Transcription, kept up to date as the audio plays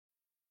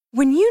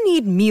When you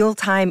need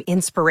mealtime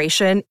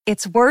inspiration,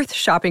 it's worth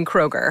shopping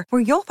Kroger,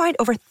 where you'll find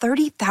over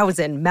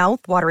 30,000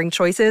 mouth-watering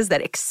choices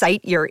that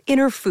excite your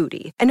inner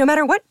foodie. And no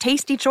matter what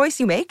tasty choice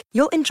you make,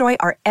 you'll enjoy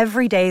our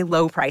everyday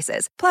low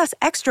prices, plus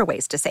extra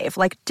ways to save,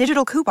 like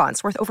digital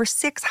coupons worth over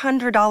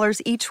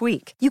 $600 each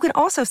week. You can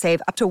also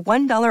save up to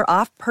 $1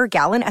 off per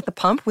gallon at the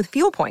pump with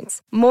fuel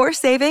points. More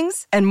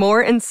savings and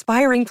more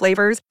inspiring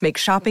flavors make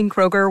shopping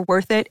Kroger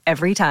worth it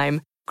every time.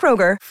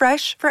 Kroger,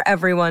 fresh for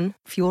everyone.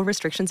 Fuel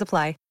restrictions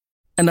apply.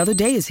 Another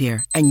day is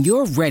here, and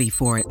you're ready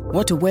for it.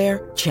 What to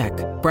wear? Check.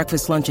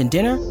 Breakfast, lunch, and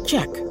dinner?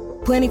 Check.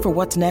 Planning for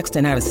what's next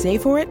and how to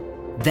save for it?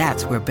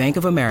 That's where Bank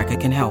of America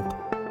can help.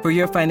 For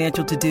your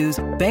financial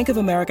to-dos, Bank of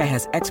America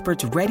has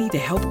experts ready to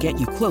help get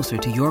you closer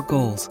to your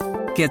goals.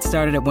 Get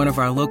started at one of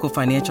our local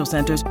financial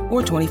centers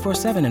or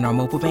 24/7 in our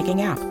mobile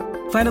banking app.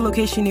 Find a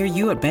location near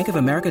you at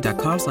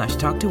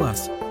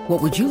bankofamerica.com/talktous.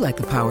 What would you like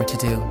the power to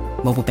do?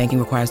 Mobile banking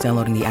requires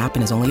downloading the app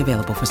and is only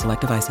available for select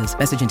devices.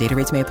 Message and data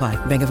rates may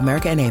apply. Bank of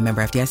America N.A.,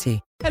 member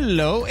FDIC.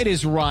 Hello, it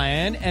is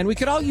Ryan, and we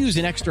could all use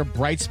an extra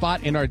bright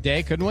spot in our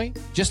day, couldn't we?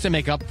 Just to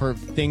make up for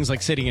things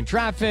like sitting in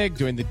traffic,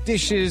 doing the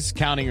dishes,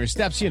 counting your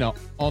steps,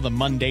 all the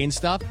mundane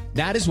stuff.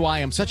 That is why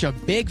I'm such a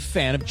big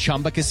fan of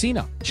Chumba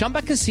Casino.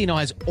 Chumba Casino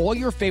has all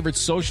your favorite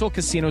social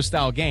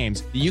casino-style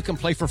games that you can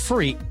play for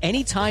free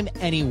anytime,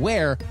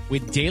 anywhere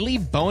with daily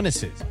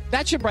bonuses.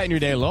 That should brighten your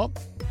day a little.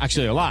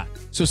 Actually, a lot.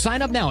 So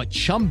sign up now at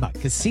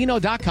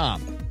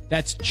ChumbaCasino.com.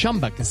 That's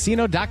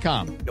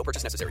ChumbaCasino.com. No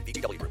purchase necessary.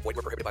 VGW Group. Void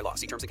where prohibited by law.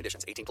 See terms and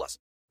conditions. 18+.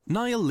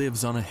 Niall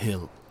lives on a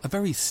hill, a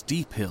very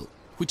steep hill,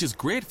 which is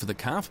great for the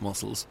calf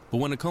muscles. But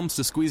when it comes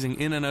to squeezing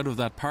in and out of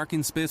that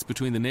parking space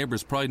between the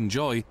neighbours' pride and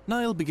joy,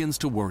 Niall begins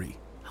to worry.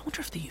 I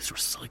wonder if they use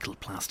recycled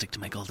plastic to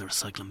make all their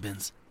recycling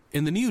bins.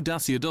 In the new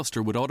Dacia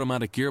Duster with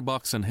automatic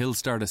gearbox and hill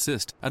start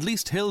assist, at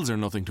least hills are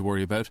nothing to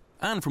worry about.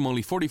 And from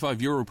only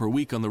 €45 per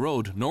week on the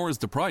road, nor is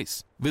the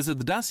price. Visit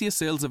the Dacia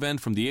sales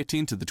event from the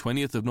 18th to the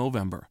 20th of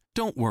November.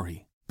 Don't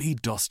worry. Be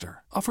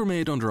Duster. Offer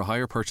made under a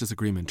hire purchase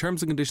agreement.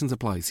 Terms and conditions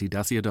apply. See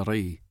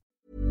dacia.ie.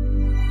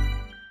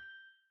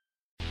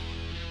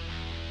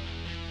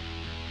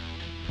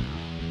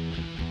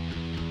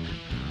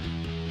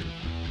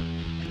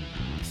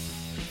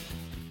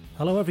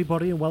 Hello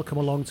everybody and welcome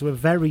along to a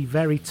very,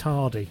 very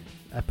tardy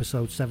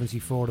episode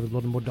 74 of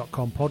the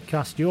bloodandmud.com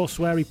podcast. Your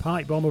sweary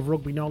pipe bomb of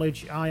rugby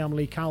knowledge. I am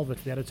Lee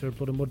Calvert, the editor of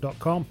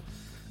bloodandmud.com,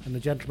 and the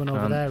gentleman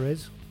over there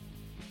is...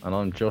 And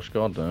I'm Josh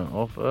Gardner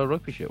of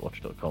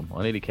rugbyshirtwatch.com.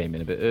 I nearly came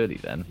in a bit early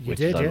then, which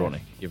is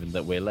ironic, given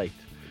that we're late.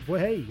 Well,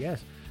 hey,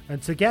 yes.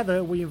 And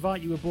together we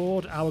invite you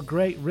aboard our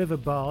great river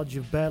barge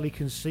of barely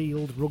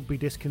concealed rugby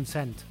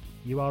discontent.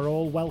 You are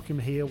all welcome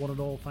here, one and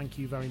all. Thank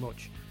you very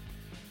much.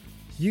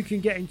 You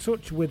can get in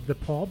touch with the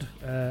pod,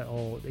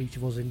 or each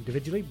of us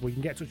individually. We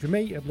can get in touch with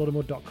me at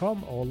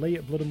bloodandmud.com, or Lee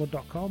at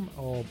bloodandmud.com,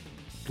 or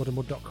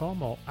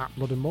bloodandmud.com, or at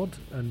bloodandmud,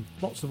 and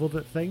lots of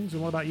other things.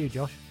 And what about you,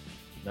 Josh?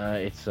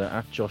 It's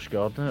at Josh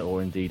Gardner,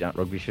 or indeed at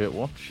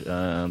RugbyShirtWatch,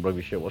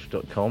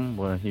 rugbyshirtwatch.com,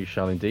 where you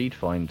shall indeed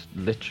find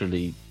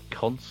literally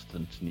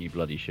constant new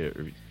bloody shirt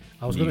reviews.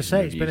 I was going to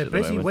say, it's been a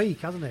busy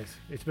week, hasn't it?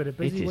 It's been a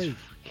busy week.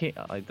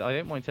 I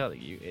don't mind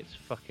telling you, it's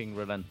fucking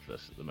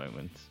relentless at the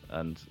moment.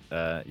 And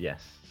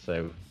yes,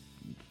 so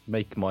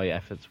make my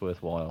efforts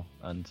worthwhile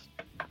and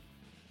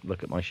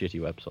look at my shitty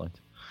website.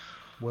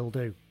 Will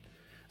do.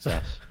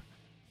 Yes.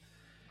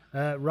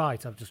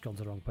 Right, I've just gone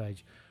to the wrong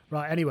page.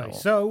 Right, anyway,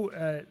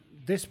 so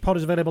this pod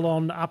is available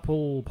on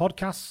Apple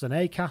Podcasts and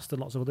Acast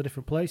and lots of other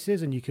different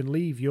places, and you can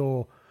leave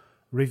your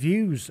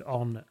reviews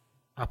on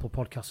Apple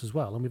Podcasts as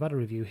well. And we've had a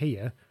review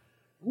here.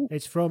 Ooh.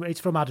 It's from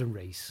Adam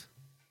Rees.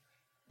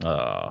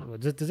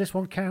 Does this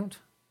one count?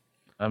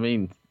 I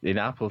mean, in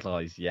Apple's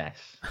eyes,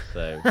 yes.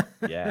 So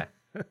yeah.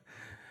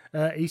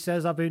 He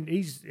says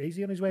he's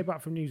on his way back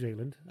from New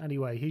Zealand.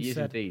 Anyway, he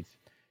said indeed.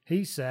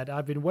 He said,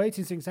 I've been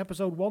waiting since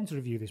episode 1 to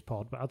review this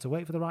pod, but I had to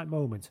wait for the right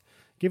moment.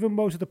 Given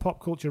most of the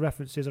pop culture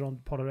references are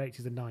on pod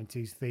 80s and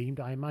 90s themed,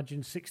 I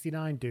imagine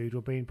 69 Dude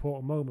will be an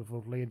important moment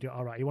for Lee and...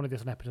 All right, you wanted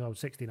this on episode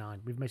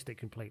 69. We've missed it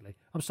completely.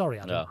 I'm sorry,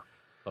 Adam. No.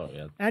 Oh,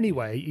 yeah.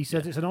 Anyway, he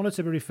says it's an honour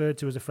to be referred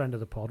to as a friend of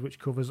the pod, which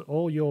covers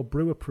all your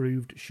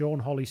brew-approved, Sean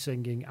Holly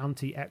singing,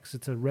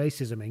 anti-Exeter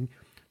racisming,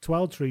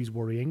 Twelvetrees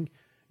worrying,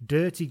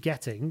 dirty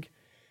getting,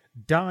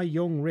 Die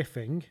Young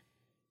riffing...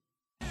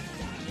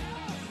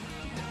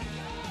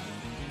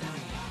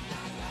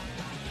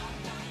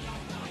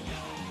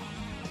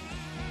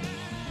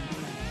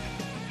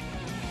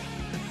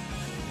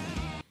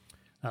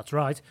 That's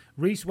right.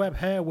 Reese Webb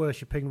hair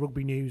worshipping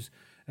rugby news,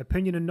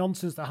 opinion and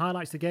nonsense that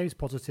highlights the game's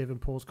positive and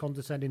pours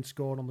condescending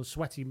scorn on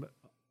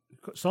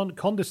the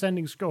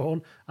condescending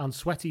scorn and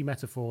sweaty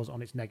metaphors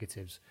on its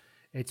negatives.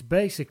 It's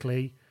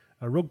basically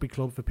a rugby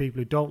club for people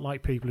who don't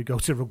like people who go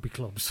to rugby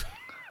clubs.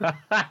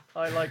 I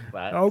like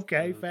that.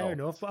 Okay, fair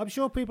enough. But I'm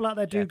sure people out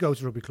there do go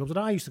to rugby clubs, and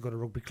I used to go to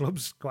rugby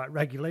clubs quite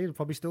regularly and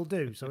probably still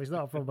do, so it's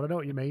not a problem, but I know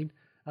what you mean.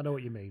 I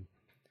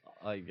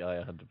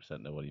 100%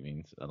 know what he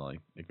means, and I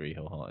agree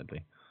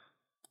wholeheartedly.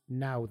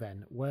 Now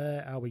then,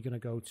 where are we going to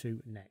go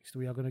to next?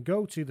 We are going to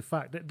go to the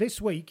fact that this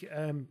week,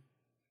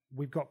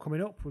 we've got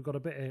coming up, we've got a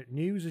bit of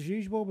news as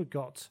usual. We've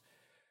got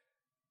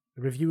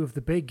a review of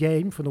the big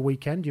game from the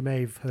weekend. You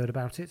may have heard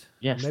about it.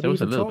 Yes, Maybe there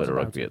was a even little talked bit of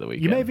about rugby it. at the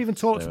weekend. You may have even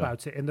talked so,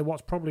 about it in the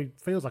what's probably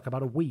feels like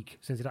about a week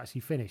since it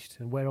actually finished,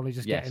 and we're only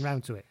just getting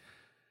round to it.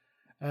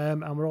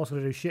 And we're also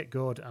going to do shit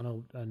good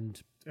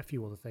and a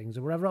few other things.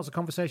 And wherever else the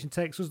conversation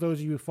takes us, those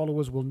of you who follow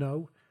us will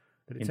know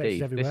that it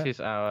takes us everywhere. This is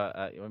our...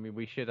 I mean,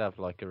 we should have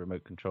like a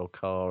remote control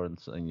car and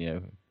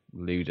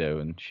Ludo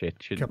and shit,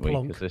 shouldn't we?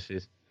 Because this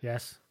is...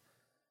 Yes.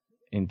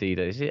 Indeed.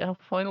 Is it our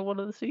final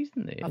one of the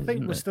season? I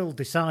think we're still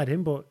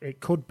deciding, but it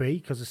could be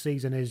because the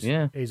season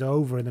is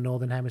over in the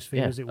Northern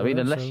Hemisphere, as it were. I mean,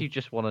 unless you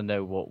just want to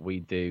know what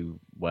we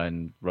do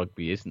when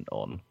rugby isn't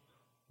on,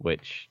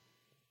 which...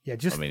 Yeah,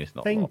 just it's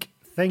not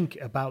think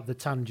about the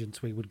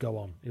tangents we would go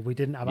on if we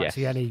didn't have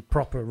actually any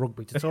proper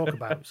rugby to talk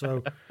about.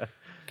 So,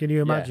 can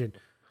you imagine?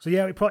 So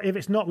if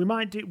it's not, we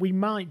might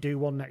do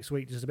one next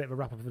week, just a bit of a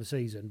wrap up of the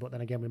season. But then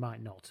again, we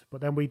might not.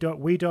 But then we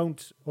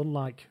don't.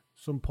 Unlike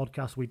some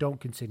podcasts, we don't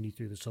continue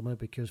through the summer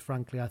because,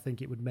 frankly, I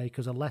think it would make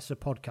us a lesser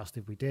podcast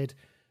if we did.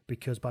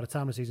 Because by the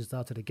time the season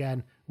started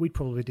again, we'd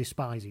probably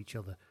despise each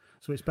other.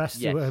 So it's best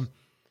to.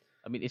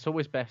 I mean, it's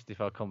always best if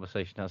our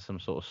conversation has some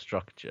sort of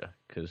structure,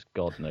 because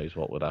God knows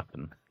what would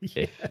happen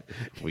if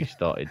we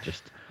started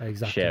just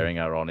sharing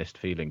our honest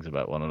feelings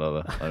about one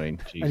another. I mean,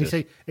 Jesus. And you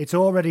see, it's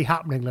already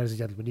happening, ladies and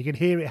gentlemen. You can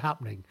hear it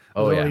happening.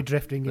 We're already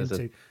drifting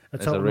into a total...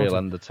 There's a real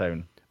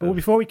undertone. But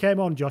before we came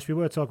on, Josh, we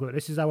were talking about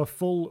this is our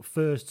full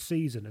first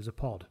season as a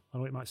pod. I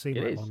know it might seem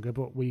like longer,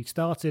 but we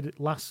started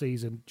last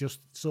season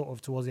just sort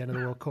of towards the end of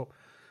the World Cup.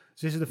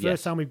 So this is the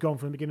first time we've gone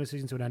from the beginning of the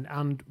season to an end,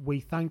 and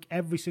we thank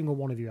every single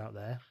one of you out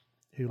there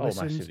who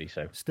listens,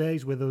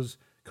 stays with us,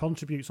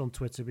 contributes on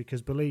Twitter,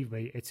 because believe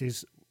me, it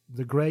is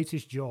the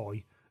greatest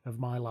joy of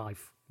my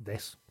life,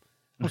 this.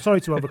 I'm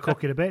sorry to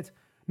overcook it a bit.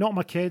 Not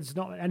my kids,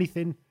 not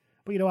anything.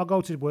 But, I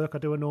go to work, I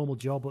do a normal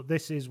job, but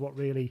this is what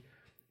really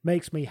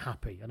makes me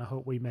happy, and I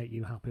hope we make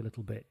you happy a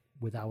little bit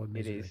with our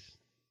misery. It is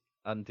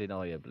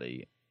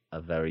undeniably a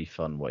very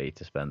fun way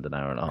to spend an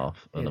hour and a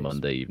half on a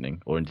Monday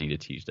evening, or indeed a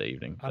Tuesday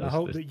evening. And I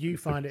hope that you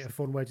find it a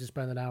fun way to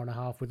spend an hour and a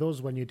half with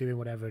us when you're doing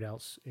whatever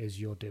else is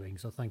you're doing.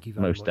 So thank you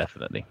very much. Most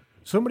definitely.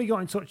 Somebody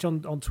got in touch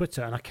on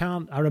Twitter, and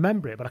I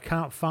remember it, but I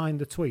can't find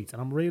the tweet, and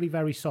I'm really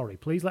very sorry.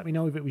 Please let me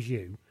know if it was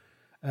you,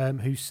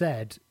 who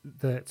said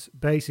that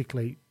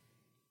basically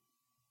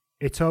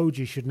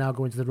Itoji should now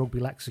go into the rugby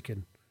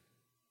lexicon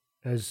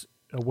as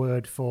a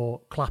word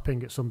for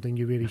clapping at something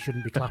you really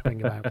shouldn't be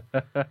clapping about.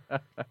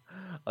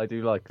 I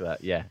do like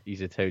that. Yeah,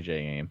 he's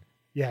Itojiing him.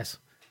 Yes.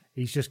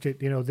 He's just, I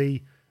don't know,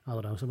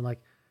 something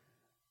like,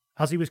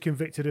 as he was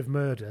convicted of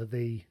murder,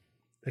 the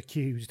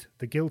accused,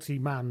 the guilty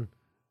man,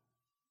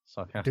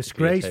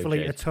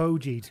 disgracefully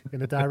Itoji'd in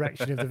the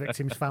direction of the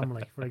victim's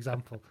family, for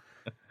example.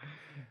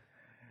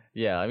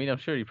 Yeah, I mean, I'm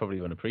sure he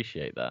probably won't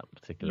appreciate that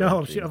particular.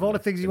 No, of all the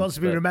things he wants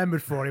to be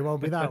remembered for, he won't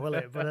be that, will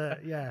it?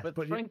 But yeah.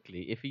 But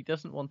frankly, if he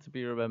doesn't want to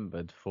be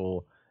remembered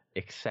for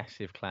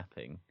excessive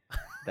clapping,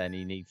 then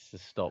he needs to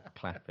stop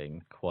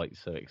clapping quite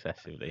so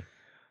excessively.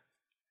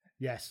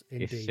 Yes,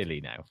 indeed. It's silly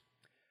now.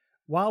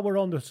 While we're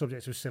on the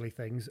subject of silly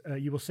things,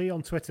 you will see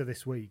on Twitter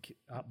this week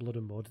at Blood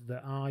and Mud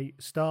that I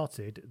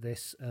started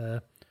this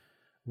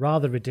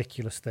rather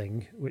ridiculous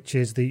thing, which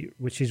is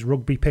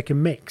rugby pick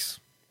and mix.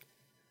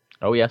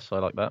 Oh yes, I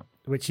like that.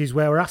 Which is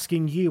where we're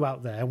asking you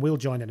out there, and we'll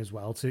join in as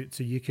well.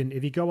 To you can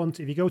if you go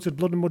to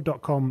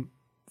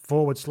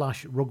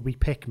bloodandmud.com/rugby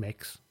pick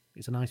mix,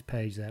 it's a nice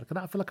page there.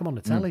 I feel like I'm on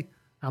the telly,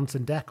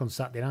 Anton Deck on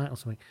Saturday night or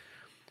something.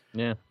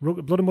 Yeah.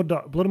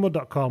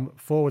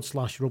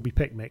 bloodandmud.com/rugby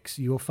pick mix.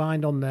 You will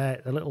find on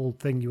there a little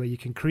thing where you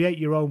can create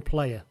your own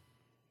player,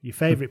 your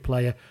favourite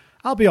player.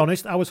 I'll be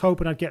honest, I was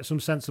hoping I'd get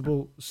some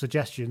sensible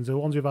suggestions. The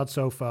ones we've had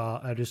so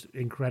far are just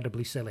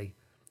incredibly silly.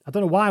 I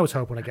don't know why I was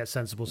hoping I'd get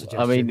sensible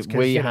suggestions. I mean,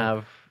 we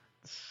have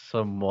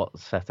somewhat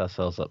set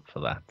ourselves up for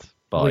that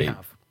by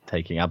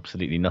taking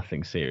absolutely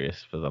nothing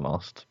serious for the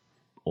last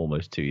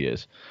almost 2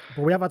 years.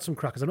 But we have had some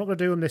crackers. I'm not going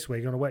to do them this week.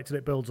 I'm going to wait till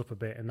it builds up a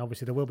bit. And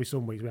obviously there will be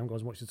some weeks we haven't got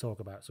as much to talk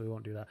about, so we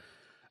won't do that.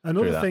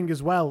 Another thing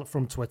as well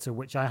from Twitter,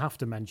 which I have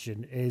to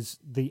mention, is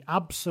the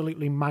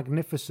absolutely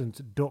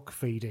magnificent duck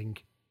feeding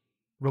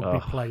rugby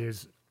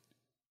players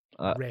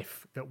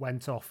riff that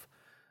went off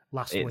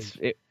last week.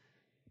 It's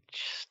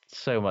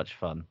just so much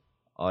fun.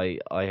 I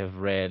have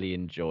rarely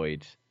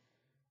enjoyed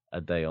a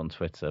day on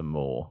Twitter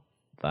more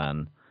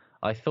than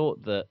I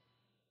thought that,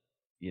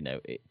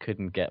 it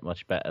couldn't get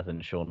much better than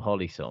Sean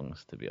Holly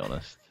songs, to be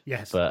honest.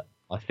 Yes. But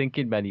I think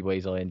in many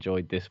ways I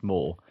enjoyed this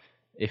more,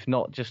 if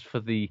not just for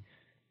the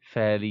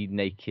fairly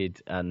naked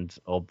and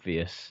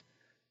obvious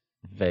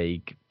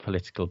vague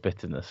political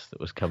bitterness that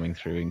was coming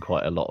through in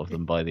quite a lot of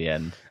them by the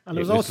end. And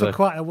there was also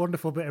quite a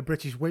wonderful bit of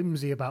British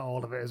whimsy about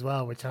all of it as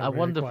well, which I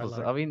really quite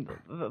liked. I mean,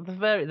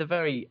 the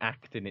very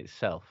act in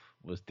itself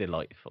was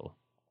delightful.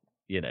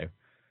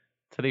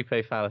 Felipe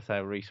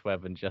Faletau, Rhys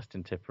Webb and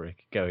Justin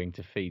Tipperick going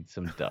to feed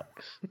some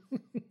ducks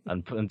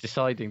and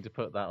deciding to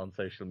put that on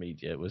social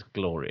media was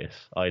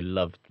glorious. I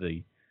loved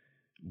the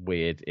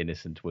weird,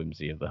 innocent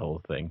whimsy of the whole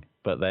thing.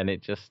 But then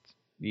it just,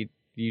 you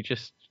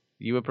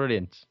You were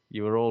brilliant.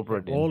 You were all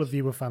brilliant. All of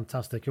you were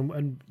fantastic.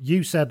 And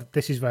you said,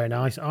 this is very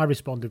nice. I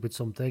responded with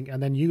something,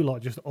 and then you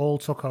lot just all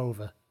took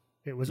over.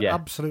 It was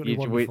absolutely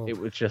wonderful. It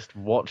was just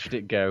watched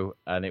it go,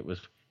 and it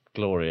was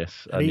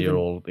glorious. And you're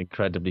all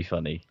incredibly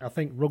funny. I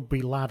think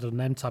Rugby Lad and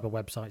them type of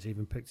websites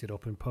even picked it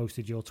up and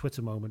posted your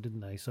Twitter moment, didn't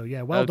they? So,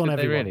 yeah, well done,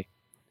 everyone. They really?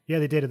 Yeah,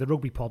 they did. The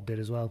Rugby Pod did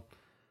as well.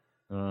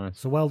 All right.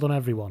 So, well done,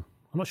 everyone.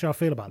 I'm not sure how I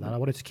feel about that. I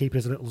wanted to keep it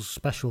as a little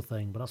special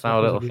thing, but that's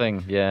our little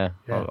thing. Yeah.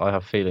 I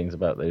have feelings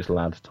about those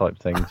lad type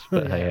things.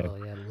 But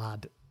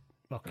lad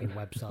fucking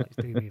websites.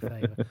 Do me a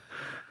favour.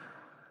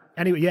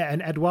 Anyway, yeah,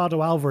 and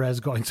Eduardo Alvarez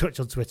got in touch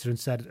on Twitter and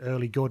said,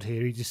 early good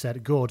here. He just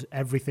said, good,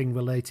 everything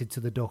related to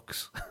the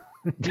Ducks.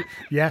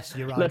 Yes,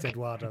 you're right, Look,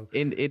 Eduardo.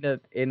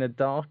 In a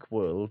dark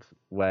world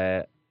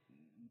where,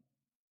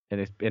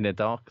 in a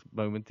dark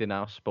moment in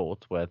our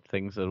sport where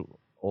things are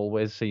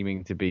always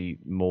seeming to be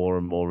more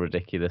and more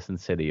ridiculous and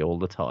silly all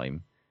the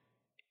time,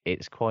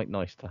 it's quite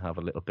nice to have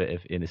a little bit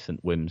of innocent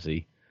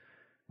whimsy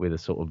with a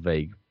sort of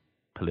vague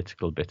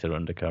political bitter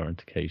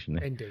undercurrent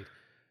occasionally. Indeed.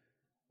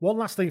 One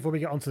last thing before we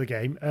get onto the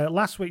game.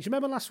 Last week, do you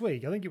remember last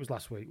week? I think it was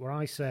last week, where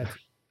I said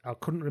I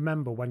couldn't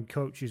remember when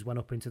coaches went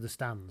up into the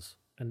stands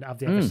and have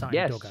they ever sat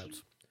in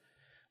dugouts.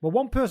 Well,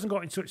 one person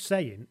got in touch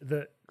saying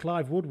that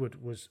Clive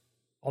Woodward was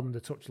on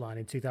the touchline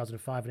in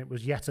 2005 and it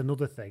was yet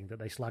another thing that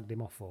they slagged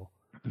him off for.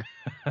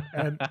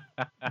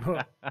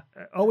 But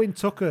Owen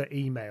Tucker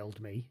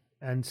emailed me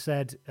and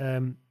said,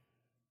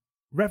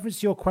 reference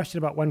to your question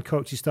about when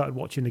coaches started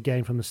watching the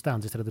game from the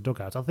stands instead of the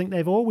dugouts, I think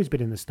they've always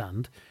been in the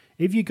stand.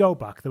 If you go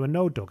back, there were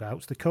no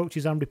dugouts. The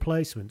coaches and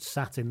replacements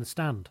sat in the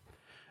stand.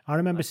 I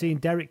remember seeing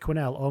Derek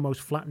Quinnell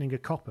almost flattening a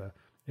copper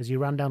as he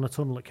ran down the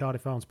tunnel at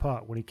Cardiff Arms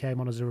Park when he came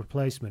on as a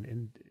replacement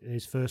in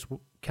his first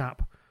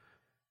cap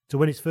to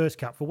win his first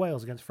cap for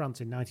Wales against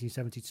France in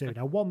 1972.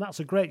 Now, one,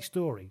 that's a great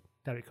story,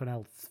 Derek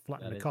Quinnell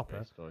flattening the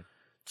copper.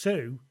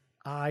 Two,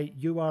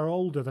 you are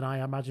older than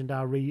I imagined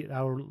our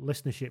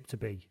listenership to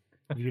be.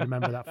 If you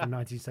remember that from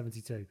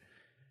 1972.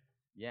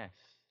 Yes.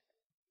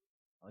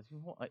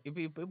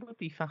 It would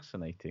be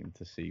fascinating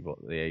to see what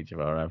the age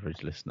of our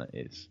average listener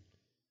is.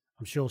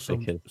 I'm sure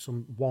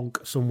some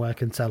wonk somewhere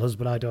can tell us,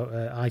 but I don't.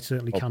 I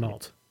certainly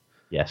cannot.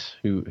 Yes.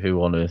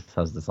 Who on earth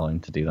has the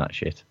time to do that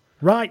shit?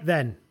 Right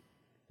then,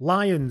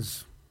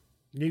 Lions,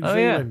 New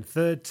Zealand,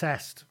 third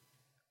test.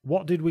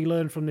 What did we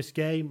learn from this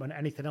game, and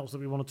anything else that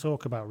we want to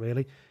talk about?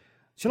 Really.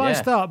 Shall I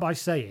start by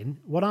saying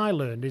what I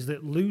learned is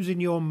that losing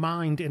your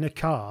mind in a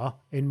car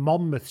in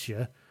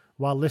Monmouthshire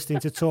while listening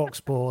to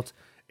TalkSport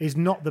is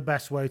not the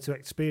best way to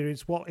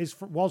experience what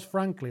was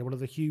frankly one of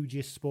the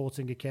hugest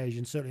sporting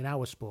occasions, certainly in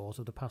our sport,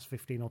 of the past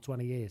 15 or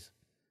 20 years.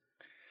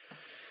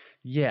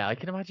 Yeah, I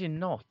can imagine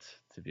not,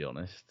 to be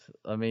honest.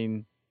 I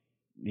mean,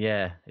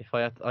 yeah, if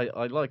I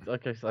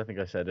think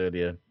I said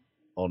earlier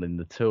on in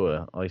the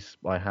tour,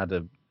 I had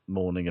a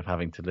morning of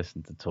having to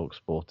listen to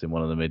TalkSport in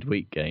one of the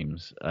midweek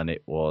games, and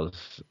it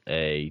was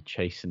a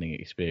chastening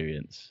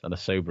experience and a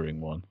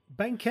sobering one.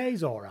 Ben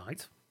Kay's all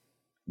right.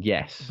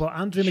 Yes. But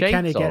Andrew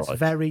McKenna gets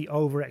very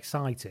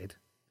overexcited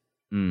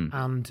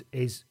and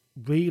is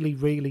really,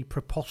 really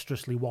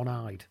preposterously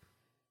one-eyed.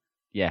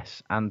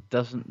 Yes, and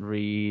doesn't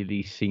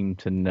really seem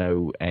to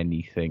know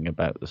anything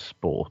about the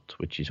sport,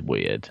 which is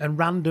weird. And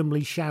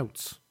randomly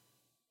shouts.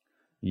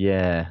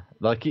 Yeah.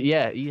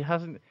 He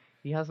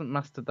hasn't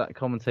mastered that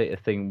commentator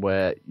thing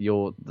where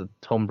the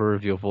timbre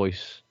of your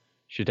voice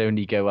should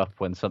only go up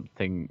when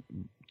something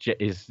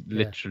is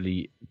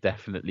literally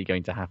definitely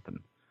going to happen.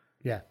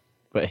 Yeah.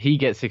 But he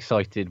gets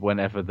excited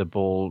whenever the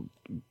ball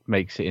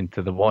makes it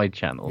into the wide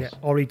channels. Yeah.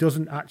 Or he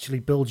doesn't actually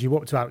build you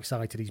up to how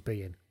excited he's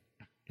being.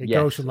 It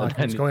goes from like,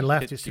 it's going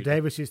left, it's to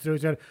Davis, it's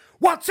through,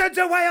 Watson's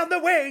away on the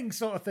wing,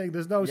 sort of thing.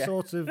 There's no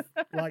sort of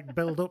like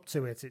build up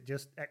to it. It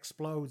just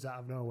explodes out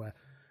of nowhere.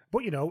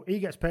 But, he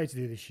gets paid to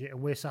do this shit,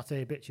 and we're sat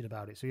here bitching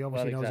about it, so he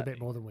obviously knows a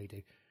bit more than we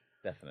do.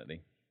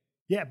 Definitely.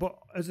 Yeah, but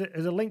as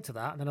a link to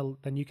that, and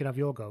then you can have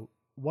your go,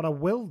 what I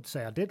will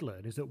say I did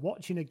learn is that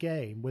watching a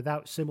game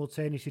without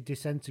simultaneously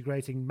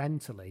disintegrating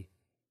mentally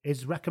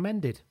is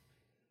recommended.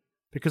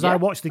 Because I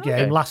watched the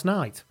game last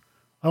night.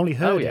 I only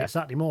heard it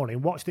Saturday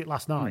morning, watched it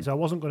last night, so I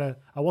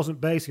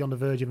wasn't basically on the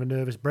verge of a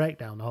nervous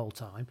breakdown the whole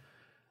time.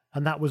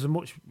 And that was it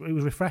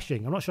was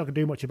refreshing. I'm not sure I could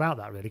do much about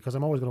that, really, because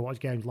I'm always going to watch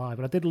games live,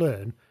 but I did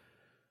learn.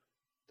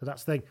 So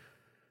that's the thing.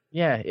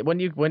 Yeah, when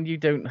you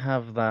don't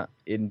have that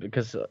in,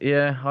 because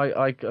I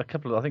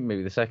think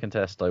maybe the second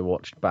test I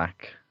watched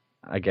back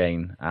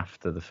again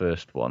after the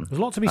first one. There's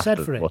a lot to be said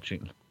for it. There's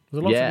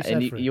a lot to be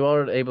said for it. You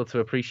are able to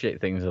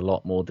appreciate things a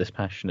lot more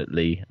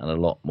dispassionately and a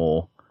lot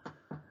more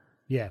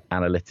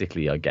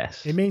analytically, I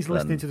guess. It means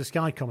listening to the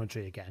Sky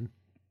commentary again,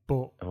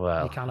 but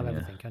you can't have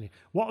everything, can you?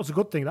 What was a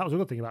good thing? That was a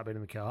good thing about being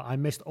in the car. I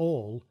missed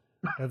all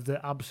of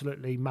the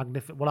absolutely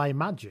magnificent, what I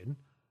imagine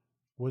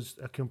was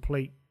a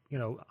complete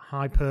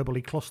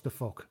hyperbole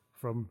clusterfuck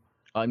from.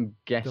 I'm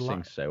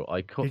guessing so.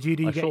 Did you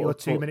get your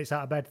 2 minutes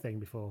out of bed thing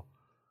before?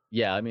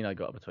 Yeah, I mean, I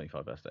got up at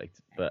 25 past 8,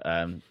 but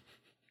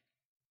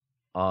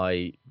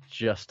I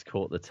just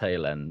caught the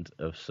tail end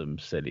of some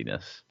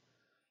silliness,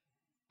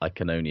 I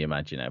can only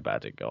imagine how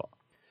bad it got.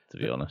 To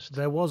be honest,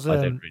 I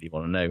don't really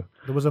want to know.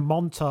 There was a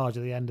montage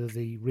at the end of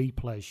the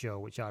replay show,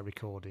 which I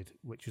recorded,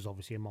 which was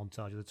obviously a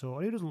montage of the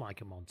tour. Who doesn't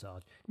like a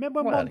montage?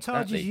 Remember when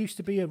montages used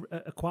to be a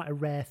quite a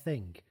rare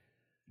thing?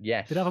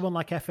 Yes. They'd have them on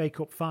like FA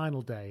Cup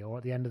final day or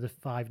at the end of the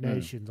Five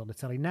Nations on the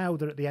telly. Now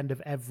they're at the end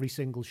of every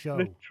single show.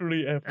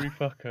 Literally every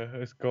fucker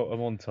has got a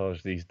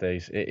montage these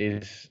days.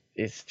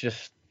 It's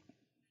just...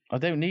 I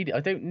don't need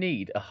a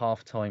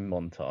halftime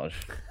montage.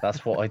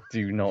 That's what I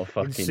do not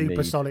fucking In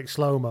supersonic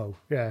slow-mo,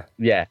 yeah.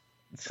 Yeah.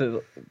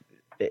 So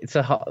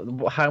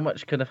how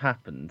much could have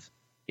happened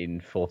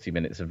in 40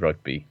 minutes of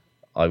rugby?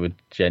 I would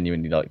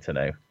genuinely like to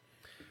know.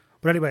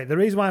 But anyway, the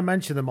reason why I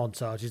mentioned the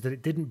montage is that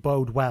it didn't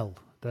bode well.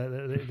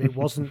 It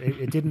wasn't.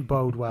 It didn't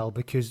bode well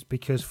because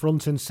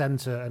front and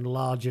centre and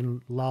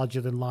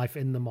larger than life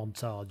in the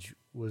montage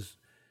was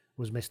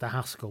Mr.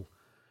 Haskell,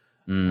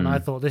 and I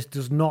thought this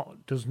does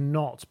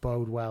not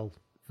bode well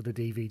for the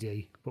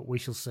DVD. But we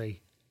shall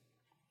see.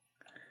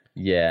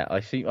 Yeah, I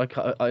see.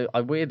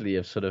 I weirdly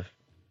have sort of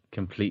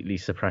completely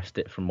suppressed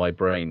it from my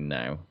brain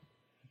now,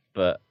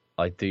 but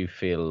I do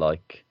feel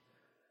like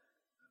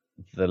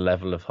the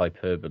level of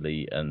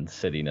hyperbole and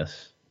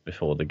silliness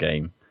before the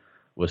game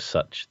was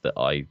such that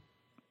I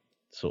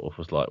sort of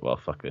was like, well,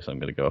 fuck this, I'm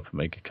going to go up and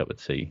make a cup of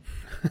tea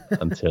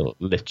until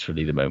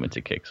literally the moment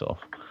it kicks off.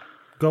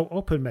 Go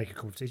up and make a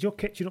cup of tea. Is your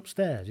kitchen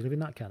upstairs? You live in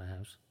that kind of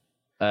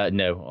house?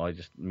 No, I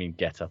just mean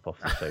get up off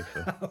the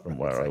sofa from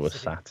where I was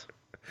sat.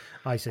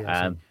 I see.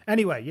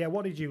 Anyway, yeah,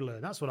 what did you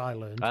learn? That's what I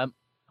learned.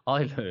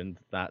 I learned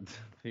that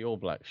the All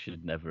Blacks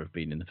should never have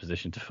been in the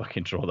position to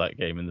fucking draw that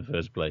game in the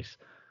first place.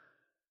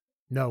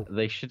 No.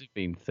 They should have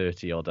been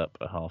 30-odd up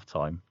at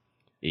half-time.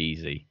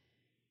 Easy.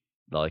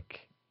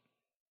 Like...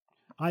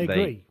 I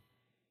agree.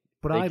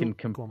 But they can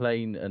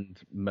complain and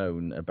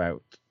moan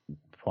about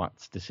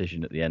Poit's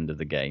decision at the end of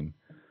the game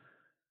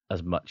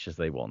as much as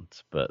they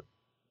want. But,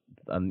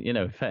 and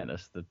in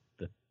fairness, the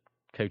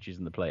coaches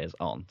and the players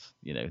aren't.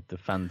 The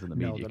fans and the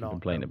media can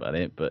complain about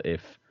it. But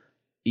if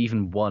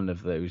even one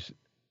of those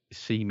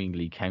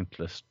seemingly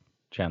countless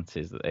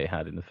chances that they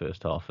had in the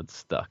first half had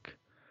stuck,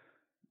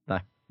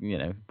 that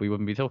we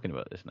wouldn't be talking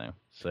about this now.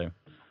 So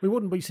we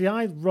wouldn't. But you see,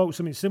 I wrote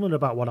something similar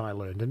about what I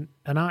learned,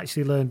 and I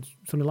actually learned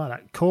something like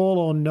that: call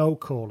or no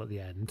call at the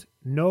end.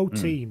 No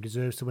team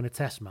deserves to win a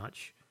Test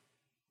match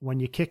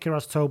when your kicker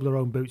has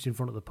Toblerone boots in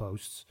front of the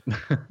posts.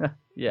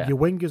 Yeah, your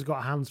winger's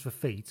got hands for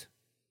feet,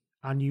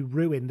 and you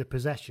ruin the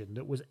possession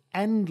that was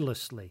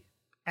endlessly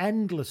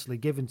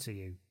given to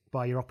you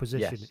by your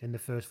opposition in the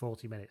first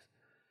 40 minutes.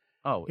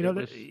 Oh,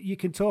 you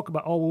can talk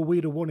about,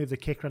 we'd have won if the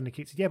kicker hadn't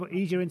kicked it. Yeah, but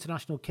he's your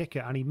international kicker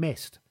and he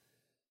missed.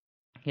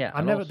 Yeah,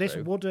 this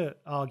Wooder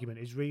argument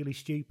is really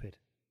stupid.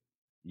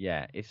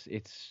 Yeah, it's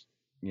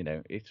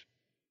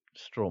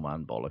straw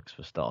man bollocks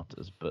for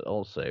starters, but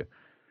also,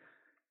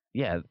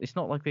 yeah, it's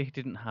not like they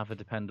didn't have a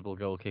dependable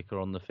goal kicker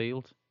on the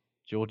field.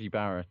 Geordie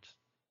Barrett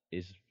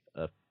is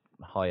a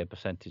higher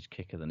percentage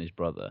kicker than his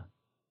brother,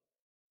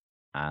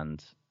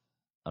 and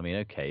I mean,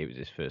 okay, it was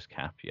his first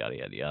cap, yada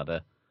yada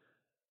yada,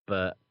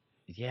 but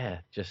yeah,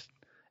 just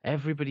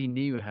everybody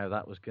knew how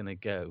that was going to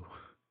go.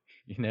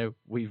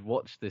 We've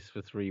watched this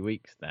for 3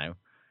 weeks now.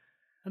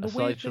 And the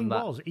weird thing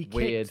was, he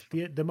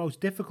kicked the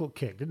most difficult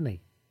kick, didn't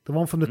he? The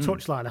one from the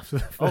touchline after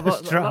the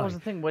first try. That was the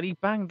thing. When he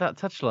banged that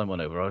touchline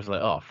one over, I was like,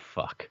 oh,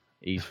 fuck.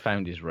 He's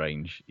found his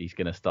range. He's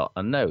going to start.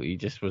 And no, he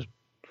just was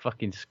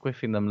fucking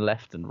squiffing them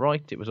left and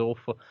right. It was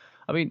awful.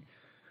 I mean,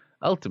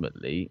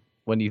 ultimately,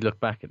 when you look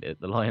back at it,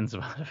 the Lions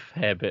have had a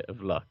fair bit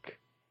of luck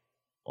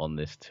on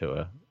this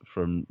tour,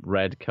 from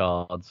red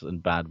cards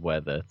and bad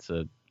weather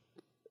to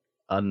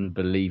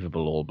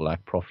unbelievable All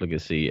Black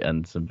profligacy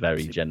and some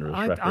very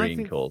generous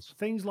refereeing calls.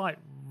 Things like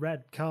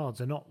red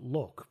cards are not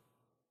luck.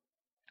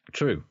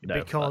 True, no,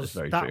 because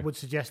that would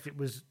suggest it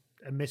was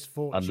a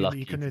misfortune that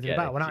you couldn't do anything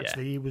about. When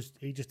actually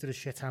he just did a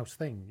shithouse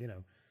thing,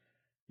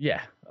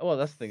 Yeah, well,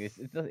 that's the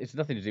thing. It's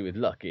nothing to do with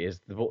luck. It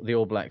is the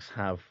All Blacks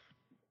have,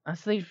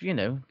 as they've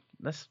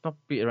let's not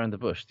beat around the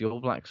bush. The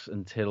All Blacks,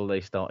 until they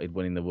started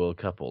winning the World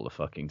Cup all the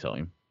fucking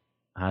time,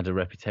 had a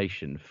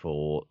reputation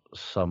for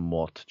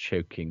somewhat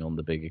choking on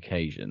the big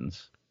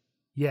occasions.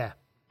 Yeah.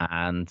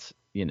 And,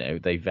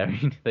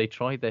 they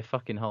tried their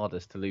fucking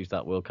hardest to lose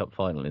that World Cup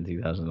final in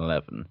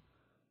 2011.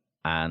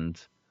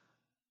 And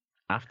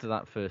after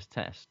that first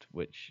test,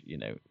 which,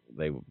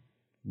 they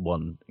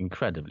won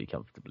incredibly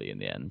comfortably in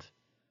the end,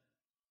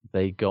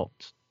 they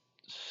got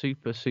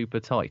super, super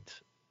tight.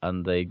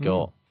 And they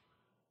got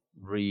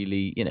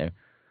really,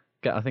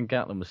 I think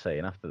Gatlin was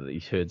saying after that he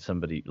heard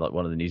somebody, like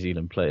one of the New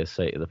Zealand players,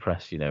 say to the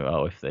press,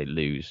 if they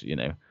lose,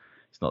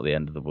 it's not the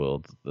end of the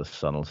world. The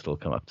sun will still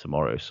come up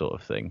tomorrow, sort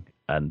of thing.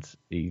 And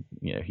he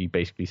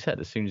basically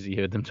said, as soon as he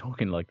heard them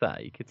talking like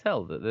that, you could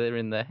tell that they're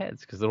in their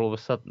heads because they're all of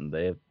a sudden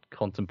they're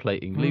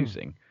contemplating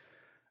losing.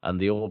 And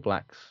the All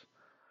Blacks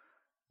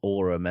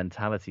aura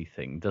mentality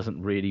thing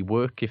doesn't really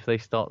work if they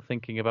start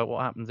thinking about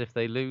what happens if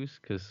they lose,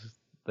 because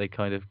they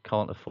kind of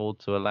can't afford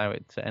to allow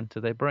it to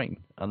enter their brain,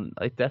 and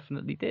it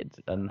definitely did.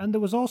 And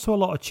there was also a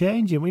lot of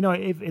changing.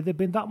 If there'd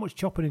been that much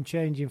chopping and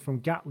changing from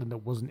Gatlin that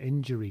wasn't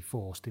injury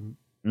forced him,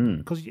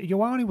 because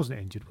Ioane wasn't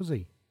injured, was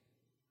he?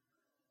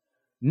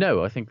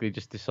 No, I think they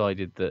just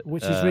decided that,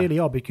 which is really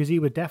odd because he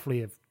would definitely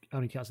have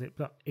only catch it,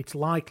 but it's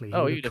likely he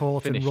would have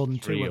caught and run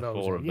 2 of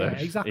those. Yeah,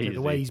 exactly easy.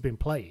 The way he's been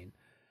playing.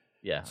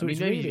 Yeah, so I mean,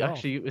 maybe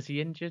actually was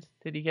he injured?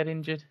 Did he get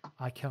injured?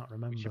 I can't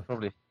remember. We should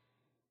probably.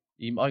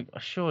 He might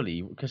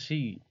surely because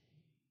he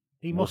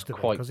must have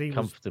quite because he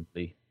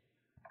comfortably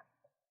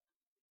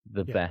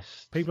the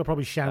best. People are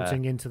probably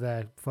shouting into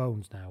their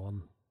phones now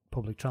on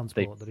public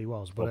transport that he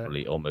was. But,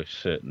 probably almost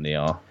certainly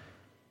are.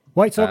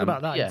 Why talk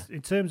about that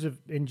in terms of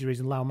injuries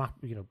and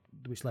Laumape,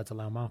 which led to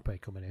Laumape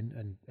coming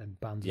in and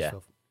bans and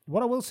stuff.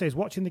 What I will say is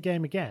watching the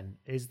game again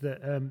is that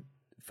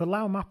for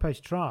Laumape's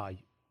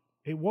try,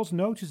 it was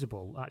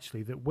noticeable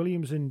actually that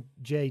Williams and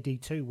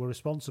JD2 were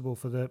responsible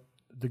for the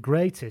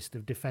greatest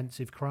of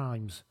defensive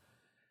crimes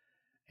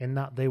in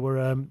that they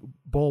were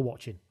ball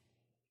watching.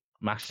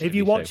 Massively if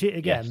you watch it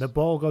again, the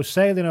ball goes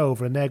sailing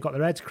over and they've got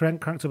their heads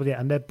cranked over the air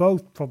and they're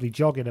both probably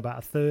jogging about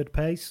a third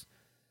pace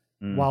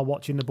while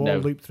watching the ball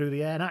loop through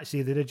the air. And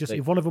actually, they'd have just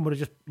if one of them would have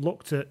just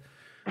looked at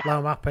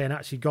Laumape and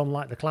actually gone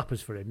like the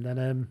clappers for him,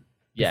 then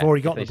before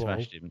he got the ball,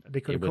 they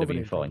could have covered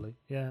him. Probably.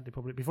 Yeah, they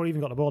probably before he even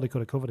got the ball, they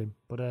could have covered him.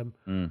 But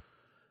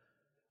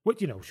which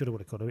should have,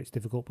 would have, could have. It's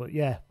difficult, but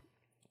yeah.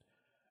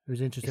 It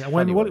was interesting. And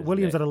when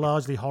Williams had a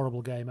largely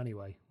horrible game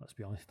anyway, let's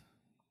be honest.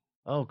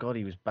 Oh, God,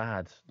 he was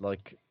bad.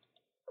 Like,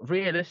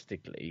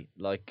 realistically,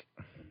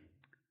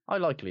 I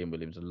like Liam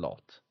Williams a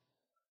lot.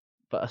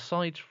 But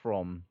aside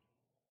from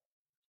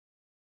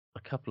a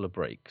couple of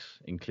breaks,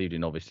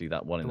 including obviously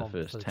that one in the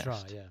first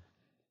test,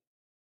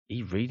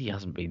 he really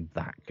hasn't been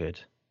that good.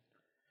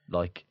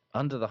 Like,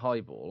 under the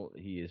high ball,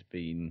 he has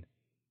been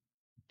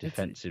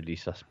defensively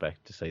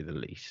suspect, to say the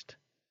least.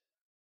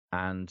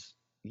 And...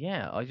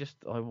 yeah,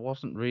 I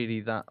wasn't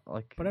really that,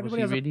 like, was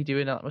he really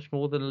doing that much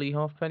more than Lee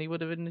Halfpenny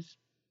would have in his,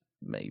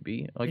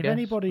 maybe, I guess.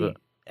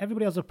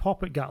 Everybody has a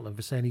pop at Gatlin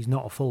for saying he's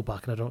not a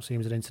fullback and I don't see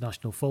him as an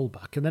international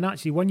fullback. And then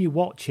actually when you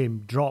watch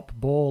him drop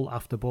ball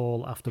after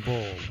ball after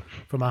ball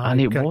from a high...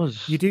 and it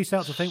was you do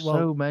start to think, well,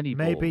 so many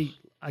maybe, balls.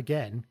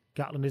 Again,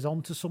 Gatlin is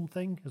onto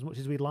something, as much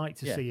as we'd like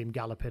to see him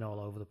galloping all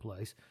over the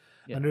place.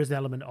 Yeah. And there is an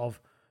element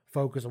of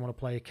focus on what a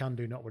player can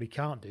do, not what he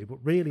can't do. But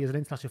really, as an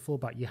international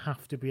fullback, you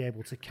have to be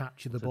able to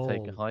capture the ball.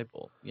 Take a high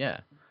ball, yeah.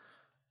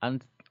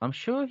 And I'm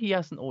sure he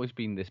hasn't always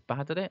been this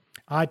bad at it.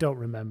 I don't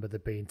remember there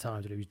being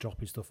times that he was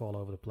dropping stuff all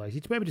over the place.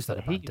 He maybe just had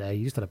a bad day.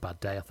 He just had a bad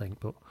day, I think.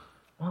 But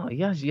well, he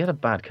had a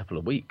bad couple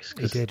of weeks.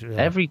 He did.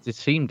 Yeah. It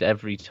seemed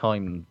every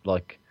time,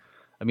 like,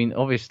 I mean,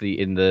 obviously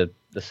in the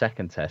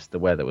second test, the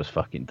weather was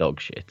fucking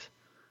dog shit.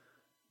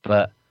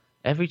 But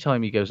every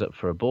time he goes up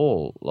for a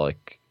ball,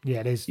 like, yeah,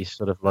 it is. He's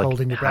sort of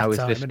like, how is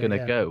this going to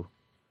go?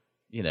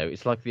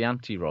 It's like the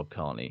anti-Rob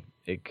Kearney.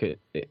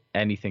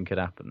 Anything could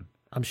happen.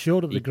 I'm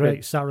sure that the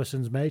great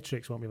Saracens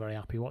Matrix won't be very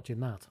happy watching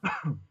that.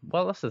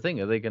 Well, that's the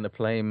thing. Are they going to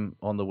play him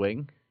on the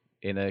wing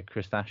in a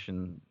Chris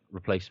Ashton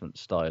replacement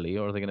style,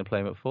 or are they going to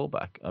play him at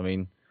fullback? I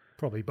mean,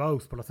 probably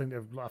both. But I think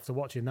after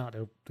watching that,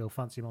 they'll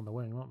fancy him on the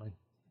wing, won't they?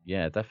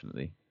 Yeah,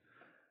 definitely.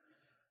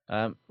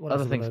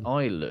 Other things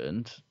I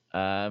learned.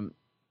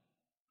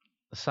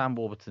 Sam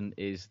Warburton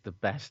is the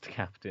best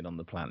captain on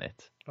the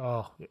planet.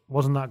 Oh,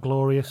 wasn't that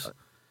glorious?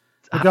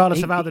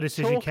 Regardless of how the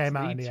decision came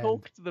out in the end. He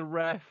talked the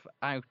ref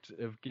out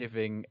of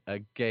giving a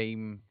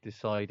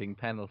game-deciding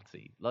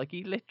penalty. Like,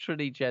 he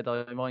literally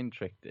Jedi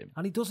mind-tricked him.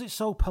 And he does it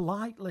so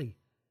politely.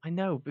 I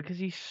know, because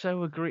he's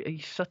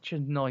he's such a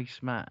nice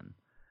man.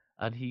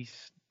 And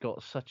he's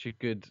got such a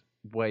good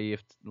way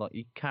of, like,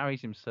 he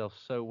carries himself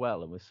so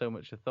well and with so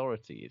much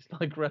authority. It's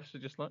like refs are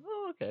just like,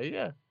 oh, okay,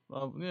 yeah.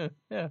 Well,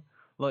 yeah.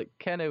 Like,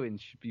 Ken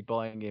Owens should be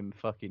buying him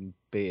fucking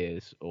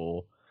beers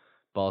or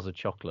bars of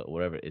chocolate or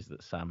whatever it is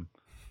that Sam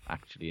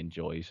actually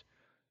enjoys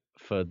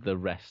for the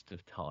rest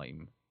of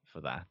time for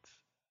that.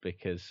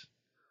 Because,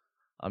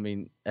 I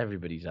mean,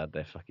 everybody's had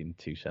their fucking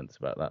 2 cents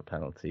about that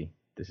penalty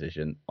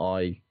decision.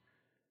 I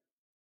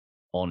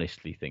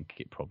honestly think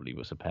it probably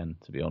was a pen,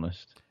 to be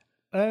honest.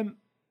 A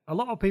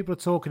lot of people are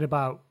talking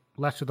about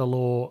letter of the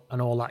law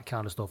and all that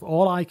kind of stuff.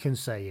 All I can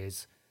say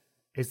is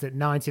that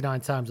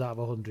 99 times out of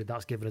 100,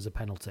 that's given as a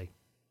penalty.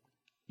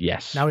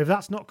 Yes. Now, if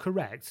that's not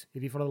correct,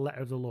 if you follow the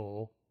letter of the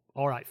law,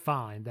 all right,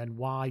 fine. Then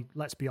why?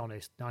 Let's be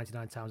honest.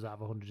 99 times out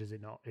of 100, is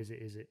it not? Is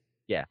it?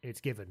 Yeah. It's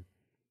given.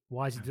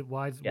 Why is it?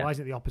 Why isn't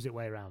it the opposite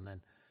way around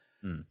then?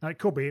 Now, it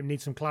could be. It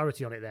needs some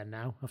clarity on it then.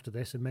 Now after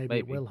this, and maybe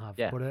it will have.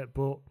 Yeah.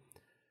 But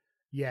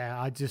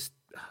yeah, I just,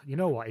 you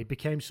know what? It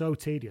became so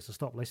tedious. I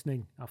stopped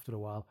listening after a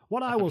while.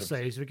 What I will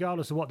say is,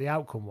 regardless of what the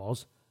outcome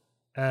was,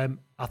 I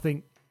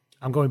think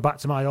I'm going back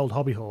to my old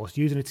hobby horse.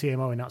 Using a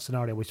TMO in that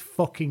scenario was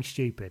fucking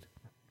stupid.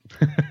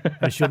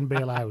 It shouldn't be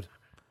allowed.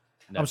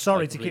 No, I'm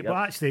sorry to keep, but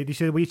actually, they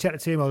said, "Will you check the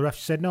TMO?" The ref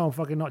said, "No, I'm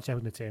fucking not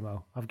checking the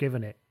TMO. I've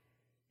given it.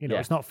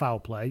 It's not foul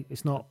play.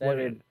 It's not."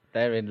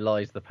 Therein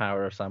lies the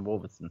power of Sam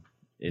Warburton.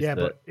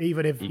 But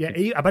even if,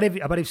 I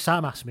bet if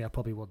Sam asked me, I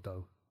probably would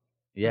though.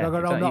 Yeah, I go, no,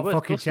 exactly. I'm not Well,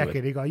 of fucking course you would.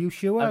 checking. He go, are you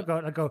sure? I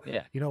go,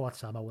 Yeah. you know what,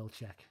 Sam, I will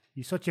check.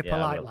 You're such a Yeah, I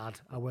polite will. lad.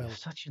 I will. You're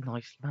such a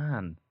nice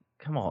man.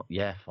 Come on.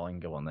 Yeah, fine.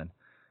 Go on then.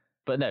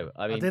 But no,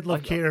 I mean... I did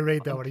love Kieran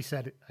Reid, though, when he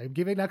said, I'm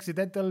giving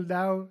accidental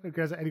now.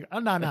 Because, and he go, oh,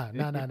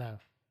 no.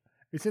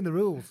 It's in the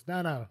rules.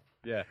 No.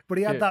 Yeah. But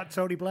he had that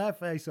Tony Blair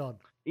face on.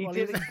 He Well,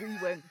 did. He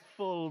went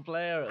full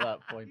Blair at that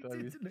point. I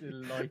was didn't he?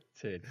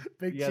 delighted.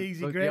 Big He had,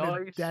 cheesy like, grin the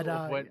and eyes dead sort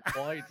of eye. went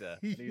wider.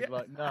 And he was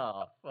like,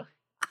 nah.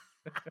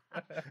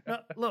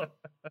 No,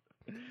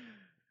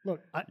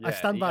 look, I Yeah,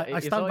 stand by. his I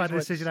stand by eyes the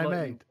went decision I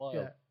slightly made.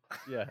 wild.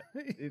 Yeah.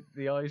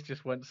 The eyes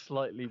just went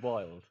slightly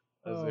wild.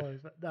 As Oh,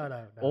 if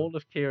no. all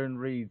of Kieran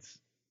Reid's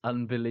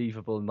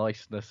unbelievable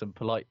niceness and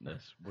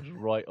politeness was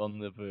right on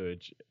the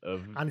verge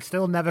of... And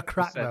still never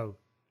cracked, though.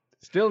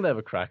 Still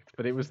never cracked,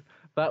 but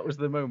that was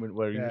the moment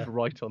where he was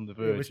right on the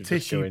verge. It was of just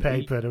tissue going,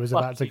 paper that was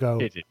about to go.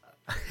 Kidding.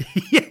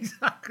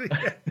 Exactly.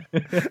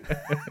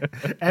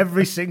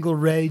 Every single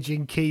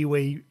raging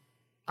Kiwi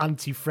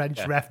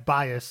anti-French ref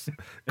bias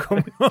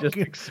just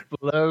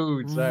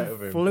explodes out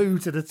of him. Flew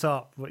to the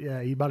top, but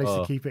yeah, he managed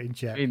to keep it in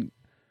check. I mean,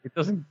 it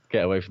doesn't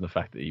get away from the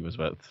fact that he was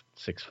about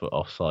 6 foot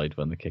offside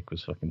when the kick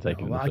was fucking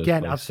taken. No,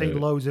 again, I've seen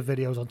loads of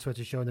videos on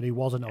Twitter showing that he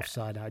wasn't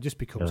offside now. It just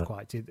becomes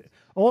quite...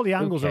 All the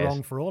angles are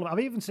wrong for all of it. I've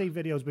even seen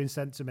videos being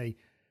sent to me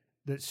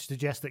that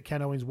suggest that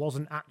Ken Owens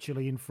wasn't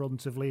actually in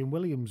front of Liam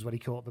Williams when he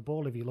caught the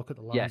ball. If you look at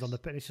the lines on the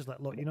pitch, it's just like,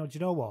 look, do you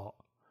know what?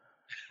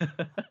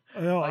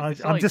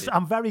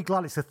 I'm very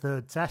glad it's a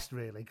third test,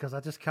 really, because I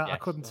just can't. I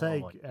couldn't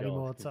take any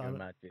more time.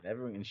 Imagine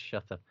everyone can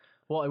shut up.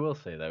 What I will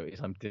say though is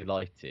I'm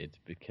delighted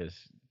because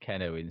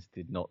Ken Owens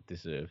did not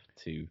deserve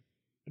to.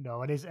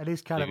 No, it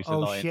is kind of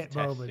oh shit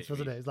moments,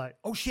 wasn't it? It's like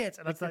oh shit,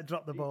 and it's like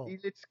drop the ball.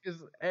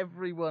 Because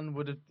everyone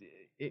would have.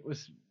 It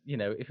was,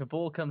 if a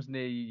ball comes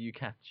near you, you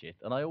catch it,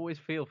 and I always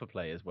feel for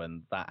players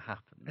when that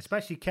happens.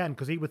 Especially Ken,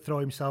 because he would throw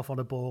himself on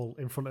a ball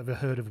in front of a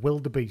herd of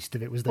wildebeest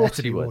if it was there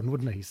to be won,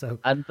 wouldn't he? So,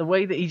 and the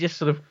way that he just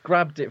sort of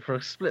grabbed it for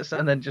a split second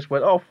and then just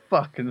went, oh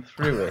fuck, and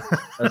threw it,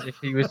 as if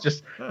he was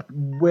just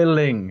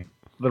willing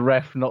the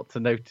ref not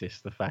to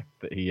notice the fact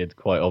that he had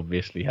quite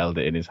obviously held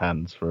it in his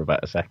hands for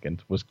about a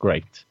second, was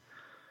great.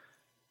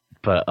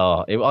 But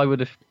I would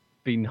have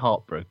been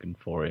heartbroken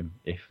for him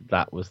if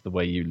that was the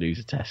way you lose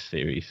a test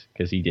series,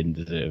 because he didn't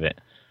deserve it.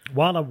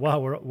 While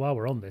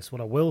we're on this, what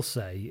I will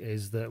say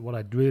is that what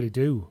I really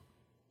do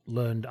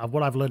learn,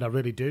 what I've learned I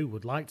really do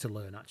would like to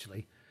learn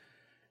actually,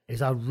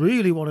 is I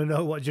really want to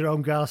know what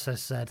Jerome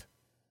Garces said.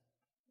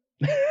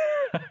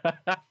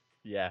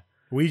 Yeah.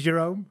 We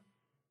Jerome?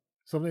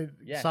 Something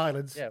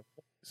silence. Yeah.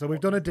 So we've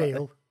done a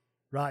deal.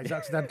 Right, it's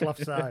accidental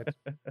offside.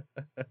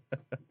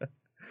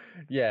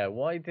 Yeah,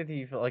 why did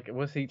he,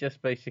 was he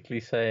just basically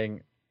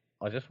saying,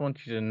 I just want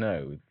you to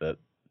know that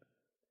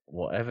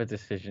whatever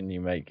decision you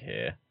make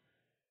here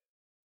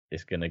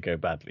is going to go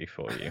badly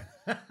for you.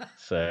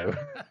 So...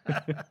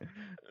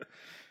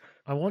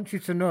 I want you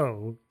to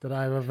know that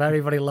I have a very,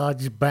 very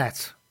large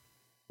bet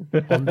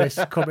on this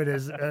coming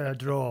as a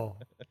draw.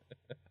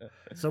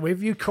 So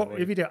if you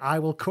do, I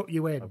will cut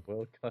you in. I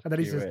will cut and then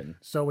he you says, in.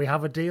 so we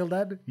have a deal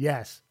then?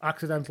 Yes.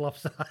 Accidental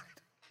offside.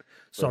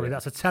 Sorry,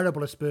 that's a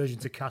terrible aspersion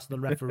to cast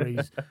on the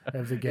referees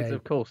of the game. It's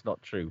of course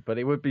not true, but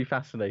it would be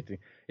fascinating,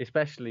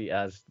 especially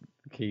as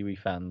Kiwi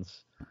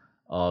fans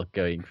are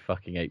going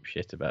fucking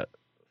apeshit about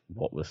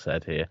what was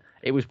said here.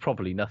 It was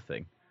probably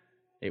nothing.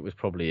 It was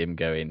probably him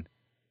going,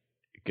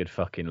 good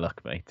fucking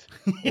luck, mate,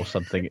 or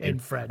something in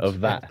French. Of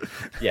that.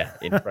 Yeah,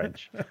 in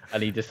French.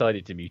 And he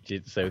decided to mute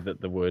it so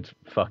that the word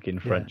fucking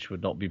French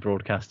would not be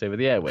broadcast over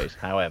the airways.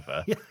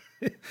 However...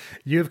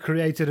 You've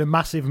created a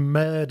massive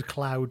merd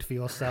cloud for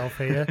yourself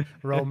here,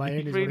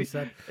 Romain, is what he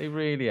said. They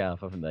really have,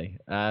 haven't they?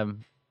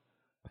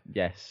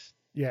 Yes.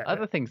 Yeah.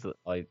 Other things that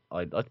I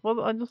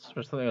just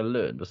something I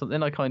learned, but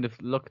something I kind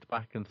of looked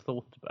back and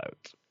thought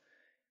about.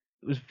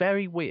 It was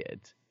very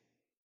weird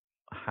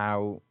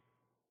how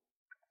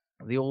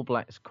the All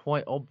Blacks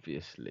quite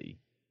obviously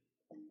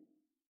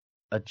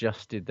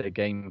adjusted their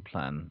game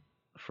plan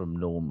from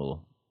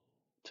normal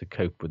to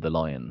cope with the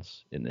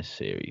Lions in this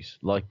series.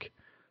 Like,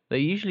 they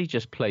usually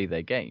just play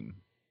their game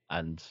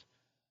and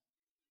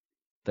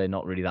they're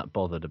not really that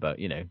bothered about,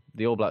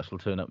 the All Blacks will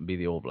turn up and be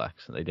the All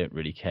Blacks and they don't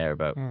really care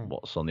about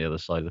what's on the other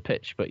side of the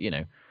pitch. But,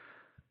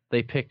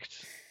 they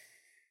picked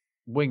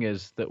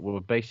wingers that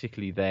were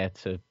basically there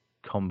to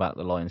combat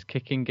the Lions'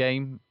 kicking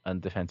game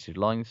and defensive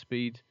line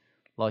speed.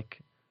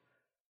 Like,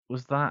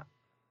 was that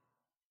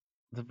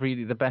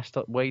really the best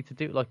way to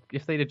do it? Like,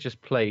 if they'd have just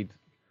played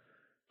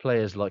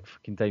players like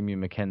fucking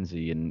Damien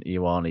McKenzie and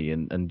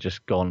Ioane and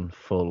just gone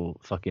full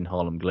fucking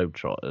Harlem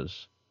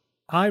Globetrotters,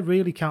 I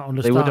really can't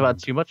understand. They would have had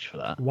too much for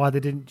that. Why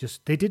they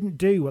didn't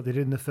do what they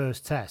did in the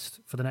first test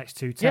for the next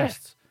two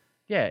tests.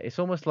 Yeah, it's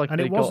almost like and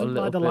they it wasn't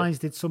got a like the bit... Lions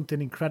did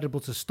something incredible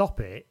to stop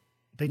it.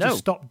 They just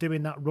stopped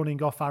doing that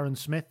running off Aaron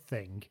Smith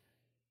thing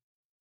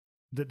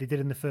that they did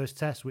in the first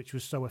test, which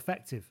was so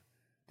effective.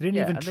 They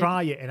didn't even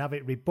try it and have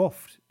it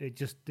rebuffed. They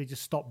just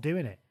stopped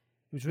doing it.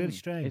 It was really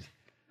strange.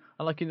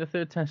 And like in the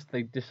third test,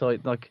 they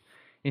decided, like,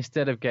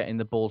 instead of getting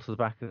the ball to the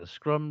back of the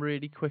scrum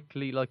really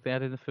quickly like they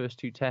had in the first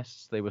two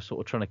tests, they were sort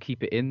of trying to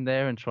keep it in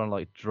there and trying to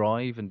like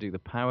drive and do the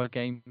power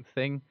game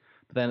thing.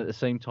 But then at the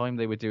same time,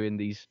 they were doing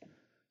these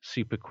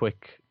super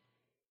quick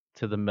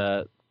to the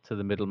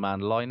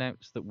middleman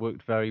lineouts that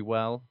worked very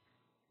well.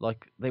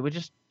 Like they were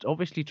just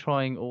obviously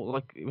trying, or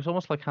like it was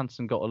almost like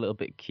Hansen got a little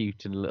bit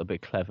cute and a little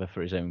bit clever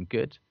for his own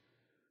good.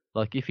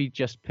 Like if he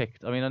just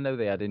picked, I mean, I know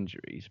they had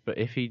injuries, but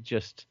if he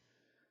just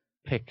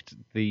picked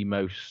the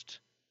most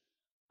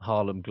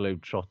Harlem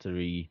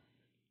Globetrottery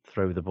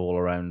throw the ball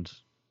around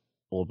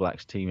All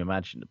Blacks team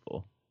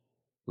imaginable,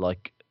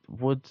 like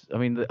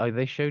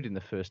they showed in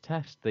the first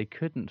test they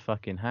couldn't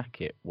fucking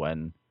hack it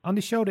when, and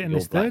they showed it in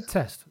this third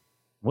test.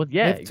 Well,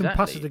 yeah, if some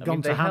passes had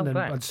gone to hand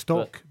and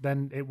stuck, but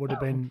then it would have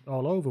been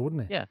all over,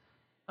 wouldn't it? Yeah,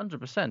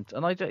 100%.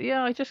 And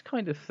I just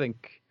kind of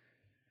think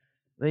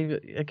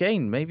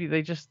maybe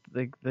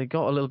they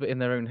got a little bit in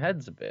their own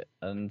heads a bit,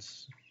 and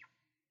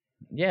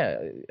yeah,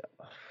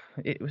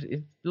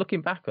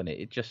 looking back on it,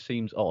 it just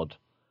seems odd,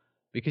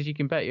 because you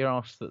can bet your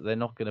ass that they're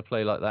not going to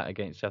play like that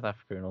against South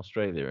Africa and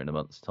Australia in a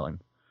month's time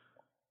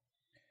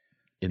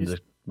in the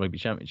Rugby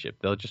Championship.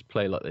 They'll just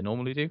play like they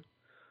normally do.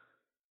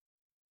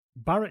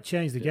 Barrett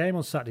changed the game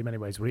on Saturday in many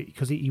ways,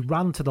 because he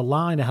ran to the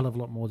line a hell of a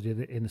lot more than he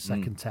did in the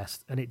second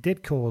test, and it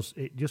did cause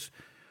it just.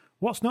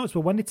 What's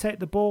noticeable, when they take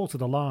the ball to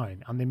the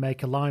line and they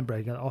make a line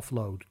break and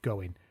offload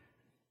going,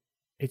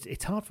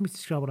 it's hard for me to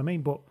describe what I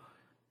mean, but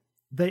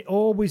they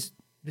always,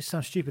 this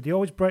sounds stupid, they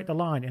always break the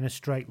line in a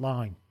straight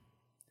line.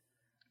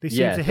 They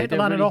seem to hit the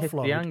line and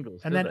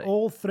offload, and then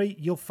all three,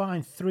 you'll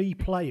find three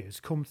players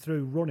come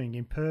through running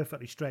in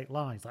perfectly straight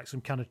lines, like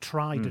some kind of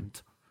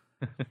trident,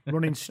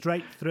 running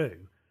straight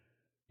through.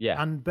 Yeah.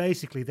 And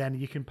basically then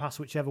you can pass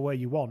whichever way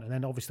you want, and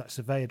then obviously that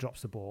surveyor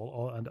drops the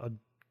ball,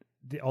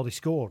 or they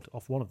scored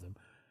off one of them.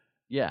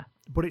 Yeah.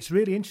 But it's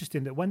really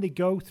interesting that when they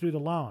go through the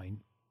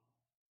line,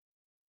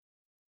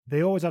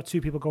 they always have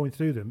two people going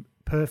through them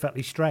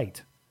perfectly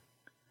straight,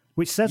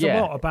 which says a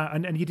lot about,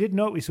 and you did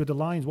notice with the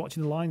Lions,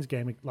 watching the Lions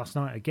game last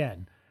night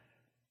again,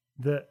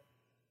 that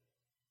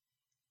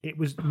it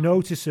was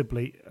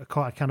noticeably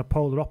quite a kind of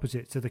polar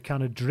opposite to the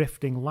kind of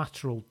drifting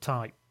lateral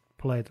type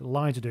play that the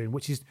Lions are doing,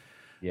 which is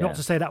not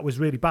to say that was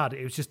really bad.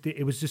 It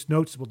was just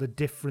noticeable the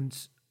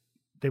difference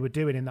they were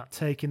doing in that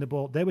taking the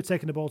ball. They were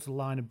taking the ball to the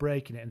line and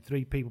breaking it, and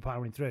three people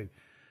powering through.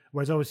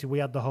 Whereas obviously we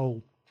had the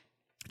whole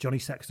Johnny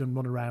Sexton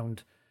run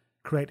around,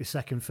 create the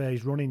second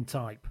phase running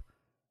type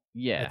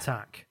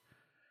attack.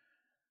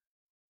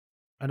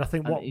 And I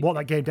think what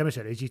that game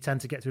demonstrated is you tend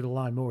to get through the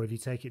line more if you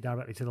take it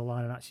directly to the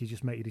line and actually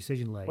just make your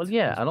decision late. Well,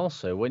 yeah, and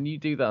also when you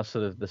do that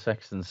sort of the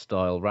Sexton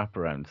style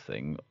wraparound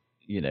thing,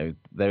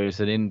 there is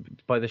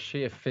by the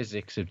sheer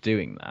physics of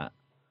doing that,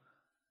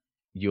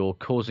 you're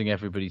causing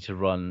everybody to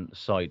run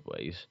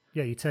sideways.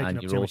 Yeah, you're taking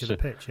up too much of the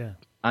pitch, yeah.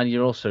 And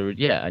you're also,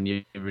 and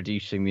you're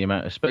reducing the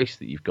amount of space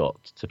that you've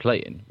got to play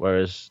in.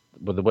 Whereas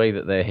with the way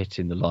that they're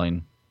hitting the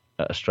line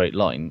at a straight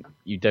line,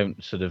 you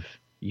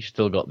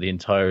still got the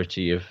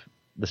entirety of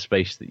the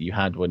space that you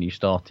had when you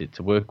started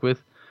to work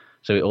with.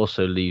 So it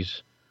also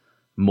leaves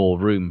more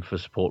room for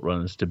support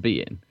runners to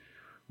be in.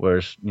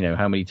 Whereas,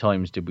 how many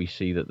times did we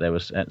see that there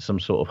was some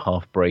sort of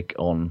half break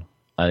on,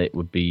 and it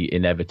would be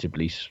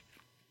inevitably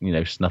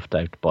snuffed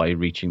out by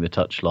reaching the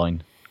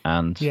touchline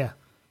and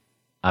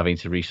having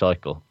to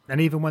recycle. And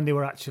even when they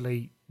were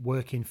actually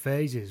working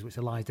phases, which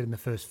the Lions did in the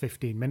first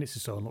 15 minutes or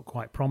so and looked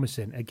quite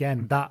promising,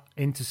 again, that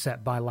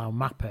intercept by Lau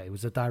Mape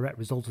was a direct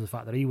result of the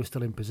fact that he was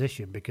still in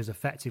position, because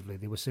effectively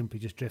they were simply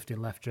just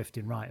drifting left,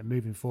 drifting right and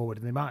moving forward,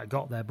 and they might have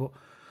got there, but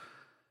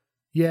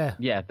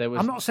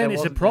I'm not saying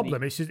it's a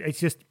problem. It's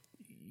just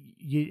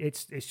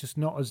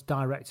not as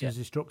direct and as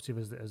destructive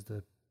as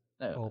the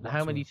No.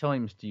 How many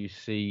times do you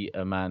see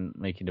a man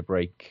making a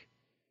break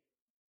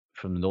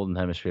from the Northern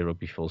Hemisphere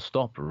rugby full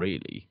stop,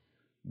 really,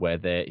 where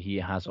he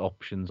has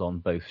options on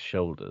both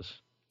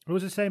shoulders? It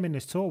was the same in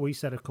this tour we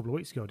said a couple of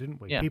weeks ago, didn't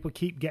we? Yeah. People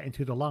keep getting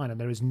through the line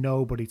and there is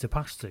nobody to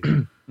pass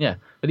to. Yeah,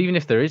 but even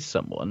if there is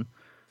someone,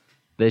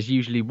 there's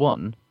usually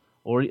one,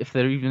 or if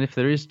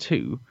there is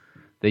two,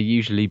 they're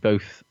usually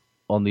both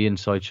on the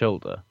inside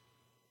shoulder.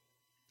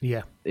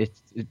 Yeah.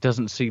 It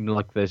doesn't seem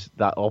like there's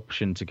that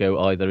option to go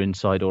either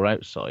inside or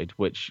outside,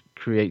 which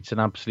creates an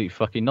absolute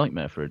fucking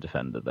nightmare for a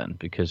defender then,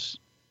 because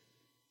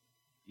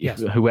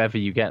whoever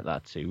you get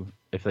that to,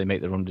 if they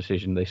make the wrong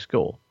decision, they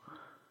score.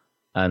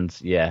 And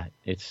they're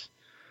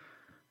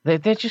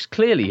just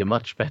clearly a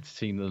much better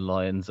team than the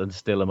Lions and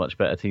still a much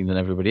better team than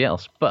everybody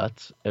else.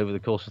 But over the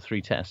course of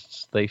 3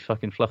 tests, they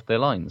fucking fluffed their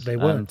lines. They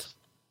weren't,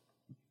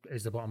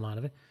 is the bottom line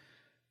of it.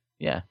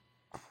 Yeah.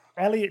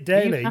 Elliot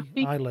Daly,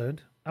 I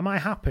learned. Am I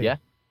happy? Yeah.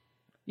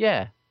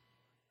 Yeah.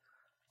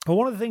 Well,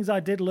 one of the things I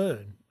did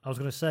learn, I was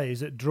going to say, is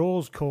that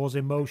draws cause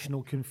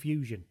emotional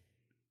confusion.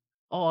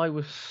 Oh, I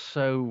was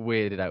so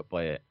weirded out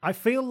by it. I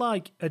feel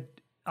like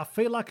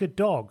a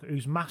dog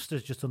whose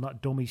master's just done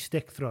that dummy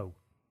stick throw.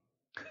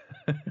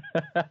 And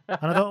I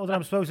don't know whether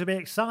I'm supposed to be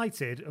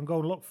excited and go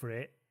and look for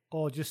it,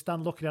 or just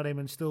stand looking at him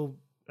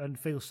and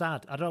feel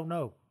sad. I don't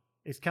know.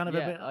 It's kind of a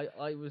bit.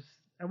 I was.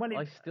 And when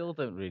I still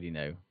don't really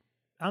know.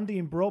 Andy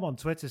and Brom on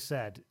Twitter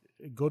said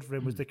good for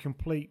him was the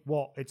complete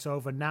it's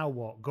over now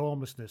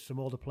gormlessness from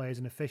all the players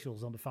and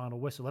officials on the final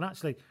whistle. And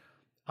actually,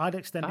 I'd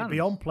extend it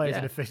beyond players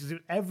and officials.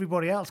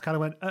 Everybody else kind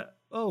of went,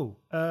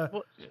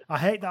 I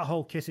hate that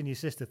whole kissing your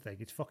sister thing.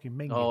 It's fucking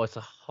minging. Oh, it's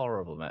a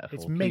horrible metaphor.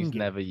 It's Please minging.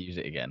 never use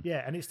it again.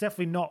 Yeah, and it's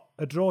definitely not,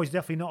 a draw is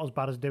definitely not as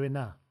bad as doing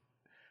that.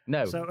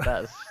 No,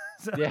 that's...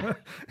 yeah.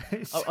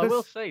 I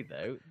will say,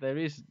 though, there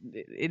is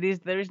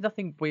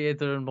nothing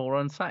weirder and more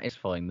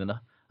unsatisfying than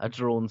a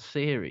drawn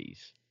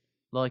series.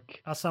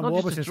 Like, as Sam not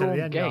Warburton just a said at drawn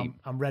the end, game.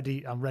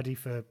 I'm ready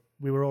for,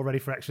 we were all ready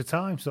for extra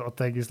time sort of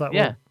thing. It's like,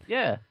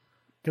 yeah.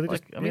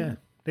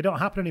 They don't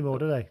happen anymore,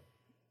 do they?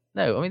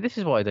 No, I mean, this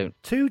is why I don't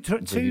two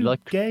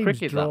like games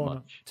cricket drawn, that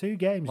much. 2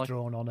 games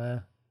drawn on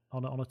a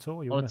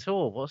tour. On a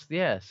tour, so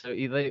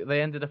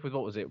they ended up with,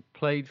 what was it?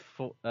 Played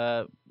for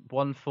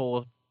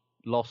 1-4,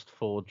 lost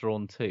 4,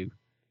 drawn 2.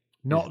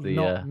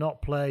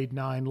 Not played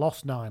 9,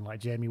 lost 9, like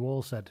Jamie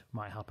Wall said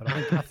might happen.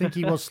 I think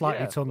he was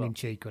slightly tongue in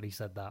cheek when he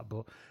said that,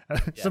 but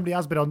somebody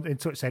has been in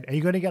touch saying, "Are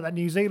you going to get that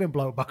New Zealand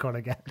bloke back on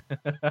again?"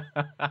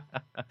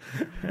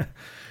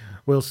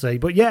 We'll see.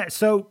 But yeah,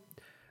 so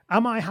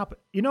am I happy?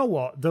 You know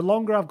what? The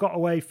longer I've got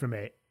away from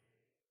it,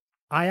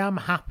 I am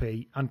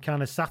happy and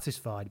kind of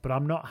satisfied, but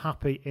I'm not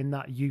happy in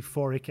that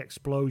euphoric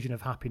explosion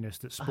of happiness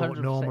that sport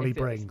 100%. normally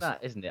brings. It's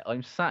that, isn't it?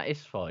 I'm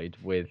satisfied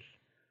with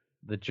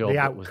the job The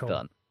that was outcome.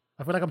 done.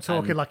 I feel like I'm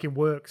talking like in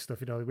work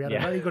stuff, we had a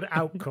very good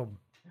outcome.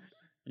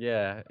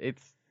 Yeah,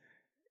 it's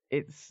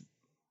a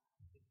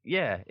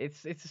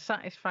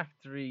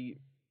satisfactory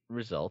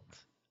result.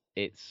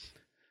 It's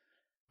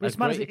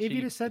mad, if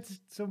you'd have said to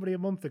somebody a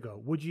month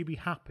ago, would you be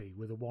happy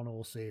with a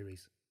 1-1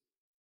 series?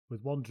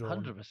 With one draw?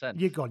 100%.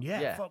 You'd gone,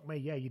 fuck me,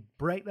 you'd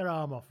break their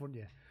arm off, wouldn't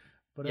you?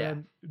 But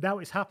now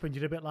it's happened,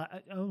 you're a bit like,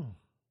 oh.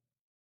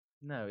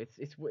 No, it's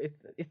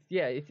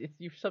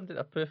you've summed it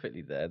up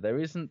perfectly there. There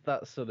isn't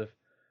that sort of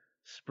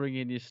spring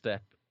in your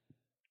step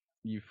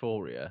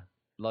euphoria.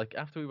 Like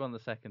after we won the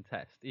second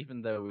test,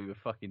 even though we were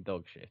fucking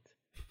dog shit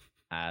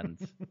and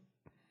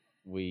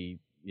we,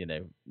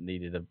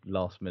 needed a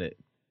last minute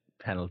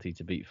penalty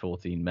to beat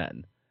 14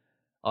 men,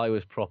 I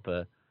was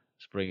proper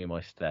spring in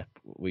my step.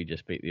 We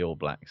just beat the All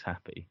Blacks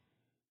happy.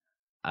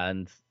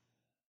 And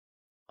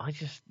I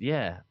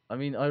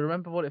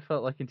remember what it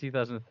felt like in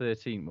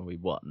 2013 when we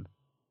won.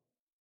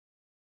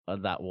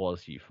 And that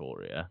was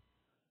euphoria.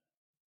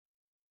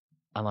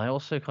 And I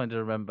also kind of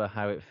remember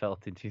how it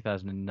felt in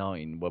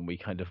 2009 when we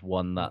kind of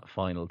won that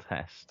final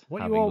test.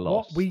 What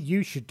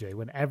you should do,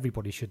 and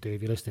everybody should do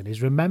if you're listening,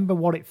 is remember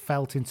what it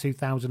felt in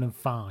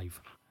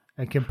 2005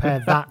 and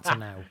compare that to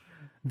now.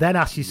 Then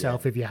ask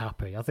yourself if you're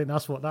happy. I think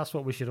that's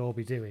what we should all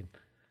be doing.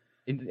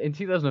 In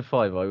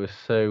 2005, I was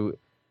so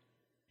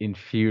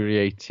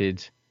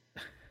infuriated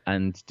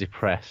and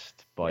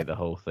depressed by the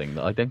whole thing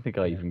that I don't think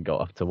I even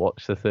got up to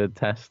watch the third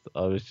test.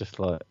 I was just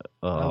like,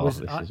 this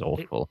is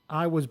awful.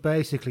 I was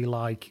basically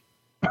like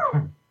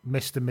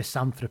Mr.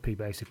 Misanthropy,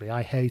 basically.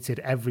 I hated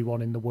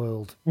everyone in the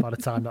world by the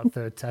time that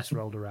third test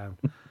rolled around.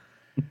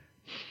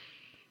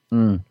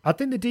 I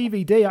think the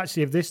DVD,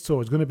 actually, of this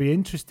tour is going to be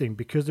interesting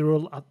because there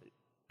are,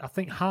 I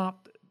think,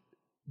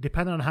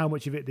 depending on how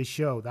much of it they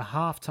show, the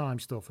half-time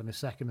stuff and the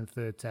second and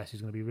third test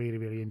is going to be really,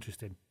 really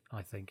interesting,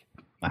 I think.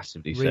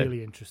 Massively so.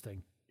 Really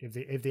interesting.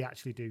 If they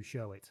actually do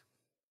show it.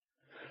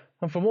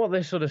 And from what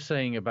they're sort of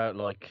saying about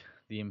like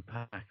the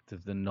impact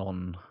of the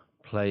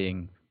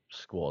non-playing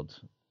squad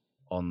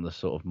on the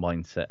sort of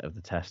mindset of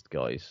the test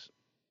guys,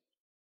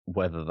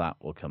 whether that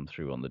will come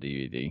through on the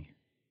DVD,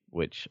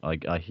 which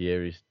I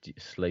hear is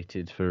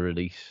slated for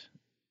release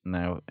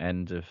now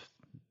end of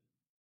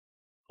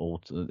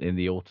in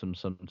the autumn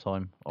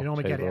sometime. They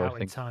normally get it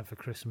out in time for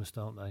Christmas,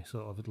 don't they?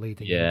 Sort of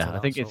leading. Yeah, into I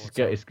think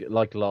it's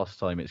like last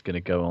time. It's going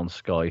to go on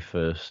Sky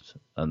first,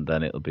 and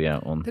then it'll be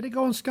out on. Did it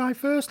go on Sky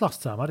first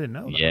last time? I didn't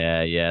know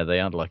that. Yeah. They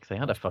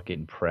had a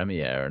fucking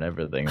premiere and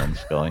everything on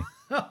Sky.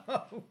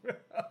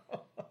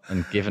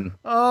 And given.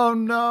 Oh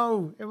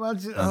no!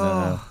 Imagine.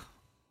 I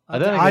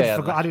don't think I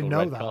forgot. I didn't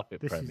know that.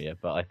 Carpet premiere,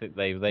 but I think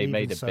they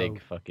made a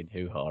big fucking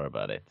hoo-ha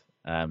about it.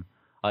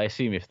 I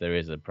assume if there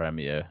is a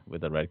premiere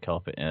with a red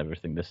carpet and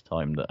everything this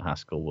time, that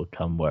Haskell will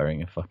come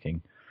wearing a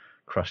fucking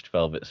crushed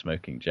velvet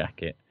smoking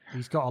jacket.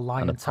 He's got a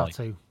lion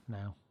tattoo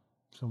now.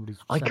 Somebody's.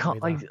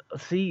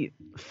 See.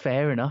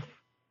 Fair enough.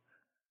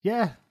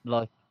 Yeah.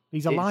 Like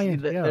he's a lion.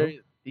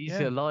 He's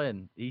a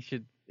lion.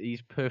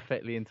 He's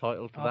perfectly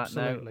entitled to that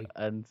now.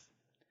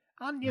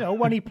 And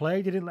when he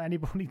played, he didn't let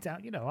anybody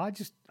down.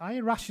 I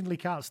irrationally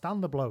can't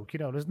stand the bloke.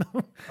 There's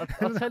no.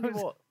 I'll tell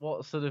you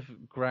what sort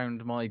of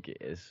ground my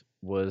gears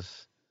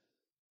was.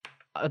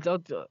 I'm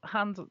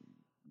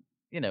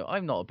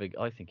not a big.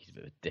 I think he's a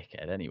bit of a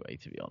dickhead anyway,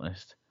 to be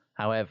honest.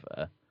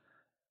 However,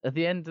 at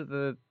the end of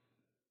the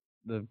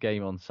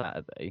game on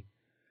Saturday,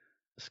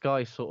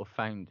 Sky sort of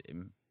found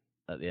him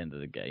at the end of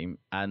the game,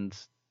 and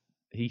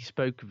he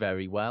spoke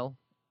very well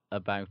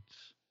about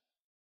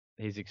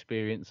his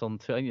experience on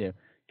tour.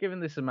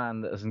 Given this a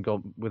man that hasn't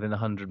gone within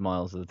 100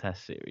 miles of the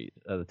test series,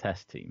 the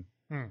test team,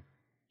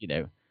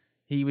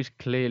 he was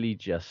clearly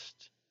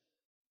just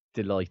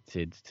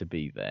delighted to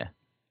be there,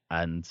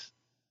 and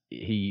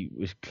he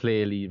was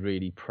clearly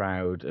really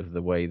proud of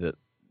the way that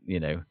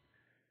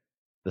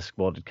the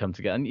squad had come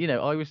together. And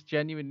I was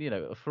genuine.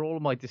 For all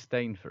of my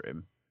disdain for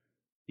him,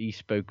 he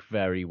spoke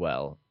very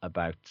well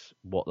about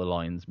what the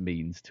Lions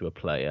means to a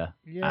player.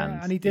 Yeah,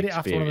 and he did it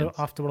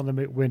after one of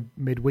the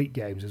midweek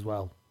games as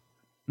well.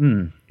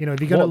 Mm.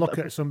 If you're going to look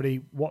at somebody,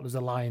 what does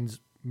the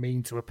Lions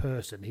mean to a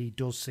person? He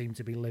does seem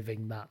to be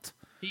living that.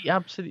 He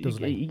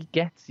absolutely he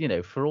gets,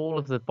 for all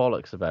of the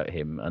bollocks about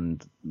him.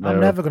 And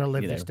I'm never going to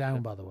live this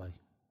down, by the way.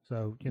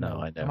 So,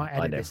 no, I know, I might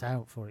edit this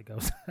out before it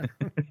goes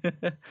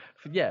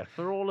down.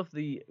 For all of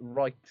the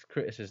right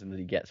criticism that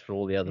he gets for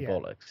all the other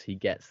bollocks, he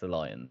gets the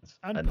Lions.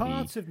 And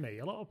part of me,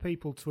 a lot of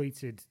people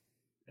tweeted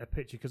a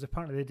picture, because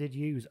apparently they did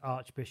use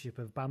Archbishop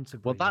of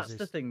Banterbury. Well, that's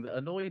the thing that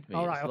annoyed me.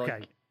 All right, okay.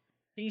 Like,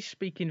 he's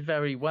speaking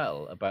very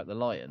well about the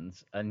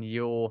Lions, and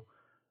you're,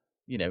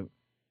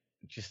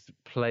 just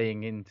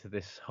playing into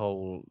this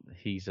whole,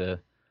 he's a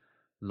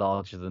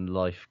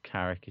larger-than-life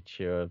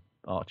caricature of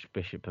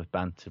Archbishop of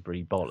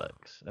Banterbury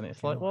bollocks. And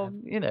it's like, well,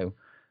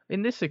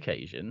 in this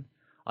occasion,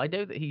 I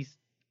know that he's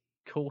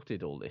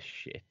courted all this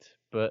shit,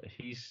 but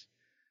he's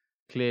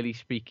clearly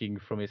speaking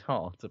from his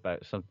heart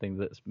about something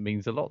that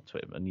means a lot to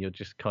him. And you're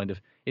just kind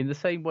of, in the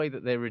same way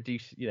that they're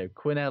reduced,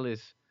 Quinnell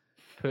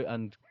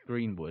and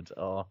Greenwood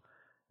are,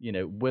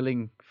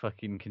 willing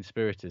fucking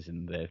conspirators,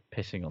 and they're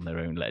pissing on their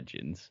own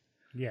legends.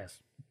 Yes.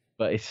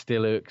 But it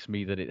still irks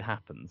me that it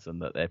happens,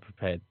 and that they're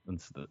prepared, and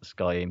that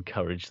Sky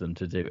encouraged them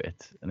to do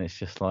it. And it's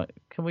just like,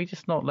 can we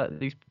just not let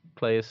these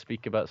players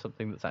speak about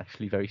something that's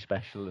actually very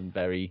special and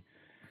very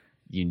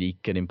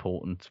unique and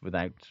important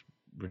without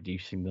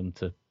reducing them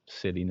to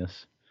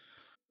silliness?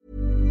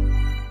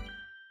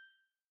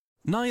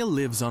 Niall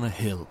lives on a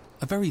hill,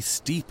 a very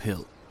steep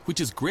hill,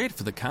 which is great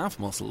for the calf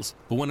muscles,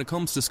 but when it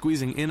comes to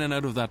squeezing in and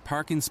out of that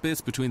parking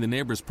space between the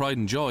neighbours' pride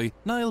and joy,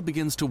 Niall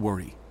begins to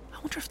worry. I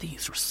wonder if they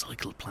use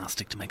recycled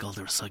plastic to make all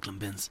their recycling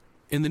bins.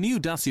 In the new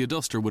Dacia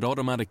Duster with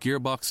automatic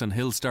gearbox and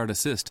hill start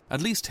assist, at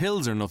least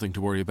hills are nothing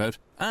to worry about,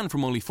 and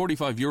from only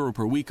 €45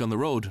 per week on the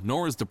road,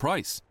 nor is the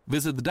price.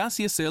 Visit the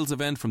Dacia sales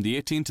event from the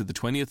 18th to the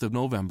 20th of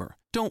November.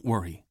 Don't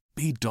worry,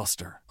 be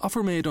Duster.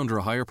 Offer made under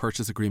a hire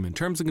purchase agreement.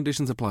 Terms and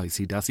conditions apply.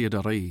 See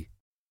dacia.ie.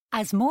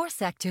 As more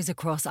sectors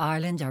across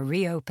Ireland are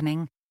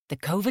reopening, the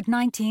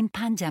COVID-19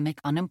 pandemic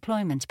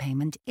unemployment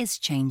payment is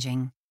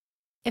changing.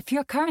 If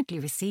you're currently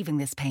receiving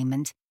this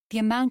payment, the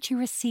amount you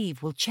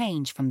receive will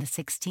change from the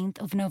 16th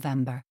of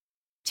November.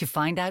 To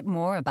find out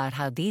more about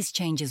how these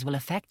changes will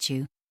affect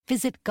you,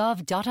 visit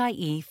gov.ie/PUP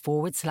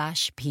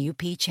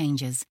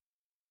changes.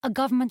 A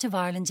Government of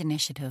Ireland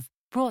initiative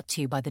brought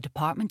to you by the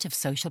Department of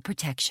Social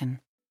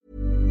Protection.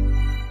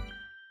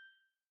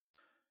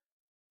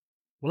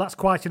 Well, that's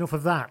quite enough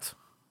of that.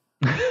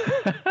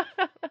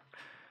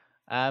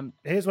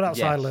 Here's what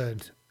else I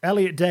learned.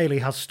 Elliot Daly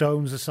has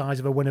stones the size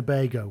of a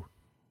Winnebago.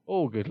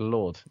 Oh, good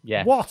Lord.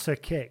 Yeah. What a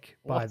kick,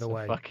 by the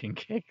way. What a fucking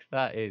kick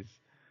that is.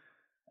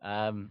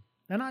 And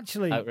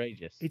actually,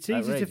 outrageous. It's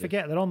easy to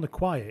forget that on the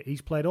quiet,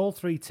 he's played all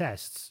 3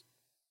 tests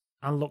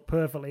and looked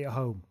perfectly at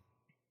home.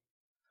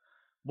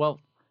 Well,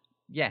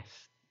 yes.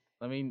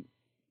 I mean,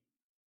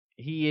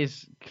 he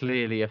is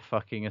clearly a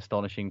fucking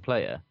astonishing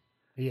player.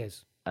 He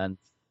is. And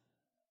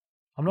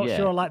I'm not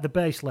sure I like the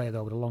base layer,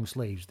 though, with the long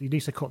sleeves. He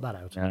needs to cut that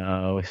out.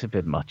 Oh, it's a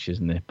bit much,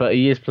 isn't it? But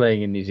he is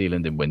playing in New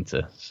Zealand in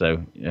winter,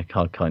 so I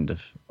can't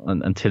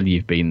until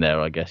you've been there,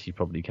 I guess you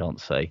probably can't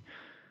say.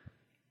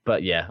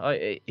 But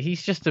yeah,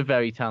 he's just a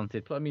very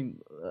talented player. I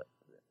mean,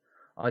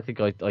 I think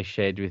I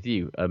shared with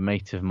you, a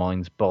mate of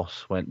mine's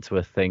boss went to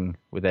a thing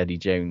with Eddie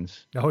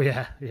Jones. Oh,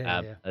 yeah.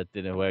 At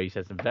dinner, where he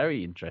said some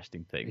very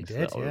interesting things he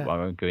did, that I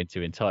won't go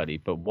into entirely.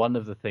 But one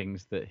of the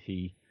things that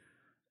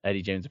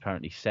Eddie Jones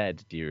apparently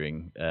said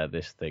during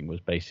this thing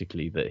was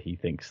basically that he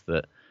thinks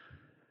that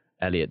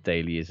Elliot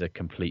Daly is a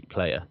complete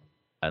player,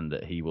 and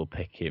that he will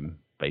pick him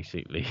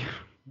basically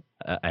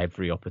at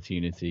every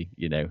opportunity,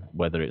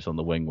 whether it's on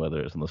the wing, whether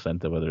it's on the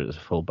centre, whether it's a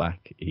full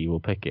back, he will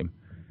pick him.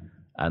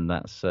 And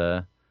that's,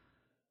 I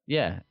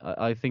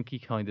think he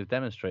kind of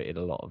demonstrated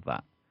a lot of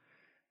that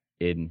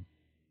in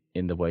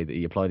the way that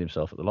he applied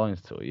himself at the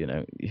Lions tour.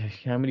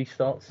 How many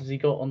starts has he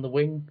got on the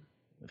wing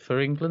for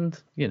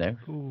England? I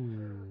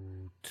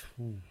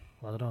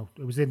don't know.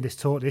 It was in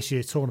this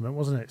year's tournament,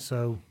 wasn't it?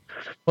 So,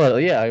 well,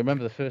 yeah, I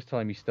remember the first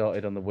time he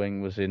started on the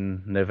wing was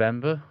in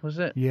November, was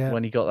it? Yeah.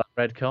 When he got that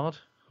red card.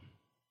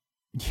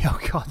 Yeah, oh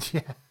God,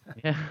 yeah.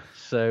 Yeah.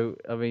 So,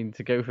 I mean,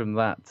 to go from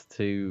that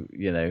to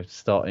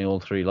starting all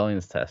 3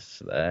 Lions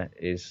tests there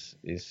is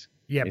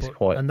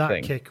quite. And that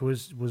thing. kick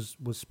was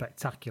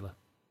spectacular.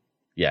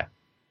 Yeah.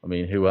 I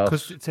mean, who else?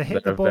 Because to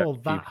hit the ball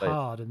that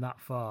hard and that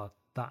far,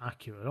 that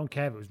accurate, I don't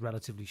care if it was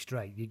relatively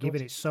straight. You're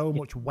giving it so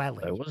much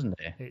welling, wasn't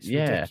it? It's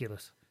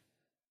ridiculous.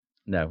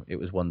 No, it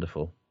was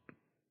wonderful.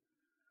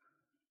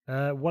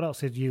 What else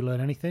did you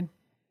learn? Anything?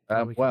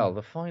 Well,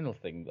 the final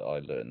thing that I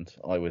learned,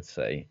 I would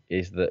say,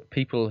 is that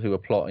people who are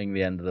plotting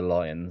the end of the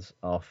Lions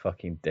are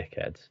fucking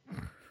dickheads.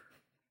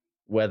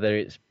 whether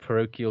it's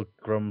parochial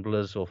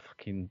grumblers or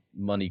fucking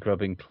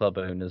money-grubbing club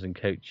owners and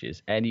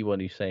coaches, anyone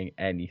who's saying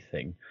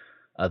anything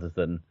other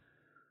than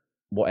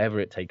whatever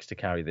it takes to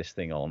carry this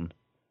thing on,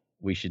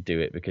 we should do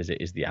it because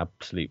it is the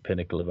absolute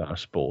pinnacle of our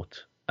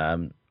sport,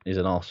 is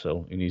an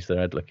arsehole who needs their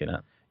head looking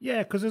at.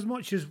 Yeah, because as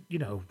much as,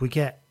 we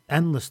get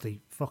endlessly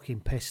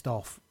fucking pissed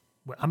off.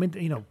 I mean,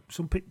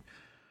 some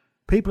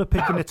people are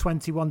picking a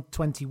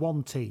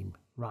 21-21 team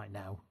right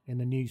now in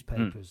the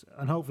newspapers,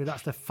 and hopefully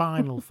that's the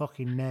final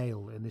fucking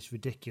nail in this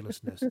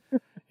ridiculousness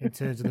in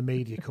terms of the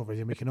media coverage,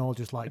 and we can all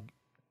just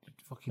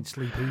fucking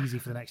sleep easy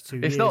for the next 2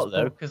 years. It's not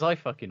though, because I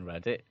fucking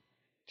read it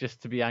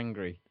just to be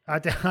angry. I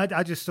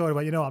just saw it,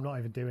 but I'm not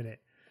even doing it.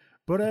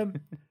 But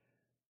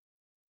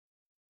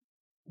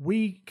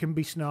we can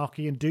be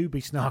snarky and do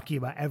be snarky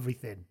about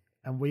everything.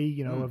 And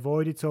we,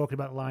 avoided talking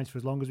about the Lions for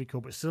as long as we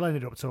could, but still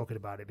ended up talking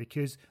about it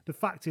because the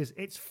fact is,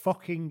 it's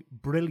fucking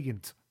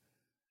brilliant.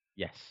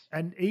 Yes.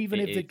 And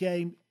even if the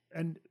game,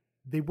 and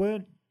they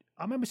weren't,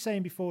 I remember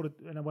saying before,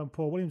 when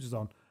Paul Williams was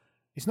on,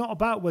 it's not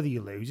about whether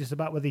you lose, it's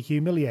about whether you're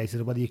humiliated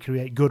or whether you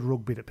create good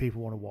rugby that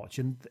people want to watch.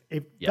 And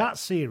if that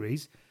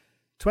series,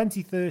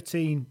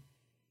 2013,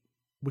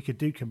 we could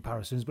do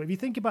comparisons, but if you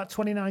think about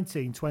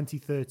 2019,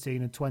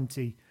 2013,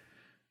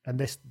 and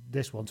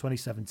this one,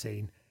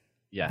 2017,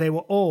 they were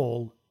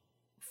all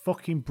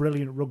fucking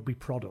brilliant rugby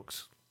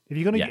products.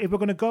 If we're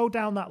gonna go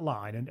down that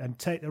line and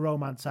take the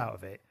romance out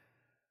of it,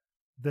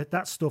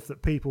 that's stuff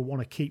that people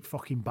want to keep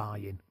fucking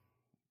buying.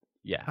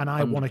 Yeah, and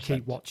I want to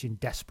keep watching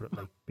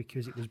desperately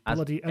because it was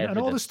bloody and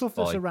all the stuff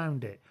that's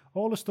around it,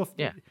 all the stuff.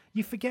 That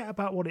you forget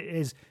about what it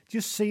is.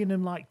 Just seeing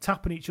them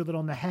tapping each other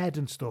on the head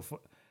and stuff.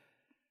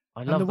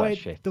 I love that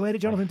shit. The way that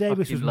Jonathan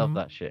Davis love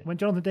that shit. When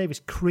Jonathan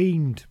Davis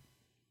creamed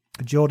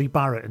Geordie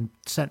Barrett and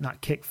sent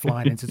that kick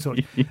flying into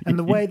touch, and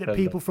the way that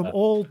people from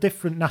all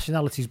different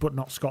nationalities, but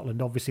not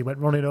Scotland, obviously went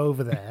running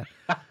over there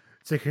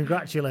to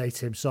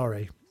congratulate him.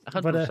 Sorry,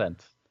 100%.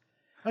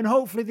 And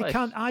hopefully they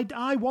can.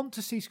 I want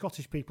to see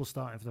Scottish people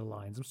starting for the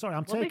Lions. I'm sorry,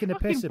 I'm taking the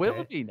piss a bit. They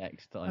will be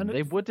next time.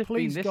 They would have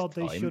been this God,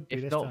 time they should be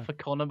if this not time. for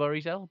Conor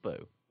Murray's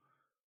elbow.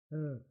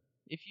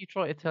 If you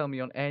try to tell me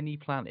on any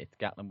planet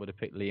Gatland would have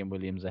picked Liam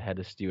Williams ahead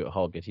of Stuart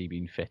Hogg had he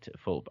been fit at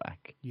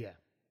fullback,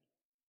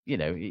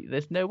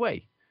 there's no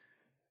way.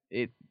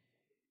 I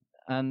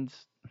don't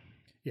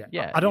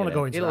want to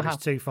go into that.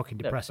 It's too fucking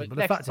depressing. But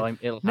the fact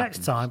is,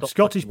 next time,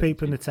 Scottish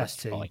people in the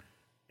Test team,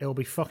 it'll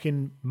be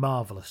fucking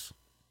marvellous.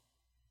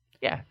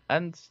 Yeah,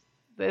 and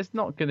there's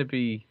not going to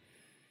be...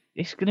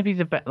 It's going to be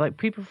the best...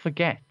 people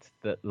forget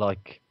that,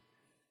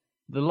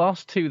 the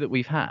last two that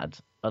we've had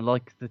are,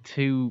 the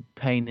two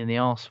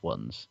pain-in-the-arse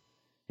ones.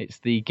 It's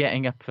the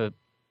getting up at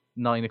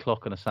 9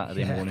 o'clock on a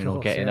Saturday morning or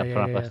getting up for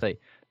 8:30.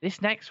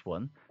 This next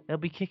one, they'll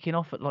be kicking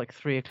off at,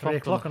 3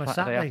 o'clock on a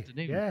Saturday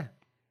afternoon. Yeah.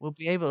 We'll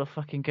be able to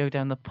fucking go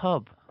down the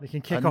pub. They can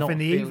kick off in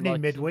the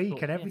evening,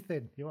 midweek and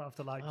everything. You won't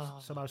have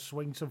to, somehow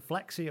swing some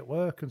flexi at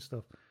work and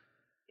stuff.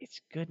 It's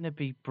going to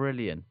be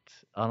brilliant,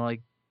 and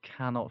I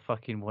cannot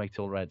fucking wait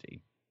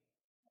already.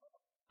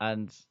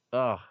 And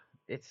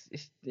it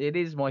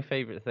is my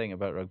favourite thing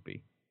about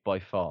rugby by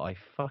far. I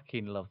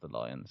fucking love the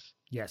Lions.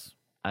 Yes,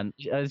 and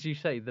as you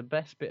say, the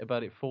best bit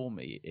about it for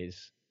me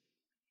is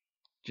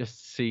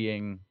just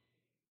seeing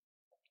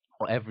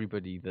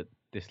everybody that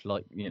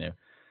dislike.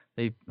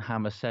 They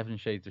hammer 7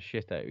 shades of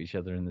shit out of each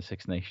other in the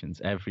Six Nations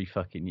every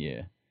fucking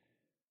year,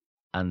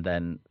 and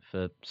then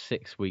for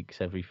 6 weeks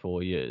every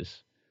 4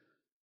 years.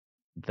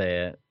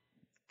 Their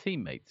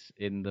teammates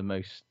in the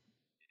most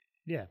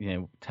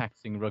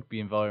taxing rugby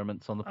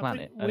environments on the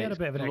planet. We had a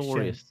bit of an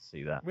glorious exchange. to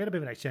see that. We had a bit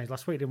of an exchange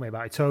last week, didn't we?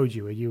 About I told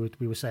you,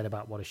 we were saying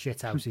about what a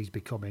shithouse he's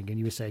becoming, and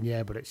you were saying,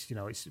 but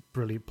it's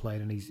brilliant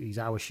playing, and he's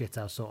our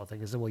shithouse sort of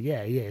thing. I said, well,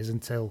 yeah, he is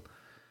until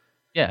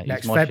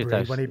next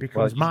February when he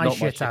becomes my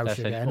shithouse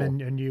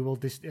again, and you will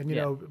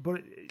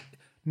but.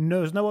 No,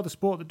 there's no other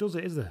sport that does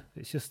it, is there?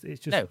 It's just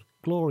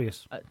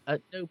glorious.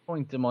 At no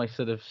point am I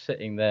sort of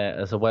sitting there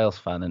as a Wales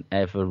fan and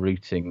ever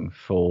rooting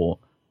for,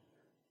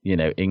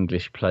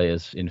 English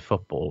players in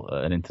football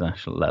at an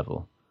international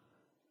level.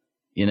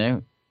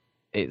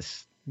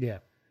 It's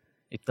it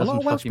doesn't a lot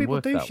of Welsh people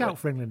work do that shout way.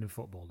 for England in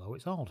football, though.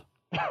 It's odd.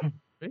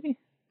 Really?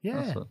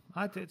 Yeah,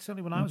 I did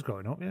certainly when I was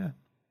growing up. Yeah.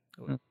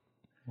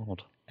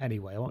 Odd.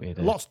 Anyway,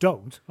 lots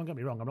don't. Don't get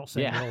me wrong. I'm not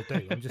saying they all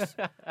do.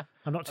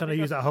 I'm not trying to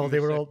use that whole. They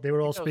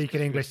were all speaking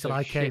English till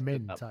I came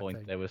in. At that point,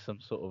 thing. there was some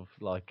sort of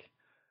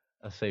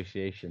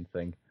association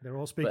thing. They were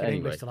all speaking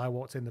English till I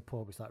walked in the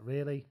pub. It's like,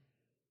 really.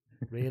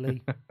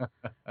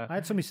 I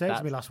had somebody say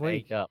to me last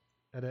week. I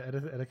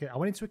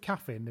went into a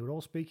cafe and they were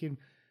all speaking.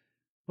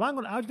 Well, hang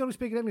on, how do you know we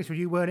speaking English when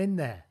you weren't in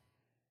there?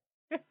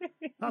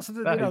 That's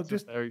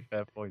just a very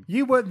fair point.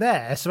 You weren't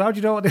there, so how do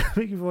you know what they're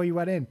speaking before you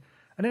went in?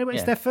 And anyway,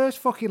 it's their first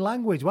fucking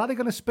language. Why are they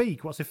going to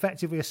speak what's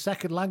effectively a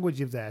second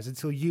language of theirs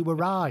until you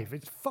arrive?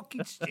 It's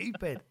fucking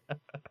stupid.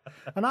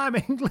 And I'm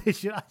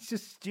English. It's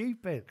just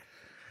stupid.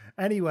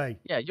 Anyway.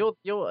 Yeah,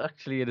 you're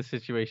actually in a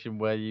situation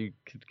where you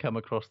could come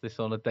across this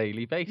on a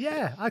daily basis.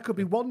 Yeah, I could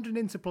be wandering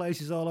into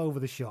places all over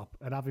the shop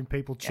and having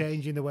people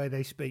changing the way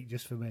they speak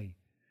just for me.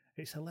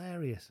 It's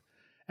hilarious.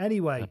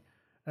 Anyway,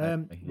 we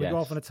Yes. go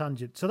off on a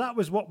tangent. So that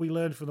was what we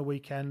learned from the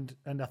weekend,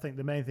 and I think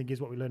the main thing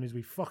is what we learned is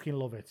we fucking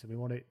love it, and we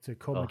want it to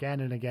come again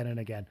and again and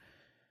again.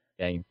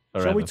 Game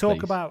Shall we forever, talk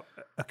please. about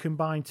a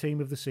combined team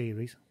of the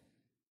series?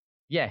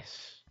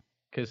 Yes,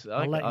 because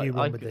I'll let you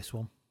run with this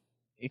one.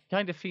 It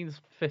kind of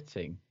feels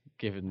fitting,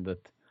 given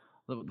that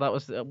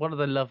was one of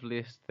the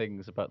loveliest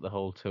things about the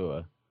whole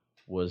tour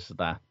was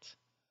that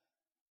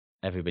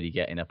everybody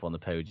getting up on the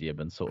podium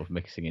and sort of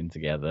mixing in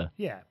together.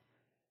 Yeah.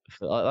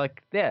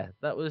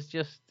 That was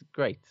just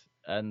great.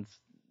 And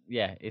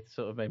yeah, it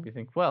sort of made me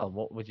think, well,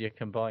 what would your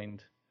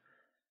combined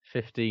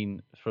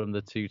 15 from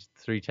the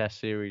 3 test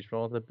series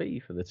rather be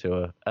for the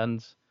tour?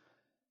 And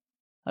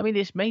I mean,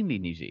 it's mainly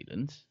New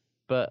Zealand,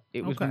 but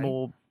it was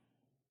more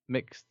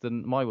mixed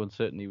than my one.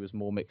 Certainly was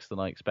more mixed than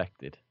I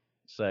expected.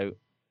 So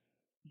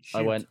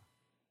I went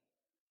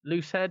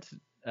loose head,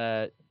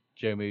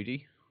 Joe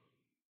Moody.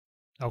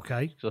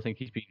 Okay. So I think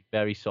he's been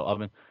very solid. I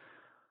mean,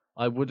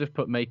 I would have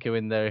put Mako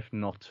in there if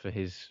not for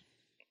his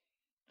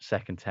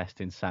second test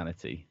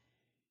insanity.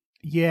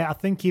 Yeah, I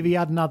think if he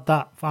hadn't had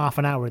that for half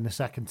an hour in the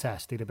second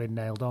test, he'd have been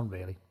nailed on,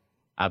 really.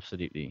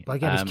 Absolutely. But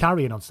again, his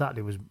carrying on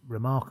Saturday was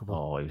remarkable.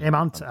 Oh, it was him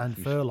and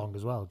Furlong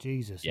as well.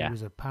 Jesus, Yeah. he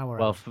was a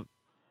powerhouse. Well,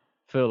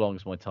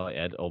 Furlong's my tight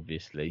head,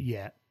 obviously.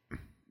 Yeah.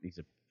 He's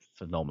a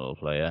phenomenal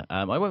player.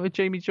 I went with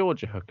Jamie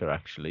George, a hooker,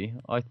 actually.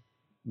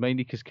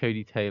 Mainly because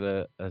Cody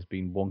Taylor has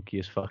been wonky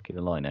as fuck in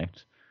the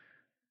line-out.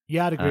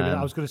 Yeah, I'd agree with that.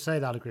 I was going to say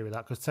that I'd agree with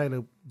that because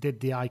Taylor did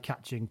the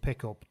eye-catching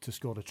pick-up to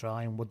score the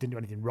try and didn't do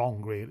anything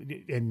wrong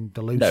really in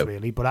the loose,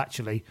 really. But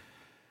actually,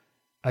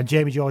 and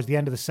Jamie George, the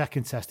end of the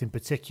second test in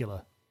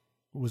particular,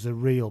 was a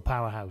real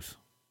powerhouse.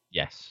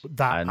 Yes.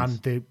 That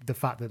and the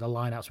fact that the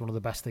line-out's one of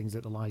the best things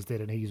that the lines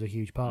did, and he's a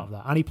huge part of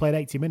that. And he played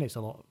 80 minutes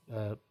a lot.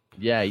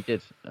 Yeah, he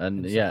did,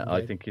 and yeah,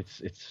 I think it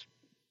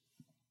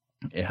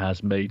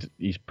has made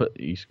he's put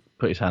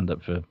his hand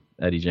up for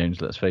Eddie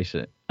Jones. Let's face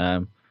it.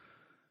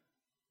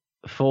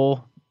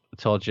 4,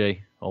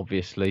 Todje,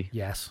 obviously.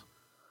 Yes.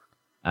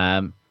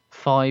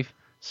 5,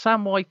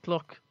 Sam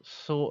Whitelock.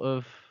 Sort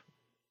of.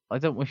 I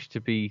don't wish to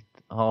be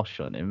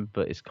harsh on him,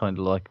 but it's kind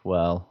of like,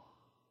 well,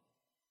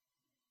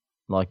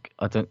 like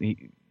I can't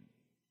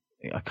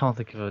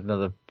think of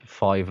another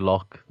 5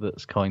 lock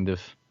that's kind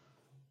of.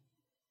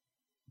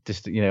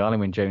 Just Alan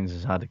Wynne Jones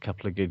has had a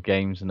couple of good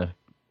games and a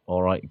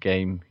all right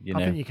game.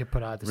 I think you could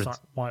put either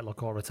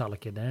Whitelock or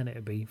Retallick in there, and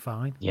it'd be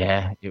fine.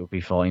 Yeah, it would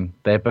be fine.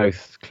 They're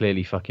both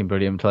clearly fucking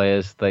brilliant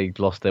players. They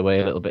lost their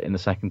way a little bit in the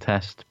second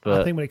test, but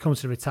I think when it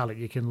comes to Retallick,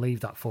 you can leave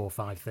that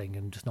 4-5 thing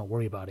and just not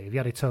worry about it. If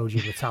you had told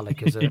you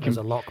Retallick as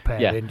a lock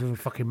pair in, doesn't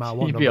fucking matter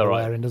what number they're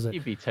wearing, does it?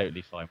 You'd be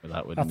totally fine with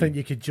that, wouldn't you? I think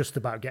you could just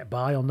about get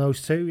by on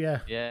those two. Yeah.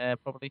 Yeah,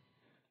 probably.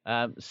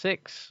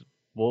 6,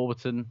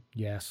 Warburton.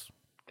 Yes.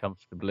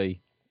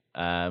 Comfortably.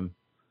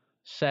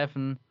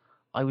 7,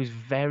 I was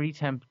very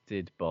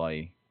tempted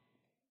by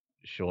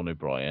Sean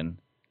O'Brien,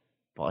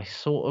 but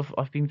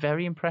I've been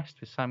very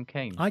impressed with Sam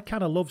Cane. I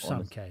kind of love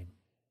Sam Cane.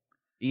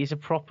 He's a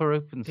proper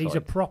open side. He's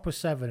a proper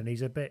 7, and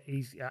he's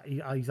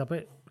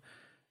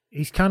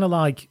kind of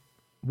like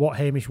what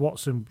Hamish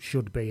Watson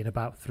should be in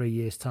about 3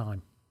 years'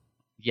 time.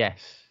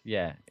 Yes,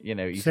 yeah,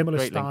 he's similar a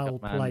great style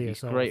player.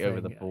 He's great over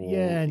the ball.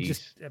 Yeah, and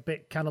just a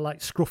bit kind of like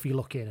scruffy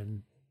looking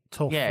and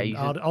tough. Yeah, he's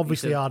hard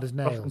as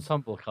nails. Rough and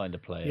tumble kind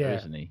of player,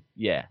 isn't he?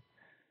 Yeah.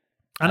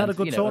 And had a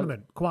good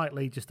tournament.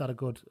 Quietly, just had a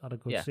good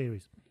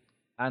series.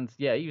 And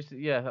yeah, he was.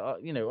 Yeah,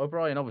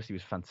 O'Brien obviously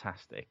was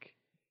fantastic.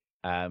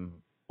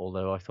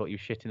 Although I thought he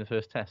was shit in the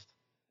first test.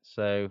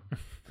 So,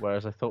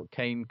 whereas I thought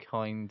Cane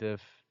kind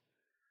of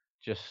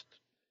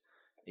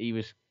he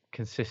was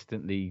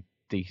consistently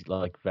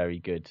very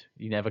good.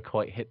 He never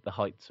quite hit the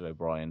heights of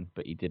O'Brien,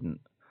 but he didn't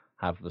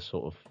have the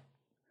sort of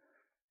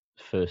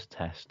first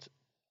test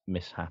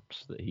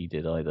mishaps that he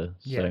did either.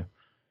 Yeah.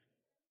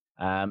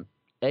 So,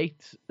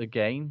 8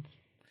 again.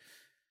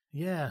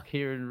 Yeah.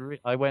 Kieran,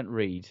 I went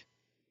Reed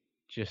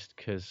just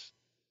because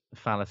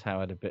Faletau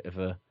had a bit of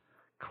a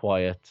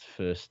quiet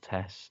first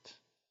test.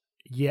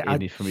 Yeah.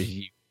 From his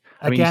youth.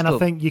 I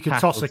think you could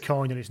toss a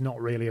coin and it's not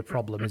really a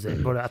problem, is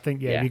it? But I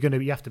think, you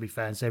have to be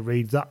fair and say,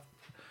 Reed, that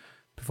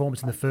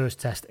performance in the first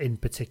test in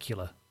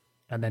particular,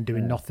 and then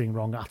doing nothing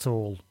wrong at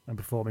all and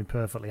performing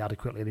perfectly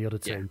adequately in the other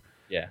two.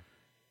 Yeah.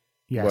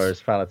 Yes.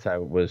 Whereas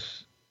Faletau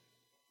was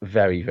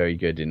very, very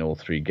good in all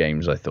 3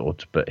 games, I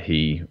thought, but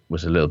he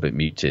was a little bit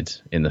muted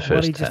in the first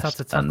test. Well, he just had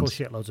to tackle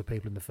shitloads of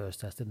people in the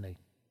first test, didn't he?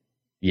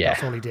 Yeah.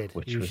 That's all he did.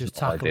 He was just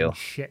tackling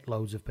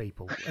shitloads of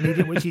people.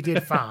 And which he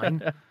did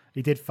fine.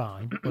 He did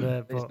fine.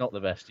 But it's not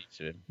the best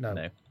to him. No.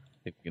 I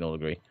think we can all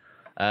agree.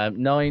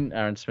 9,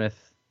 Aaron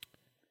Smith.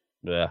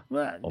 Yeah.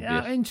 Well,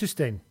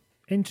 interesting.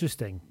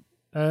 This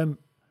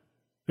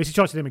is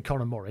choice of him and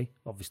Conor Murray,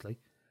 obviously.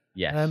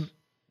 Yes.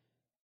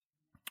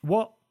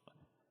 What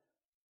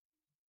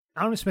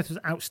Aaron Smith was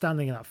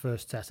outstanding in that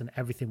first test, and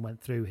everything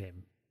went through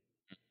him.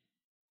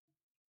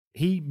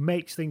 He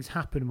makes things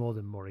happen more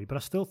than Murray, but I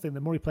still think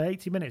that Murray played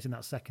 80 minutes in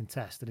that second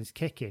test, and his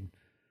kicking,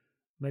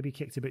 maybe he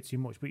kicked a bit too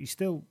much, but he's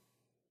still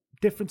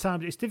different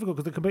times. It's difficult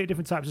because they're completely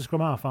different types of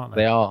scrum half, aren't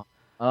they? They are.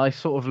 I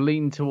sort of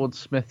lean towards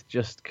Smith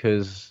just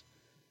because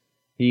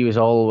he was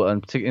all,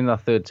 and particularly in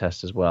that third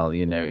test as well,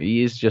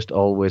 he is just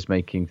always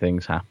making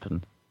things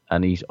happen,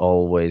 and he's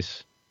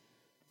always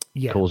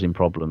causing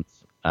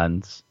problems,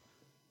 and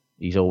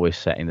he's always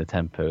setting the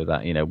tempo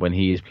that, when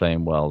he is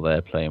playing well,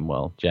 they're playing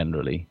well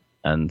generally.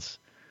 And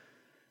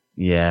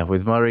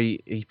with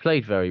Murray, he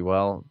played very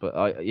well, but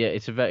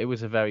it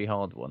was a very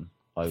hard one.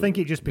 I think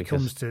it just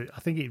becomes I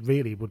think it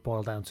really would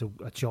boil down to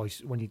a choice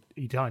when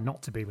you try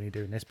not to be when you're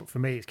doing this. But for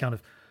me, it's kind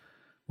of,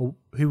 well,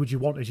 who would you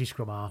want as your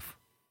scrum half?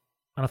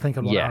 And I think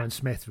I'd want Aaron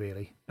Smith,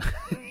 really.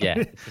 Yeah,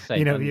 it's the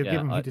same. If you're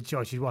giving me the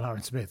choice, you'd want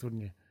Aaron Smith,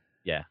 wouldn't you?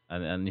 Yeah,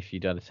 and if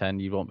you'd had a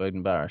 10, you'd want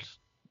Beauden Barrett.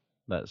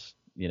 That's,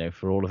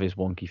 for all of his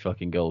wonky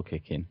fucking goal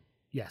kicking.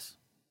 Yes.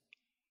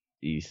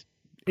 He's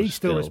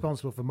still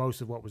responsible for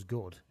most of what was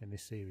good in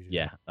this series.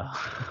 Yeah,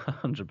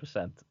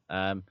 100%.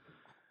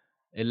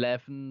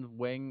 11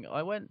 wing,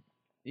 I went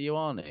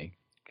Ioane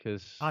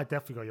because I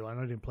definitely got Ioane.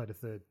 I didn't play the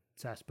third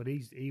test, but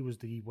he was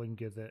the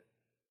winger that.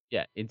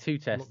 Yeah, in 2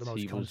 tests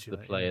he was the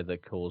player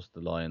that caused the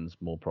Lions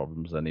more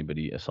problems than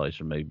anybody aside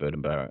from maybe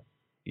Beauden Barrett.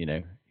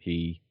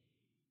 He.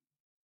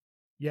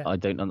 Yeah, I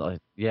don't know.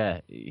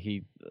 Yeah,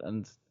 he,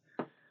 and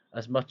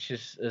as much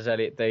as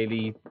Elliot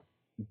Daly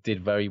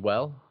did very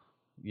well,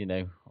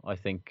 I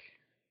think,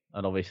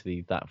 and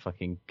obviously that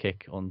fucking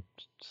kick on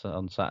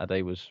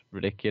Saturday was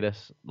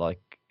ridiculous.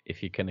 Like,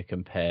 if you're going to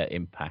compare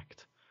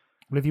impact.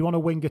 Well, if you want a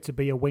winger to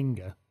be a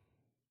winger,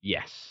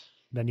 yes,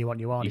 then you want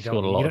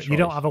Ioane. You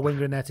don't have a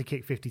winger in there to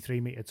kick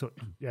 53-metre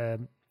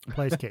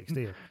place kicks,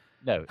 do you?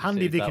 No.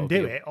 Handy they can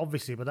do it,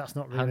 obviously, but that's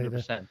not really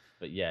 100%.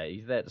 But yeah,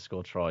 he's there to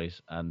score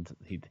tries, and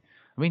it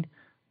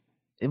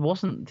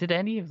wasn't. Did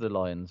any of the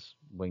Lions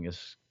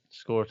wingers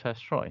score a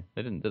test try?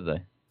 They didn't, did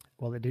they?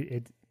 Well,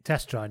 it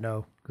test try,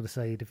 no. Could I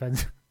say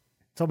defence?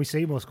 Tommy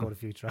Seymour scored a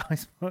few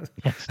tries.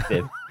 Yes, he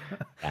did.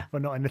 Yeah.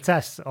 But not in the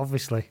tests,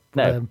 obviously.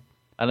 No.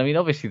 And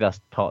obviously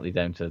that's partly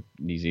down to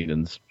New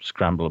Zealand's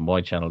scramble and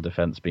wide channel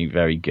defence being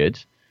very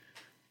good.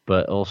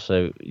 But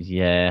also,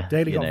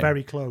 Daly got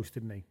very close,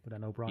 didn't he? But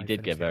then O'Brien. He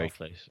did get very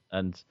close.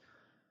 And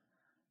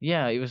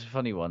it was a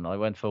funny one. I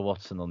went for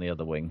Watson on the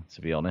other wing,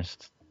 to be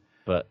honest.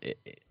 But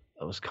it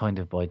was kind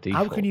of by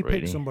default. How can you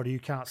pick somebody who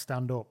can't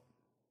stand up?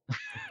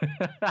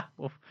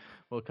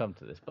 We'll come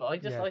to this, but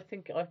I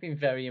think I've been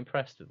very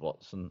impressed with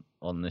Watson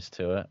on this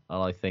tour,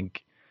 and I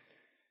think,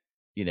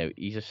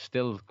 he's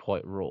still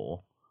quite raw,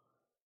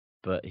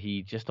 but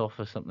he just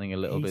offers something a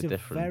little bit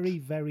different. He's a very,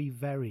 very,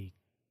 very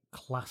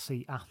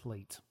classy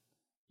athlete.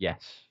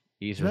 Yes,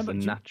 he's as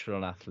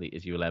natural athlete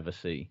as you will ever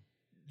see.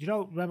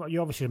 You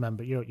obviously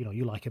remember,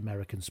 you like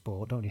American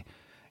sport, don't you?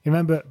 You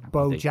remember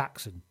Bo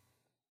Jackson?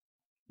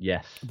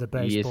 Yes, the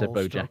baseball he is a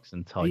Bo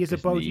Jackson type. He is a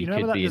Bo. You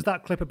remember there's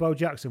that clip of Bo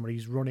Jackson where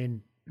he's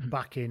running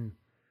back in.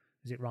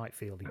 Is it right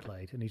field he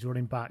played? And he's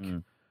running back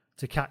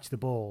to catch the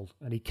ball,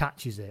 and he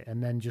catches it,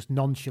 and then just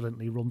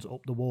nonchalantly runs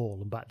up the wall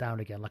and back down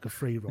again like a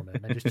free runner,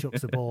 and then just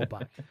chucks the ball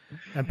back.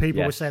 And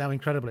people were saying how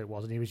incredible it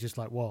was, and he was just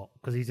like, "What?"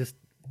 Because he just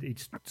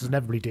doesn't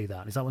ever really do that.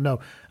 And he's like, "Well, no."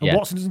 And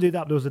Watson doesn't do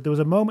that. There was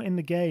a moment in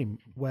the game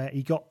where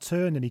he got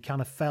turned and he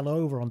kind of fell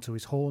over onto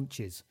his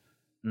haunches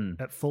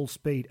at full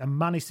speed and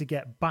managed to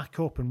get back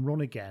up and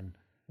run again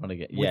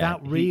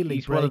without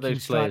really breaking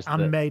stride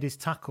and made his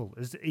tackle.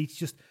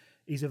 He's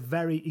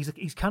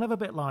kind of a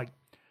bit like,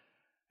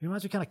 you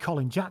imagine kind of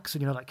Colin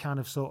Jackson, that kind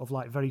of sort of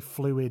like very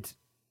fluid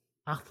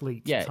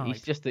athlete type.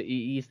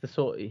 He's the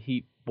sort,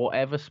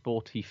 whatever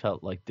sport he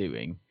felt like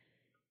doing,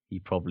 he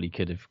probably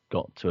could have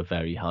got to a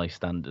very high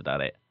standard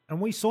at it.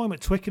 And we saw him at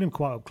Twickenham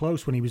quite up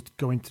close when he was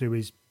going through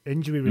his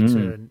injury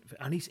return,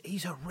 and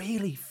he's a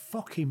really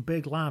fucking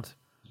big lad.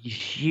 He's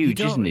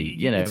huge, isn't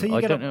he? I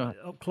don't know.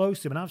 Up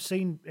close to him, and I've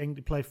seen him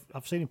play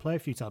a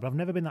few times, but I've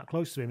never been that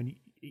close to him, and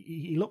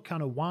he looked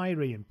kind of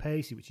wiry and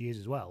pacey, which he is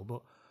as well,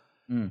 but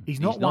he's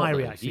not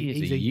wiry, actually.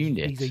 He's a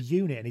unit. He's a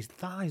unit, and his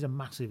thighs are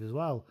massive as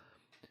well.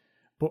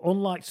 But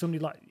unlike somebody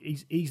like,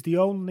 he's the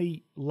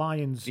only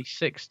Lions... He's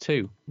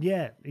 6'2".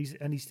 Yeah, he's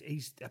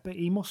a bit,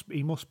 he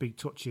must be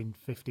touching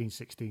 15,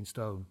 16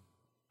 stone,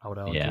 I would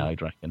argue. Yeah,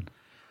 I'd reckon.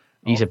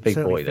 He's a big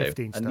boy, though.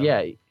 Stone.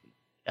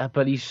 And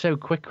but he's so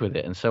quick with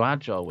it and so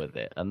agile with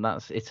it, and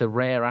it's a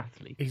rare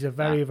athlete. He's a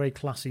very, very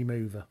classy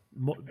mover.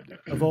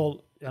 Of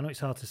all, I know it's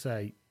hard to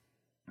say,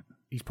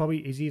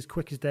 is he as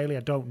quick as Daly?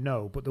 I don't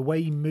know, but the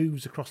way he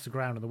moves across the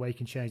ground and the way he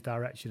can change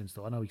direction and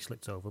stuff, I know he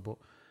slipped over, but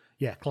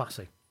yeah,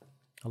 classy.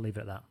 I'll leave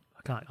it at that.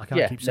 I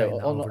can't keep saying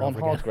that on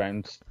hard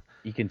ground.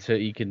 You can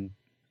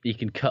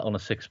cut on a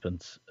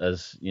sixpence,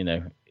 as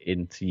to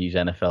use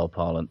NFL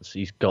parlance.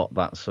 He's got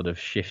that sort of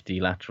shifty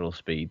lateral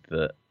speed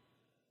that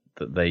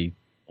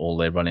all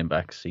their running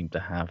backs seem to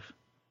have,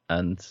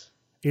 and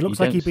he looks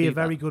like he'd be a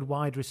very good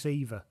wide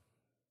receiver.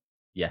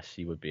 Yes,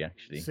 he would be,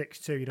 actually.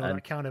 6'2",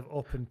 that kind of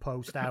up and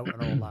post out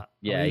and all that.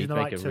 Yeah, he'd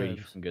make a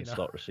really good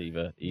slot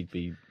receiver. He'd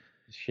be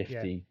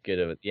shifty, good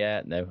at it.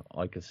 Yeah, no,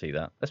 I could see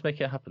that. Let's make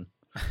it happen.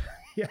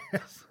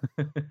 Yes.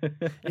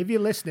 If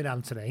you're listening,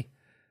 Anthony,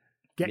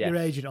 get your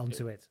agent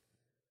onto it.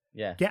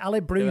 Yeah. Get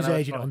Alec Brew's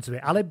agent onto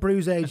it. Alec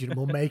Brew's agent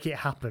will make it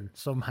happen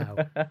somehow.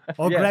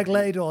 Or Greg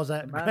Laidlaw's.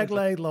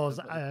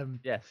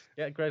 Yes,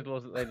 get Greg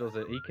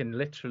Laidlaw's. He can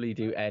literally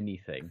do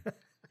anything,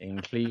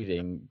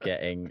 including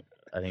getting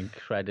an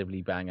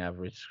incredibly bang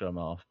average scrum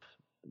half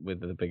with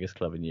the biggest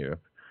club in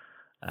Europe.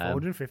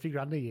 450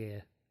 grand a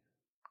year.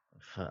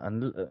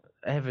 And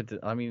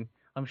evidence. I mean,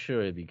 I'm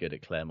sure he'd be good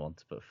at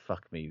Claremont, but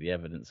fuck me, the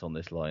evidence on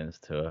this Lions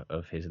tour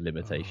of his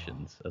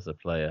limitations as a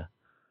player.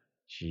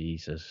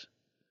 Jesus.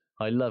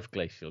 I love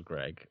Glacial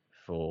Greg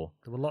for...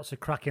 There were lots of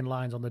cracking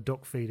lines on the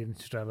duck feed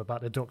Instagram about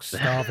the ducks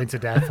starving to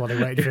death while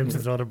they waited for him to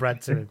throw the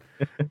bread to him.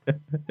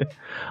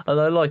 And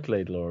I like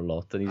Laidlaw a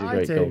lot, and he's a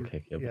great goal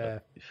kicker,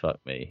 but fuck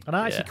me. And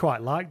I actually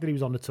quite liked that he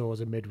was on the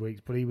tours in midweeks,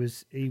 but he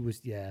was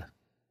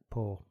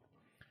poor.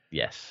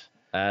 Yes.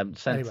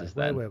 Centres anyway,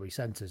 then. Where were we?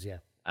 Centres, yeah.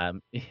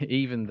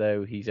 Even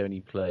though he's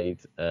only played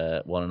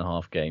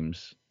 1.5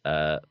 games,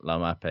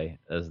 Laumape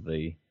as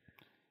the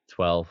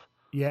 12.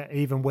 Yeah,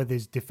 even with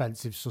his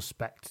defensive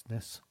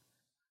suspectness.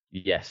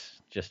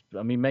 Yes,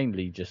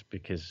 mainly just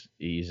because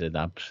he's an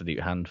absolute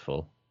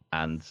handful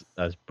and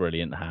has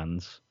brilliant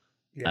hands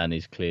and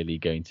is clearly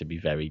going to be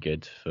very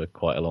good for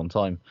quite a long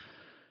time.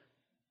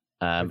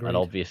 And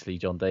obviously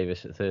John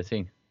Davis at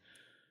 13.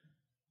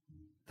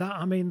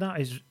 That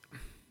is...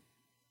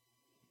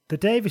 The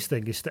Davis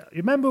thing is...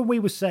 Remember when we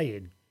were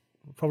saying,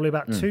 probably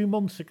about 2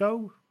 months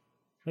ago,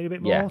 maybe a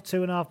bit more,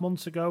 2.5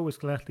 months ago, was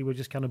Connectly were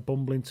just kind of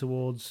bumbling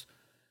towards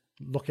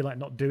looking like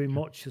not doing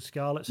much, the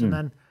Scarlets,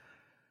 and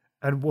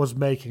was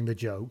making the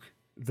joke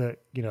that,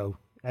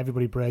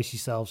 everybody brace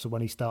yourselves so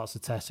when he starts the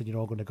test and you're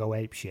all going to go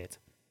ape shit.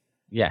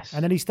 Yes.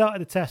 And then he started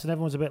the test and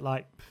everyone's a bit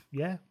like,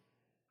 yeah.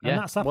 And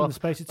that's happened in the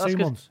space of 2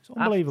 months. It's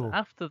unbelievable.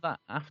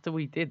 After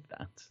we did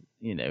that,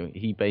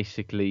 he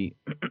basically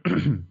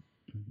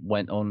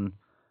went on,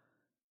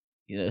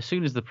 as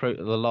soon as the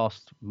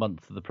last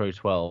month of the Pro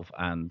 12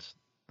 and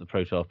the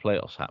Pro 12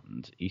 playoffs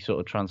happened, he sort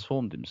of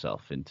transformed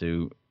himself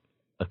into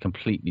a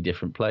completely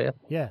different player.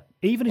 Yeah.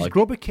 Even his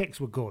grubber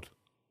kicks were good.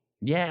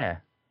 Yeah.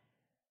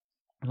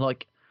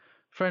 Like,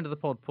 friend of the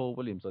pod, Paul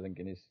Williams, I think,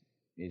 in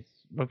his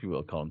Rugby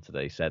World column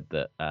today, said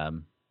that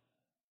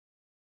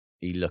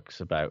he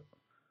looks about,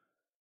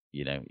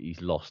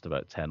 he's lost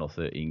about 10 or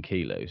 13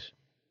 kilos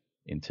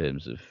in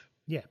terms of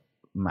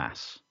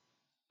mass.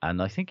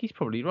 And I think he's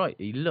probably right.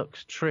 He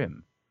looks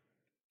trim.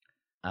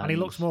 And he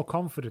looks more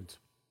confident.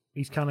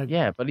 He's kind of...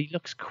 Yeah, but he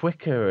looks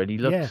quicker and he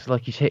looks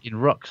like he's hitting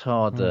rucks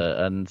harder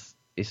and...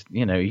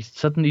 he's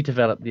suddenly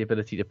developed the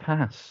ability to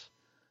pass.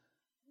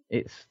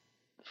 It's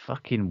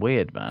fucking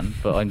weird, man.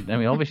 But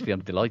obviously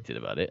I'm delighted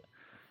about it.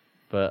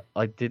 But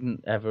I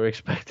didn't ever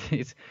expect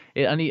it.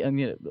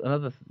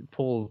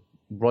 Paul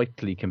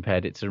rightly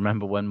compared it to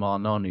remember when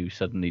Marnonu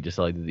suddenly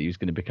decided that he was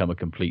going to become a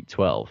complete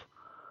 12.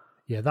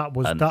 Yeah, that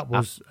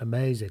was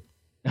amazing.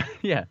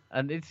 Yeah,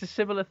 and it's a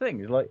similar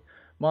thing. It's like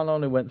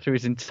Marnonu went through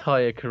his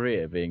entire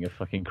career being a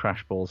fucking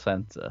crash ball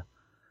centre.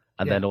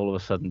 And then all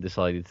of a sudden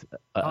decided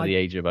at the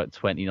age of about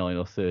 29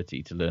 or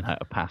 30 to learn how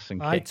to pass and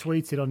kick. I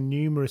tweeted on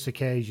numerous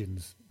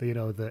occasions,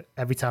 that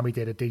every time he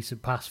did a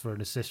decent pass for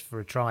an assist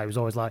for a try, it was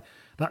always like,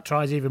 that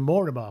try's even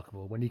more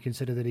remarkable when you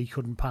consider that he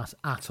couldn't pass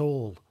at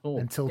all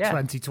until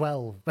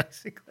 2012,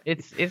 basically.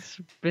 It's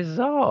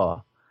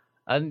bizarre.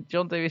 And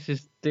John Davis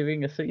is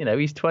doing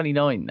he's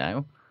 29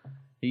 now.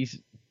 He's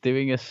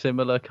doing a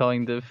similar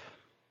kind of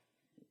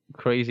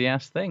crazy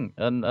ass thing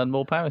and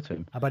more power to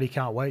him. I bet he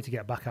can't wait to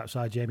get back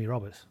outside Jamie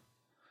Roberts.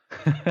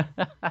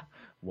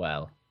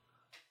 Well,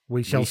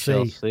 we shall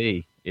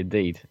see.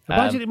 Indeed.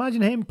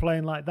 Imagine him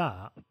playing like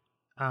that,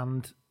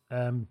 and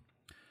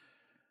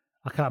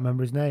I can't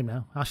remember his name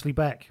now. Ashley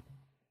Beck.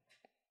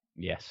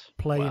 Yes.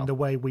 Playing the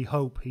way we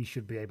hope he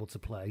should be able to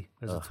play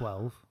as a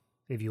 12,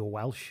 if you're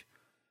Welsh.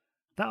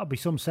 That would be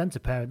some centre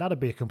pairing. That would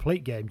be a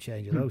complete game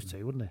changer, those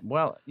two, wouldn't it?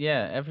 Well,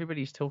 yeah,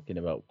 everybody's talking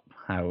about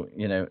how,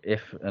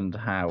 if and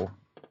how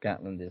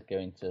Gatland is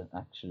going to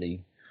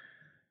actually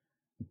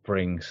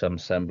bring some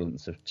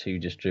semblance of two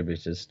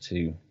distributors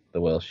to the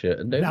Welsh shirt.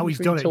 And now he's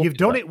done it. You've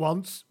done it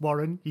once,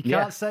 Warren. You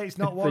can't say it's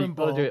not Warren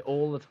Ball. You've got to do it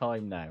all the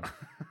time now.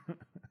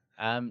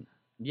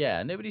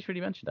 Yeah, nobody's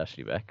really mentioned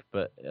Ashley Beck,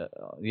 but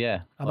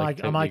yeah.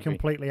 Am I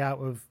completely out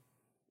of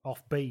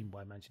off beam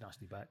when I mention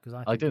Ashley Beck?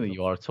 Because I don't think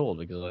you are at all,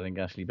 because I think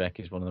Ashley Beck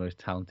is one of the most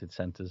talented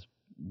centres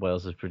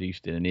Wales has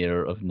produced in an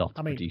era of not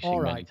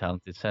producing many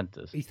talented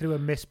centres. He threw a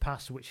missed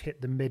pass which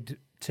hit the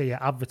mid-tier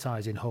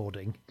advertising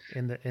hoarding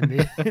in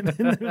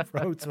the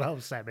Pro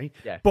 12 semi.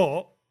 Yeah.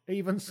 But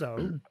even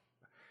so,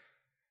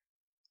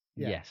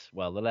 yeah. Yes.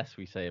 Well, the less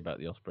we say about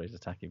the Ospreys'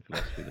 attacking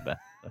philosophy, the better,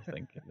 I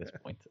think, at this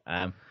point.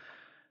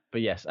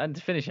 But yes, and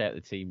to finish out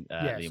the team,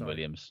 Liam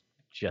Williams,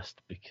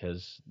 just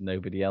because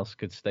nobody else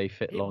could stay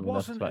fit long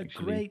enough to actually... It wasn't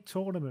a great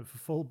tournament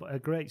for a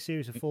great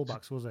series of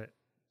fullbacks, was it?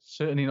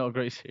 Certainly not a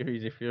great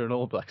series if you're an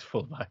All Blacks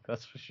fullback,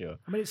 that's for sure.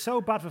 I mean, it's so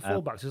bad for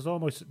fullbacks.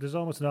 There's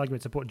almost an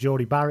argument to put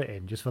Geordie Barrett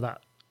in just for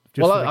that.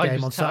 For the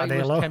game on Saturday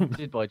alone. I was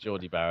tempted by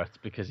Geordie Barrett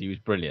because he was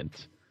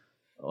brilliant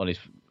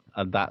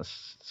and that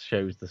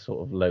shows the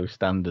sort of low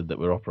standard that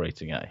we're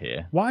operating at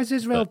here. Why is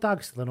Israel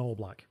Dag still an All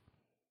Black?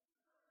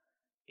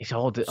 It's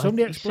odd.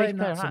 Somebody explain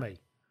that to me.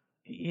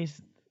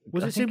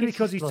 Was I it think simply it's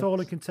because just he's like- tall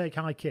and can take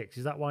high kicks?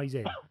 Is that why he's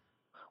in?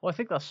 Well, I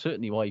think that's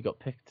certainly why he got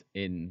picked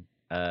in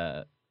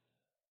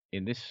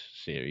this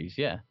series.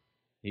 Yeah,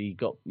 he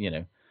got.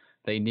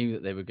 They knew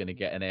that they were going to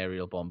get an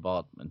aerial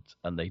bombardment,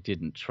 and they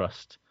didn't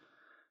trust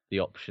the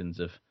options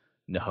of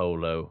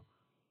Naholo,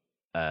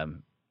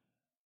 Ioane,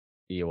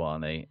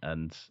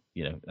 and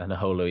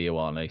Naholo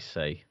Ioane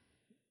say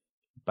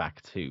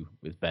back two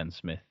with Ben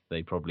Smith.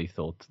 They probably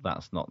thought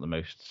that's not the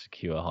most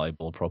secure high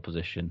ball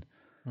proposition.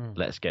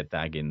 Let's get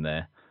Dag in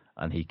there,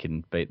 and he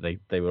can.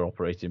 They were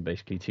operating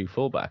basically two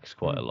fullbacks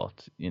quite a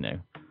lot.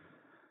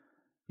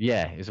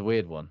 Yeah, it's a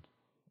weird one.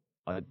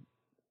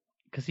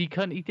 Because he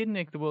didn't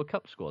make the World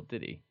Cup squad,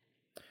 did he?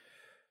 I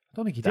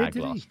don't think he Dag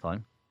did last he?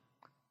 time.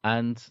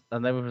 And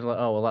they were like,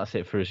 oh well, that's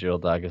it for Israel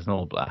Dag as an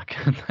All Black.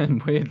 And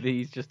then weirdly,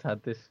 he's just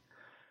had this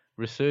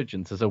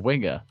resurgence as a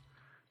winger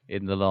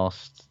in the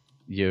last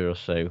year or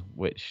so,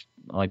 which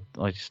I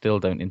still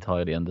don't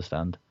entirely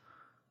understand.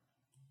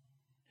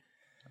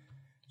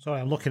 Sorry,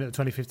 I'm looking at the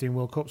 2015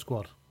 World Cup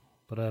squad.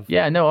 But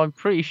Yeah, no, I'm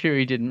pretty sure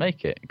he didn't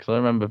make it because I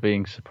remember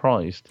being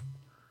surprised.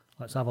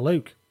 Let's have a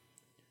look.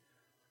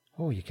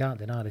 Oh, you can't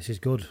deny this is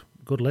good.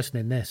 Good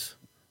listening, this.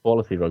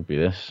 Quality rugby,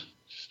 this.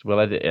 We'll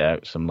edit it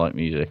out, some light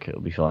music,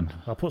 it'll be fun. Do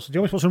you want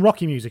me to put some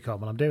Rocky music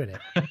on when I'm doing it?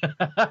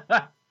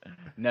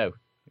 No,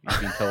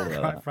 you've been told about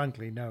Quite that.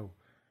 frankly, no.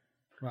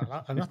 Right, I'm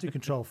going to have to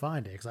control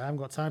find it because I haven't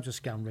got time to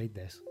scan read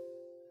this.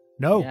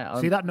 No, Yeah,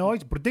 see that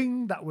noise?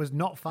 Ding! That was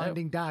not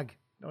finding Dag.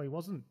 No, he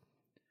wasn't.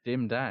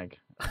 Dim Dag,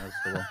 as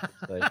the one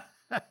should say.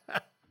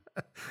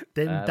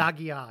 Dim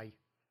Daggy eye.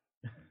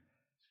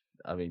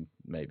 I mean,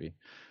 maybe.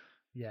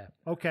 Yeah.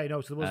 Okay,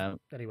 no, so there was...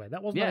 anyway,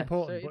 that wasn't yeah, that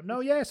important. so but no,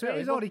 yeah, so no, it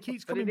is it odd. He was-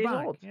 keeps but it coming is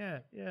back. odd.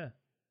 Yeah.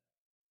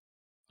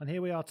 And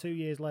here we are 2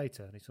 years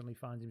later, and he suddenly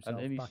finds himself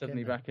And then he's back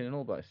suddenly in there. back in an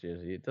All Blacks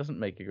jersey. It doesn't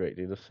make a great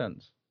deal of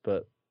sense.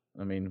 But,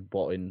 I mean,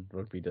 what in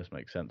rugby does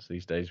make sense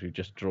these days? We've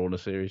just drawn a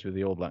series with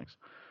the All Blacks.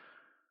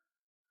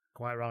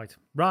 Quite right.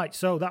 Right,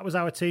 so that was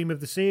our team of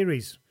the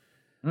series.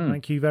 Mm.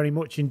 Thank you very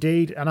much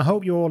indeed. And I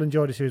hope you all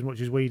enjoyed the series as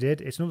much as we did.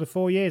 It's another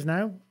 4 years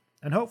now.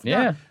 And hopefully,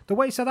 Yeah. the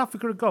way South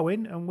Africa are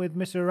going, and with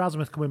Mr.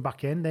 Erasmus coming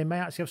back in, they may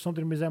actually have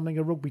something resembling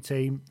a rugby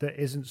team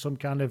that isn't some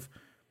kind of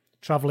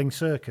travelling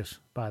circus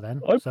by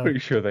then. I'm So, pretty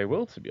sure they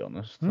will, to be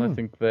honest. I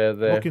think they're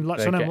looking like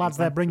they're some of them getting lads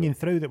they're back to bringing it.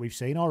 through that we've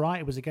seen. All right,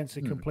 it was against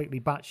a completely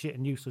batshit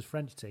and useless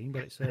French team,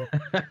 but it's...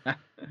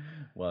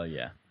 Well,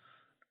 yeah.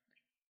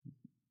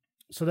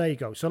 So there you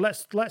go. So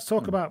let's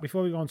talk about,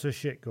 before we go on to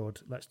shit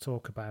good, let's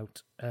talk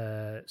about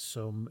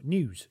some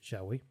news,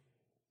 shall we?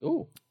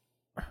 Ooh.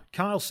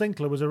 Kyle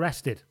Sinclair was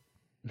arrested.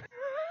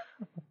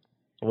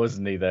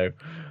 Wasn't he, though?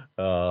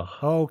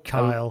 Oh,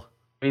 Kyle.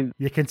 I mean,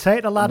 You can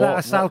take the lad out of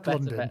what South better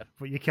London,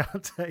 but you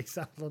can't take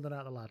South London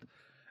out of the lad.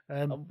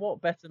 and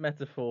what better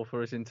metaphor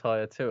for his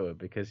entire tour?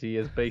 Because he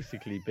has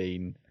basically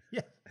been...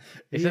 Yeah,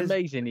 It's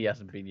amazing he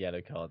hasn't been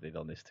yellow carded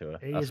on this tour.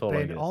 He That's has all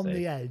I'm been gonna on say.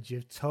 the edge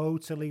of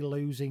totally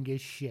losing his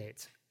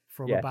shit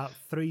from Yes. about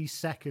 3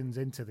 seconds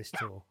into this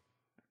tour.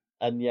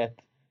 And yet,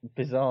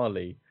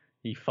 bizarrely,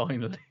 he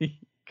finally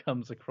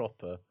comes a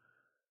cropper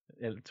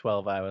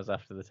 12 hours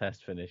after the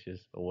test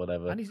finishes or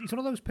whatever. And he's one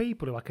of those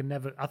people who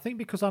I think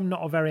because I'm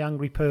not a very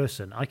angry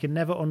person, I can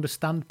never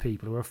understand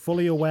people who are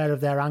fully aware of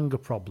their anger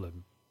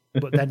problem,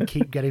 but then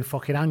keep getting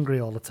fucking angry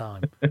all the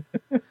time.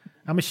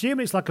 I'm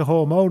assuming it's like a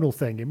hormonal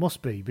thing. It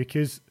must be,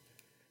 because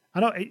I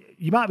know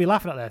you might be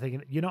laughing at that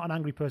thinking you're not an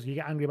angry person, you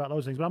get angry about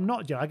those things, but I'm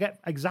not, Joe. I get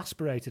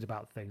exasperated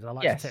about things. I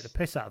like Yes. to take the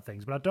piss out of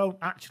things, but I don't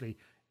actually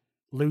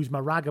lose my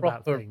rag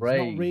about Proper things.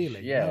 rage, Not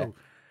really, yeah.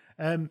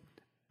 no.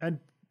 And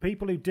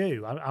people who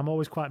do, I'm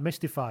always quite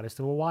mystified as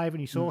to, well, why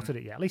haven't you sorted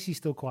it yet? At least he's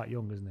still quite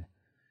young, isn't he?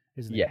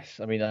 Isn't he? Yes,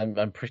 I mean,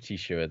 I'm pretty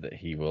sure that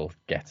he will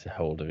get a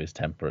hold of his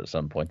temper at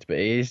some point, but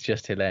it is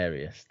just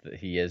hilarious that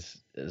he has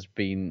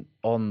been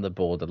on the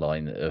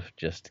borderline of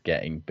just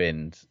getting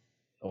binned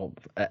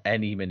at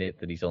any minute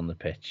that he's on the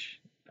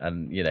pitch,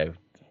 and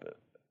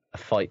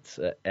fights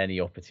at any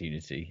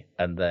opportunity,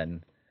 and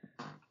then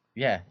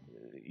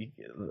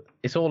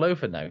it's all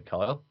over now,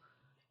 Kyle.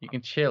 You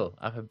can chill,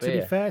 have a beer,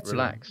 To be fair to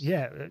relax. him,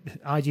 yeah,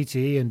 IGT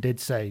Ian did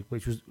say,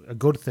 which was a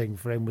good thing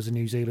for him, was a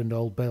New Zealand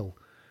Old Bill,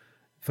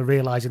 for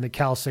realising that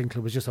Kyle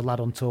Sinclair was just a lad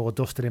on tour,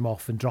 dusting him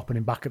off and dropping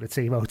him back at the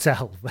team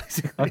hotel.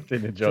 Basically, I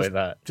did enjoy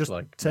that. Just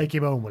Like, take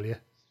him home, will you?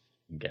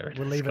 get rid of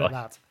We'll this leave it guy. at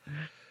that.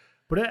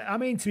 But I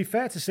mean, to be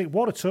fair to say,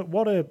 what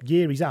a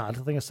year he's had.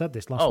 I think I said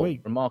this last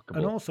week.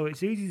 Remarkable. And also,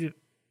 it's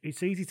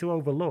easy to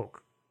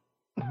overlook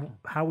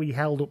how he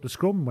held up the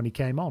scrum when he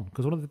came on,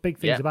 because one of the big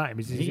things Yeah. about him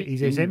is He's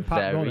his been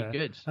impact very runner.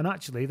 good. And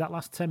actually, that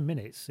last 10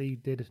 minutes, he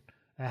did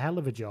a hell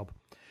of a job.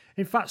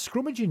 In fact,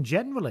 scrummaging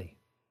generally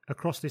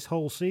across this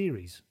whole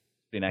series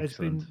Been has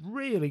excellent. been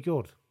really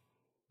good.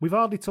 We've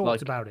hardly talked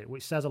Like- about it,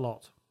 which says a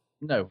lot.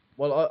 No,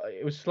 well,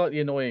 it was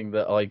slightly annoying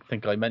that I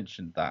think I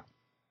mentioned that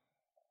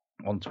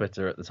on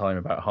Twitter at the time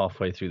about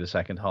halfway through the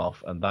second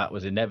half, and that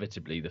was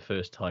inevitably the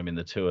first time in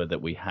the tour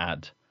that we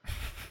had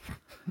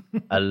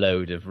a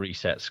load of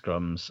reset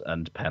scrums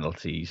and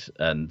penalties,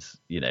 and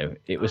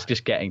it was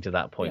just getting to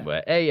that point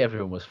where A,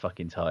 everyone was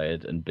fucking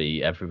tired, and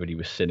B, everybody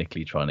was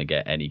cynically trying to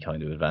get any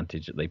kind of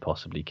advantage that they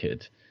possibly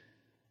could.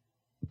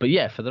 But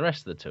yeah, for the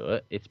rest of the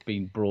tour, it's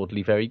been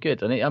broadly very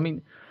good. And I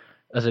mean,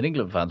 as an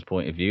England fan's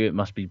point of view, it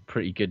must be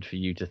pretty good for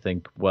you to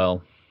think,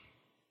 well,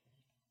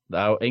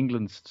 our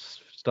England's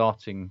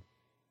starting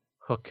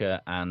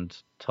hooker and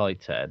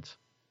tight head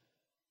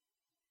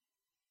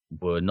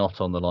were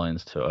not on the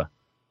Lions tour,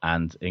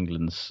 and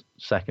England's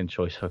second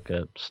choice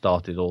hooker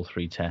started all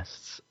 3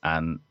 tests,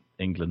 and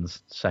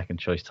England's second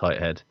choice tight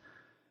head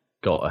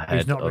got ahead.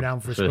 He's not of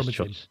renowned for first scrummaging.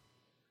 choice.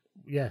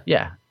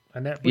 Yeah.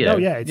 And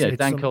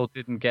Dan Cole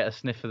didn't get a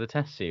sniff of the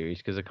Test series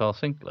because of Carl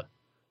Sinclair,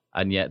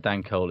 and yet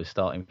Dan Cole is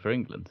starting for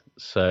England.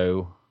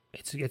 So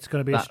it's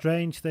going to be a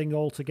strange thing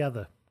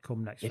altogether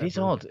come next February. It is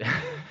odd.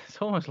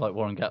 It's almost like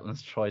Warren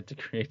Gatland's tried to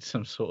create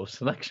some sort of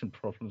selection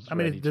problems. I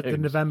mean, the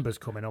November's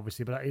coming,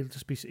 obviously, but it'll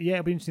just be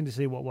it'll be interesting to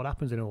see what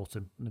happens in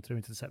autumn and through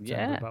into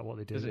September about what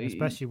they do,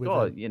 especially with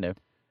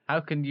how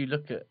can you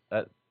look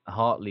at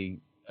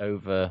Hartley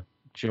over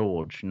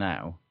George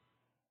now,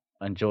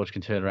 and George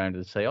can turn around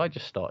and say, "I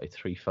just started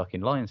 3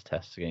 fucking Lions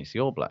tests against the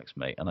All Blacks,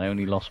 mate, and I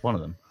only lost one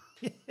of them."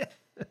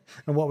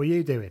 And what were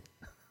you doing?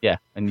 Yeah,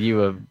 and you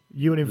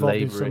were involved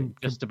in some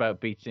just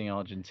about beating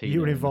Argentina. You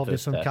were involved in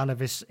some test. kind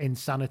of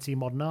insanity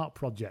modern art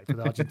project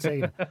with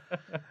Argentina.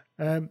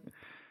 And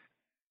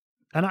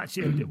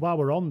actually, while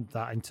we're on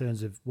that, in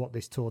terms of what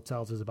this tour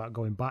tells us about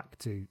going back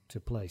to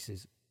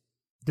places,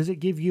 does it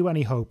give you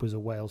any hope as a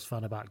Wales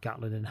fan about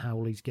Gatland and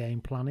Howley's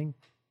game planning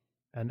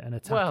and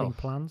attacking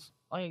plans?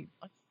 I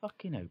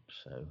fucking hope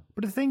so.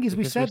 But the thing is,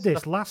 we said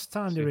this last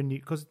time they were in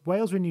because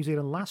Wales were in New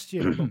Zealand last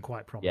year. It looked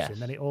quite promising. Yes.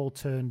 Then it all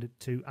turned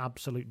to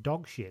absolute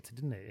dog shit,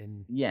 didn't it?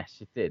 Yes,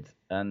 it did,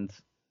 and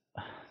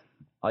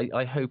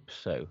I hope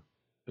so,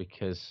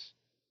 because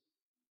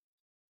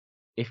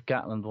if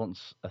Gatland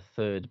wants a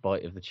third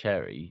bite of the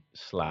cherry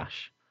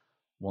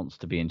 / wants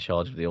to be in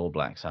charge of the All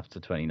Blacks after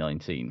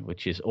 2019,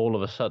 which is all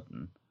of a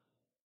sudden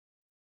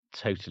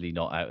totally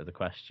not out of the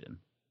question,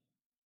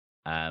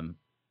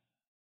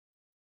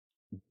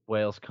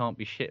 Wales can't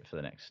be shit for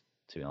the next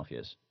 2.5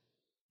 years.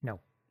 No.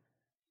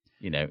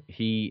 I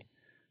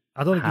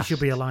don't think he should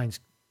be a Lions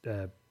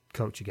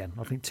coach again.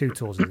 I think 2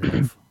 tours is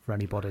enough for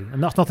anybody.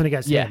 And that's nothing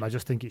against him. I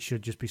just think it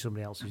should just be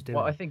somebody else who's doing it.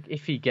 Well, I think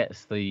if he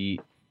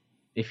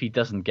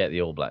doesn't get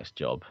the All Blacks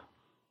job,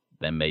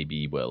 then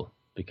maybe he will.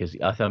 Because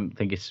I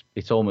think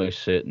it's almost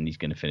certain he's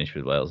going to finish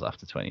with Wales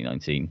after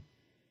 2019.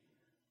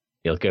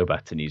 He'll go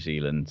back to New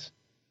Zealand,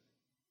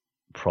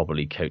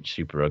 probably coach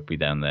Super Rugby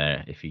down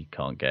there if he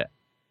can't get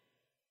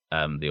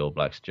the All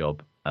Blacks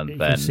job, and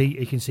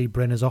he can see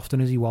Bryn as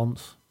often as he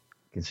wants.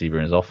 He can see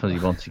Bryn as often as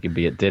he wants. He can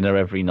be at dinner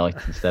every night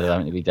instead of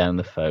having to be down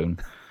the phone.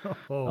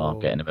 I'm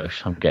getting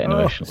emotional.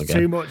 It's again.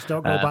 Too much.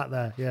 Don't go back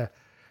there. Yeah.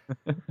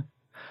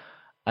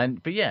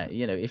 But yeah,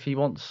 if he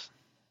wants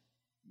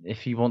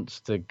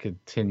to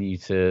continue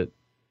to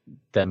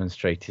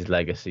demonstrate his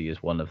legacy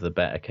as one of the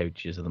better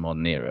coaches of the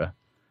modern era,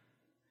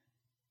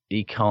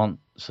 he can't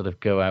sort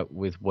of go out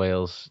with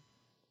Wales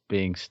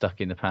being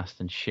stuck in the past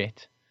and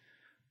shit.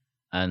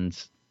 And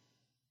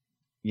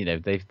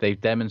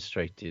they've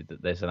demonstrated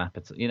that there's an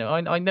appetite.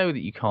 I know that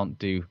you can't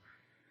do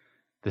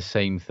the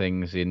same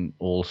things in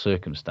all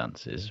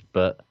circumstances,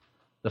 but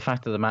the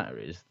fact of the matter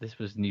is, this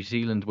was New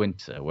Zealand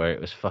winter where it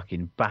was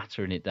fucking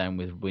battering it down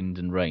with wind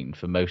and rain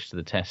for most of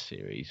the Test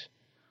series,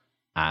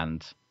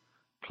 and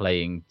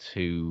playing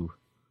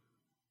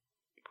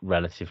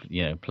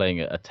playing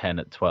a 10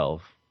 at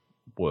 12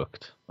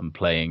 worked, and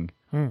playing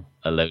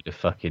a load of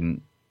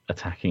fucking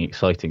attacking,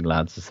 exciting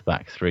lads as the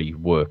back 3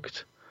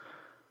 worked.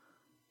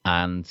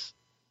 And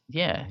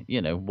yeah,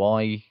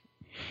 why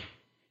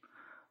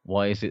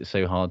is it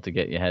so hard to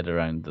get your head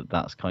around that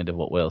that's kind of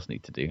what Wales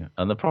need to do?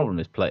 And the problem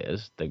is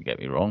players, don't get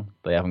me wrong,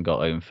 they haven't got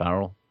Owen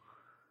Farrell.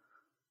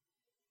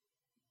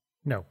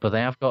 No. But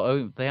they have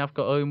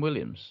got Owen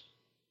Williams,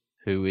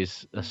 who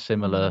is a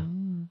similar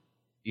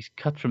he's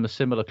cut from a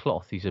similar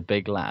cloth. He's a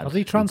big lad. Has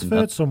he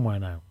transferred somewhere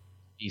now?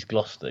 He's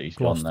Gloucester. He's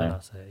Gloucester, gone now.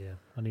 That's it, yeah.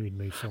 I knew he'd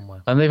moved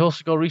somewhere. And they've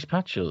also got Reece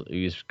Patchell,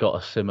 who's got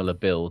a similar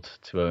build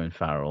to Owen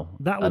Farrell.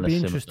 That would be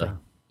interesting.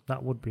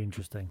 That would be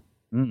interesting.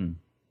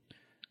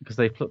 Because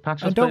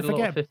Patchell's played a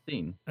lot of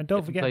 15. And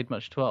don't forget, played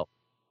much 12.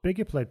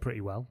 Bigger played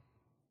pretty well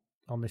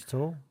on this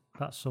tour.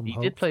 That's some He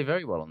hope. did play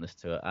very well on this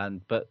tour,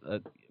 but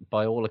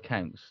by all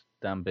accounts,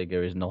 Dan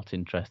Biggar is not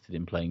interested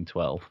in playing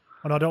 12.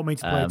 And I don't mean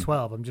to play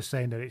 12. I'm just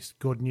saying that it's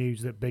good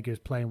news that Biggar's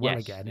playing well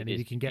again. And if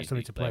you can get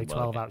somebody to play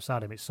 12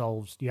 outside him, it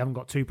solves. You haven't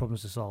got 2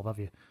 problems to solve, have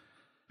you?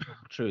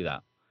 True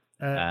that.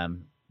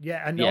 And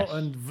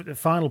the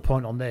final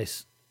point on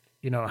this,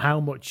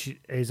 how much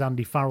is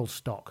Andy Farrell's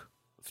stock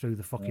through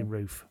the fucking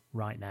roof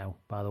right now,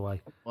 by the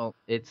way? Well,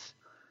 it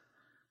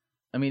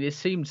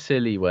seemed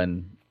silly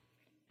when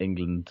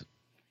England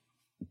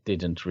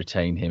didn't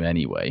retain him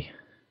anyway.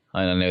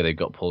 I know they've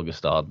got Paul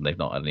Gustard and they've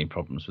not had any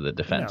problems with the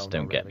defence,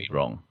 don't get me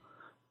wrong.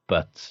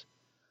 But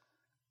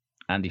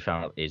Andy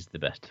Farrell is the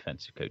best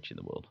defensive coach in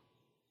the world.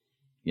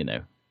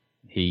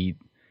 He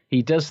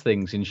does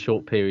things in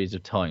short periods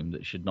of time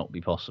that should not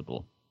be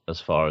possible as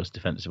far as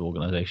defensive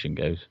organisation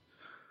goes.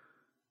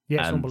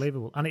 Yeah, it's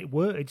unbelievable. And it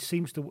works. It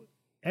seems to...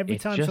 Every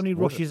time somebody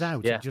rushes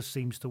out, it just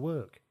seems to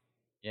work.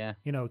 Yeah.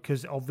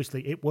 Because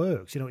obviously it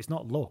works. It's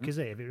not luck, is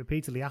it? If it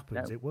repeatedly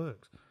happens, it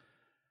works.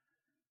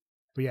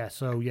 But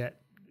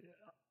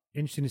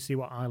interesting to see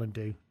what Ireland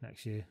do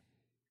next year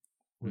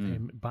with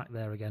him back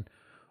there again.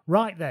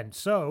 Right then,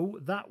 so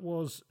that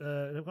was...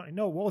 it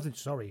wasn't.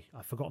 Sorry,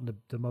 I've forgotten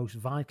the most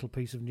vital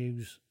piece of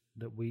news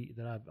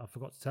that I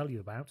forgot to tell you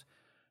about.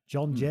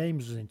 John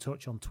James was in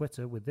touch on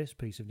Twitter with this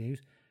piece of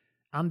news.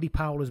 Andy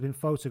Powell has been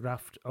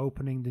photographed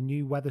opening the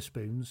new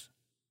Wetherspoons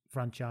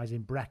franchise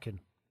in Brecon.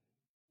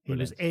 He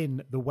was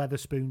in the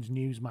Wetherspoons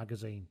News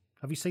magazine.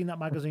 Have you seen that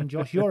magazine,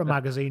 Josh? You're a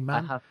magazine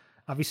man.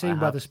 Have you seen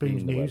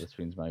Wetherspoons News?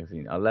 Wetherspoons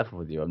magazine. I'll level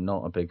with you. I'm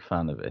not a big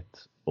fan of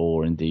it,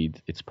 or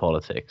indeed its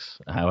politics.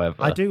 However,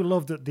 I do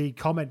love that the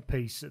comment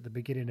piece at the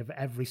beginning of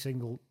every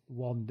single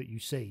one that you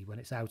see when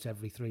it's out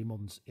every 3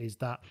 months is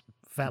that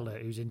fella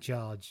who's in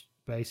charge,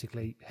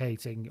 basically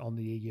hating on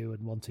the EU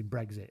and wanting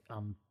Brexit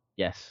and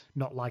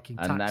not liking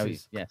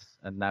taxes.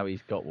 Now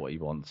he's got what he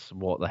wants.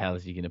 What the hell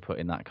is he going to put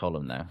in that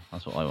column now?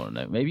 That's what I want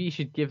to know. Maybe you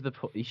should give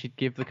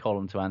the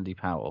column to Andy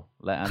Powell.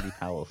 Let Andy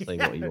Powell say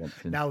what he wants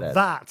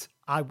instead.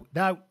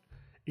 Now,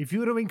 if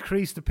you were to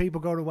increase the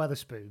people going to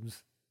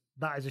Wetherspoons,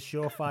 that is a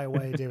surefire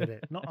way of doing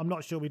it. I'm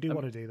not sure we do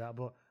want to do that,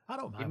 but I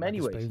don't mind. In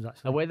many ways,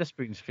 a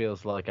Wetherspoons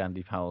feels like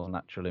Andy Powell's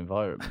natural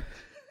environment.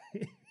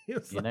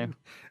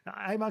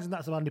 I imagine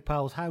that's how Andy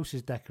Powell's house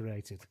is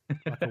decorated,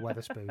 like a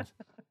Wetherspoons.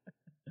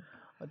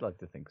 I'd like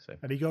to think so.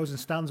 And he goes and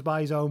stands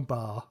by his own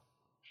bar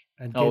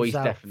and he's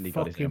definitely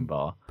got his own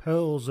bar.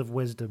 Pearls of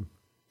wisdom.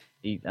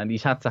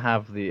 He's had to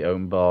have the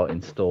own bar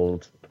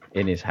installed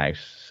in his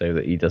house so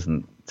that he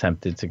doesn't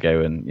tempted to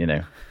go and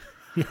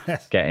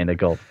get in a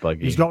golf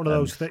buggy. He's got one of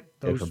those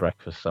go for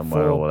breakfast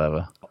somewhere or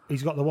whatever.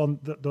 He's got the one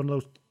of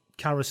those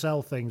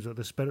carousel things with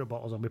the spirit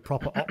bottles on with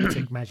proper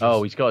optic measures.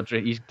 Oh, he's got a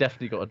drink. He's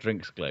definitely got a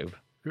drinks globe.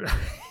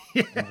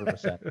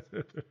 100%.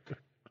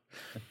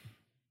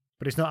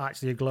 But it's not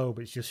actually a globe,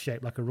 it's just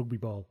shaped like a rugby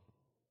ball.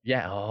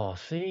 Yeah,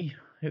 see?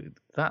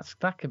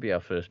 That could be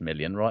our first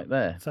million right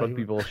there.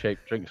 Rugby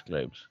ball-shaped drinks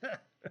globes.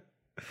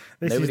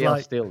 Nobody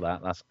else steal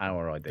that. That's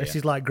our idea. This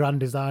is like Grand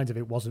Designs if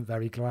it wasn't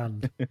very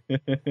grand.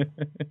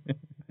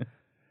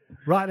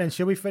 Right then,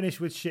 shall we finish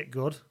with shit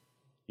good?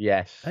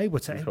 Yes. Hey, I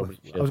was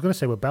going to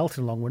say we're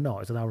belting along, we're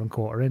not. It's an hour and a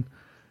quarter in.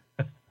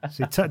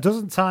 See,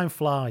 doesn't time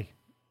fly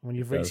when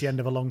you've reached the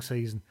end of a long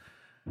season?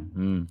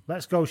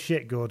 Let's go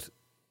shit good.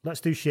 Let's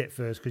do shit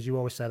first, because you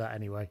always say that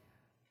anyway.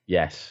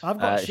 Yes. I've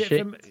got shit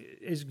from...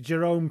 Is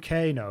Jerome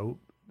Kano...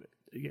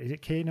 Is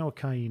it Kano or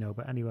Kaino?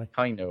 But anyway.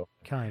 Kaino.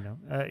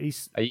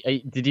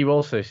 Did you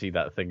also see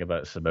that thing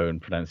about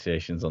Samoan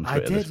pronunciations on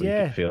Twitter this week?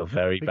 I feel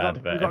very bad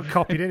about it. We got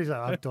copied in.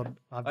 I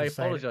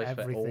apologise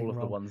for all of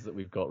the ones that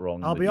we've got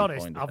wrong. I'll be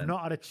honest, I've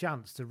not had a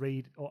chance to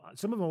read...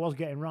 Some of them I was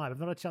getting right. I've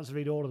not had a chance to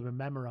read all of them and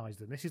memorise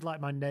them. This is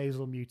like my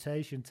nasal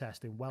mutation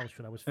test in Welsh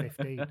when I was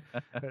 15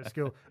 at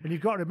school. And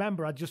you've got to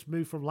remember, I just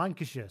moved from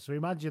Lancashire. So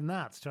imagine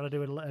that, trying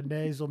to do a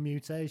nasal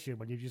mutation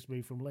when you've just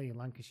moved from Lee in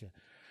Lancashire.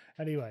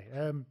 Anyway...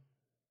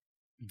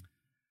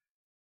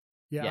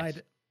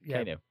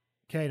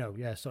 Kano.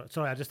 Yeah,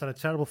 sorry, I just had a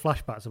terrible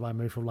flashback to my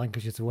move from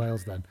Lancashire to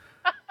Wales then.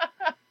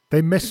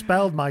 They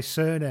misspelled my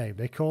surname.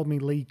 They called me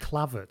Lee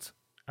Clavert.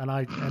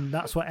 And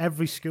that's what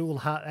every school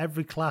had,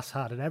 every class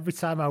had. And every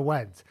time I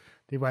went,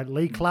 they went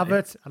Lee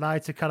Clavert, and I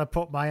had to kind of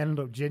put my end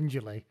up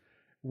gingerly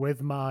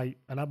with my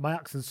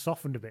accent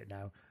softened a bit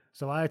now.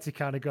 So I had to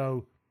kind of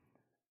go,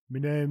 my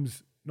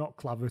name's not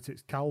Clavert,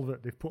 it's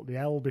Calvert. They've put the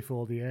L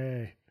before the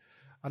A.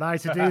 And I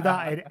had to do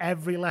that in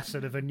every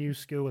lesson of a new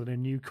school in a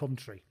new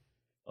country.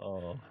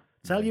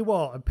 Tell you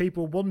what, and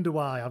people wonder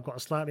why I've got a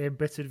slightly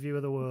embittered view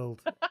of the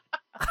world.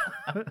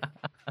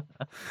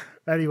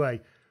 Anyway,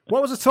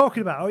 what was I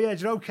talking about? Oh, yeah,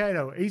 Jerome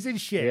Kano. He's in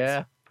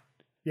shit.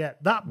 Yeah,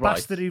 that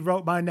bastard who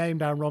wrote my name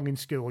down wrong in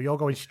school. You're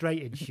going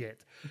straight in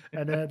shit.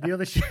 And the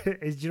other shit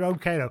is Jerome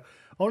Kano.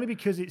 Only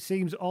because it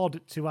seems odd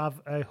to have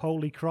a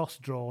holy cross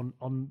drawn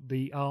on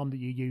the arm that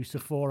you use to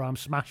forearm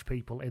smash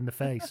people in the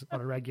face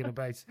on a regular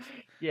basis.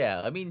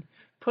 Yeah, I mean,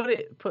 put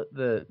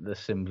the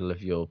symbol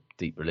of your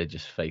deep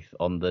religious faith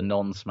on the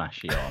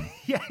non-smashy arm.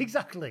 Yeah,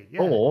 exactly.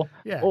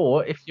 Yeah.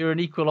 Or if you're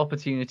an equal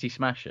opportunity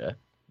smasher,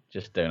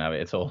 just don't have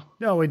it at all.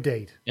 No,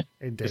 indeed.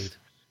 Indeed.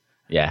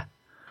 Yeah.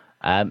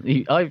 I've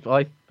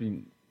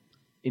been,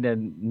 in a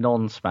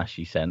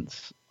non-smashy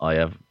sense,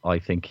 I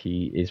think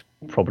he is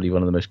probably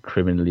one of the most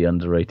criminally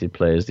underrated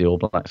players the All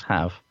Blacks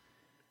have.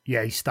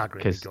 Yeah, he's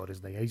staggeringly good,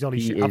 isn't he? He's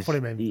only shit. I've put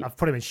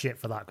him in shit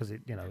for that because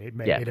it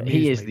made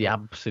he is the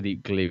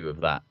absolute glue of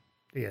that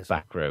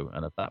back row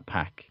and of that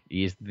pack.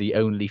 He is the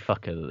only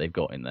fucker that they've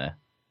got in there,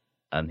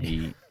 and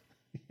he,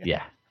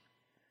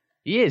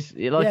 he is.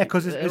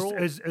 Because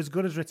as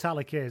good as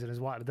Retallick is and as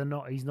White, they're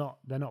not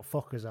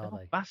fuckers, are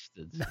they?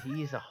 Bastards.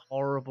 He is a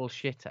horrible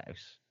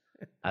shithouse.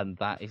 And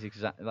that is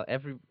exactly like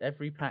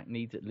every pack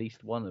needs at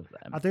least one of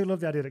them. I do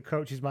love the idea that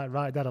coaches might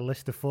write down a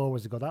list of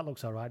forwards and go, "That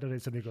looks all right," doesn't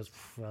it? Somebody goes,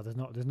 "Well,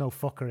 there's no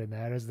fucker in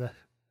there, is there?"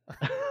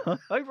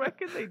 I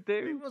reckon they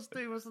do. They must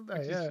do, mustn't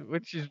they?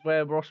 Which is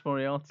where Ross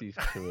Moriarty's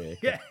career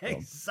Yeah, came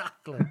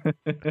exactly.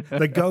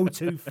 The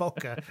go-to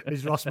fucker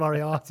is Ross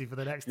Moriarty for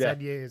the next 10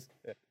 years.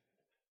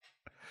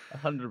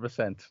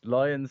 100%.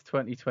 Lions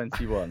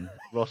 2021.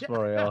 Ross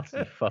Moriarty,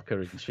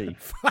 fucker in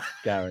chief,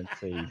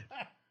 guaranteed.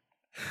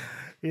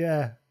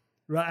 Yeah.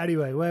 Right.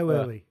 Anyway, where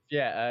were we?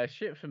 Yeah.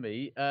 Shit for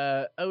me.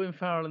 Owen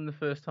Farrell in the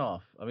first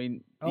half. I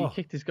mean, he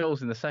kicked his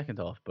goals in the second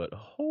half, but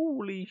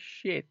holy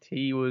shit,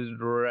 he was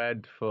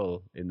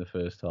dreadful in the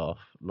first half.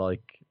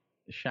 Like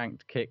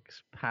shanked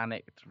kicks,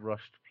 panicked,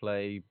 rushed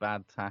play,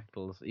 bad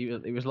tackles.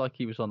 It was like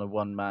he was on a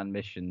one-man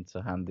mission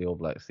to hand the All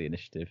Blacks the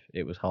initiative.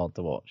 It was hard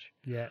to watch.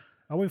 Yeah.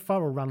 Owen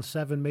Farrell ran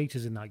 7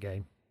 metres in that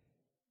game.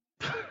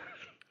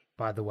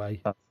 By the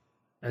way.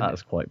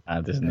 That's quite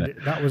bad, isn't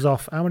it? That was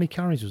off. How many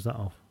carries was that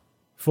off?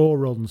 4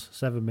 runs,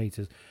 7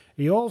 metres.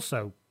 He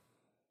also,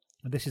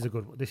 this is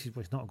well,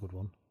 it's not a good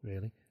one,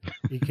 really.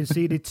 He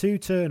conceded 2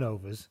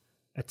 turnovers,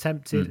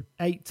 attempted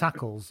 8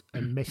 tackles,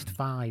 and missed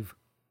 5.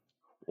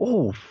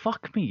 Oh,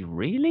 fuck me,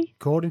 really?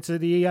 According to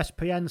the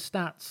ESPN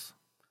stats.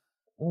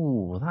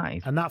 Oh, that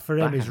is. And that for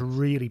him is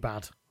really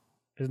bad.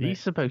 He's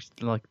supposed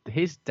to, like,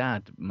 his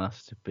dad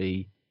must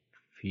be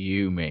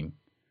fuming.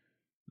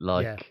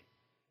 Like,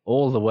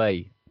 all the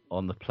way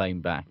on the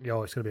plane back.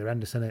 Oh, it's going to be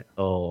horrendous, isn't it?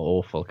 Oh,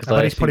 awful. Because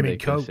I he's put him in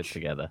coach. Sit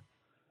together.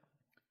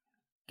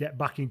 Get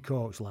back in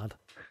coach, lad.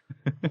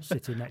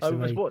 Sitting next to me.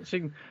 I was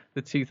watching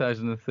the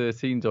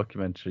 2013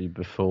 documentary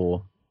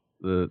before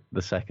the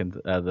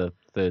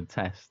third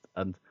test,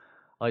 and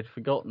I'd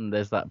forgotten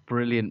there's that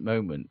brilliant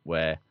moment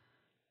where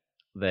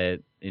they're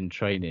in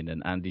training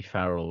and Andy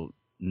Farrell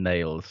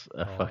nails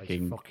a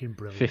fucking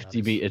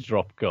 50-meter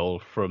drop goal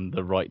from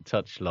the right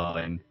touch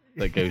line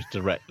that goes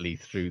directly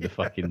through the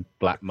fucking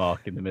black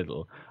mark in the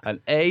middle. And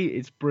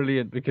it's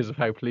brilliant because of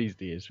how pleased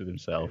he is with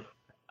himself.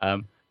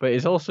 But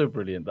it's also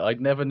brilliant that I'd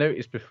never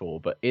noticed before,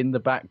 but in the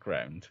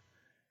background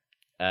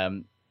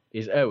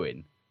is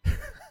Owen.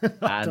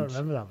 I don't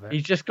remember that bit.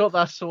 He's just got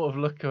that sort of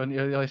look on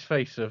his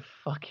face of,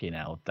 fucking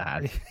hell,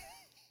 Dad.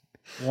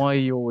 Why are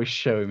you always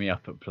showing me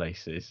up at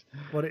places?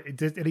 Well,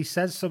 and he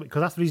says something,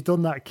 because after he's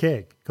done that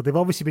kick, because they've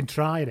obviously been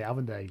trying it,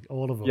 haven't they?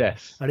 All of them.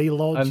 Yes. And he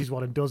launches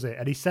one and does it.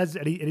 And he says,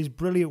 in his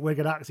brilliant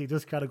Wigan accent, he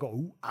just kind of go,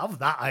 "Ooh, have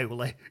that,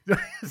 Owley."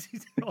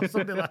 Or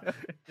something like,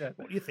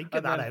 what do you think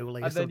of that,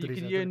 Owley? And then you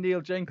can hear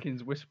Neil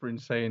Jenkins whispering,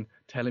 saying,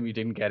 "Tell him you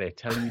didn't get it.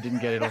 Tell him you didn't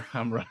get it off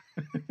camera.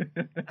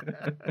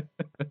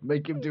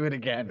 Make him do it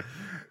again."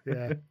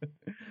 Yeah.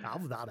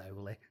 Have that,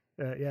 Owley.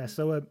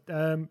 So,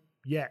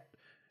 yeah.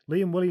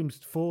 Liam Williams,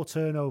 4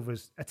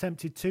 turnovers,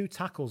 attempted 2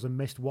 tackles and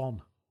missed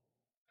 1.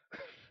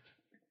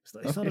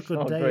 It's not a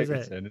good day, is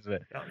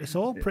it? It's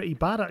all pretty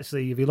bad,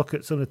 actually, if you look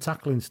at some of the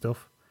tackling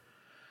stuff.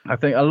 I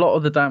think a lot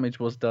of the damage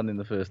was done in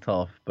the first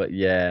half, but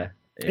yeah.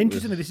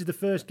 Interestingly, this is the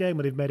first game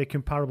where they've made a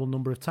comparable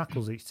number of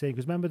tackles each team.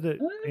 Because remember that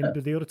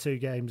in the other 2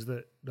 games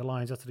that the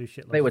Lions had to do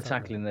shit. They were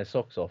tackling their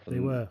socks off. And they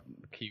were.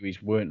 The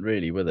Kiwis weren't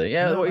really, were they?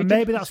 Yeah. No,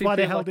 maybe that's why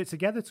they held it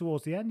together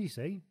towards the end. You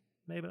see.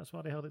 Maybe that's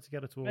why they held it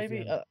together towards the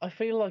end. I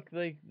feel like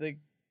they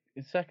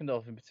in second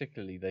half in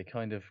particularly, they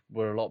kind of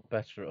were a lot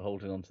better at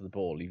holding onto the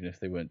ball, even if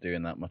they weren't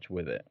doing that much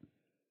with it.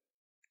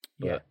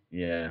 But,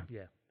 yeah.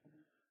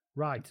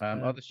 Right.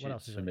 Other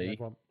shits for me.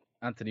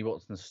 Anthony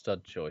Watson's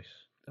stud choice.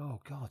 Oh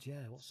God,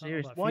 yeah. What's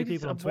seriously? Why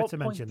people on Twitter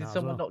mention that? Did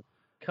someone not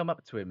come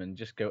up to him and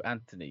just go,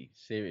 "Anthony,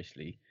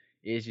 seriously?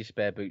 Here's your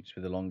spare boots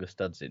with the longer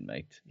studs in,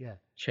 mate. Yeah.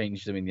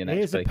 Change them in your next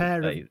Here's a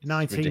pair of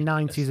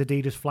 1990s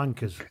Adidas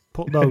flankers.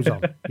 Put those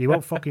on. You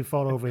won't fucking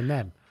fall over in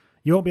them.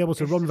 You won't be able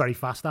to run very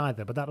fast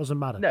either, but that doesn't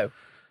matter. No,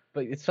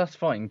 but that's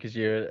fine because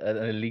you're an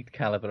elite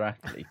caliber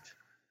athlete.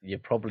 You're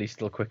probably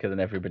still quicker than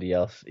everybody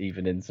else,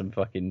 even in some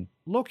fucking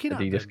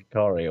Adidas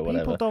Kakari or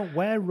whatever. People don't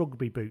wear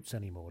rugby boots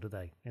anymore, do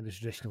they? In the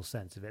traditional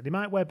sense of it, they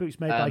might wear boots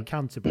made by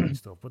Canterbury and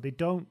stuff, but they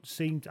don't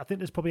seem. I think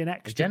there's probably an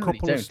extra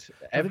couple of.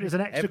 I think there's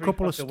an extra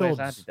couple of studs.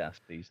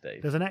 Adidas these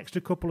days. There's an extra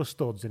couple of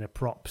studs in a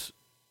props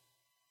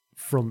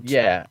front.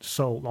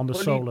 Sole on the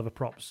sole of a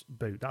props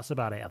boot. That's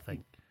about it, I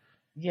think.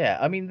 Yeah,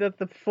 I mean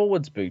the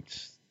forwards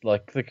boots,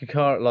 like the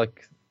Kakari,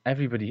 like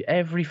every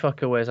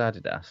fucker wears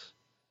Adidas.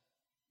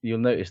 You'll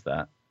notice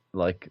that.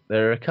 Like,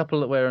 there are a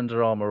couple that wear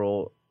Under Armour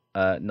or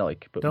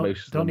Nike, but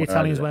most of them don't the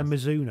Italians wear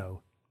Mizuno?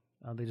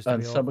 And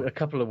a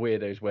couple of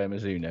weirdos wear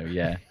Mizuno,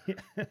 yeah.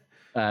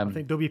 I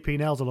think WP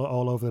Nell's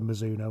all over the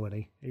Mizuno,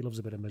 and he loves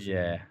a bit of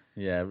Mizuno.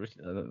 Yeah.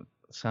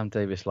 Sam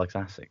Davis likes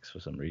Asics for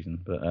some reason,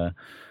 but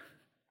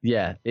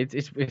yeah, it's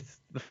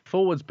the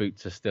forwards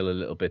boots are still a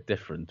little bit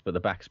different, but the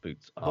backs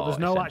boots are. But there's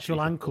no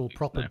actual ankle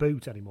proper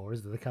boot anymore,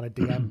 is there? The kind of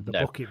DM, the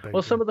bucket boot.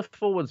 Well, some of the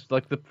forwards,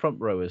 like the front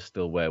rowers,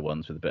 still wear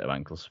ones with a bit of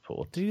ankle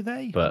support. Do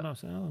they? But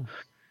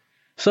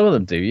some of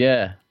them do,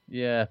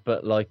 yeah,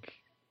 but like.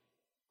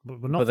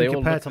 But nothing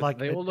compared to like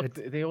they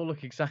all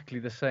look exactly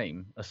the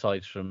same,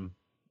 aside from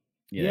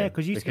Yeah,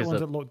 because you used to get ones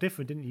that look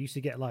different, didn't you? You used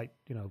to get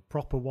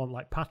proper one,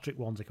 like Patrick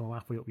ones that come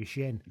halfway up your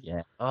shin.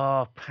 Yeah.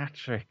 Oh,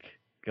 Patrick.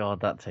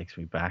 God, that takes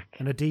me back.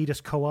 And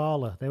Adidas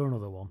Koala, they were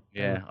another one.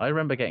 Yeah, I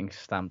remember getting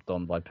stamped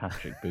on by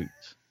Patrick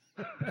boots.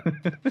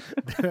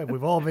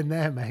 We've all been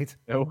there, mate.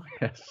 Oh,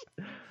 yes.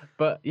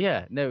 But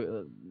yeah,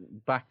 no,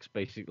 backs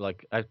basically,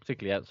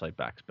 particularly outside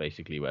backs,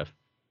 basically wear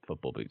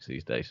football boots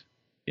these days.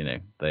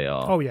 They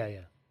are. Oh, yeah.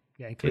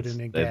 Yeah, including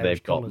in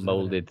they've got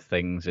moulded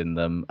things in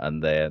them,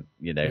 and they're,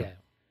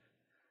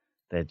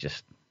 they're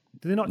just.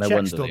 Do they not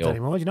check studs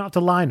anymore? You don't have to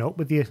line up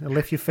with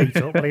lift your feet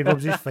up when he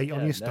rubs his feet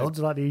on your studs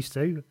like they used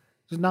to.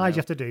 It's nice you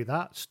have to do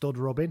that. Stud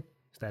rubbing.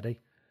 Steady.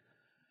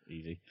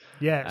 Easy.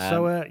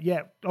 Yeah,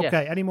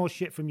 okay. Yeah. Any more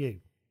shit from you?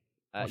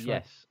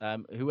 Yes.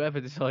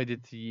 Whoever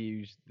decided to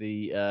use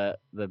the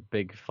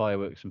big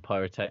fireworks and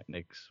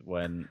pyrotechnics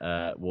when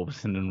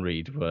Warburton and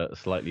Reed were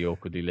slightly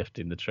awkwardly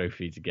lifting the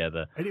trophy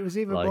together. And it was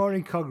even more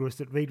incongruous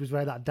that Reed was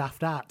wearing that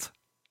daft hat.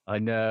 I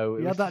know.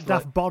 He had that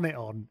daft bonnet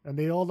on, and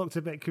they all looked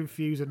a bit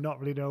confused and not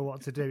really know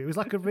what to do. It was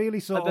like a really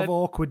sort of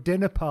awkward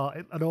dinner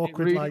party, an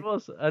awkward it really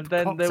was. And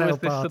then there was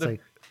this party. sort of.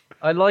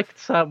 I liked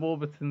Sam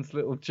Warburton's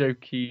little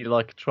jokey,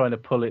 trying to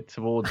pull it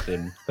towards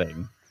him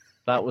thing.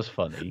 That was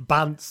funny.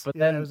 Bants. But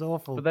then, it was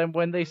awful. But then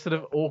when they sort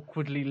of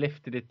awkwardly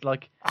lifted it,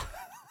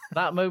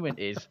 that moment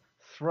is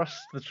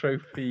thrust the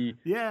trophy.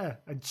 Yeah,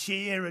 and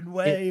cheer and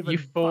wave.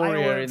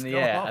 Euphoria in the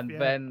air, and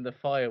then the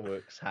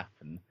fireworks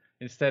happen.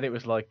 Instead, it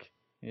was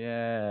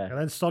yeah. And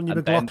then Sonia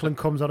McLaughlin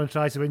comes on and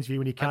tries to interview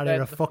when you can't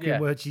hear a fucking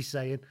word she's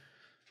saying.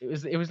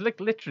 It was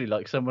literally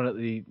like someone at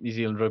the New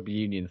Zealand Rugby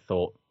Union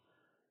thought,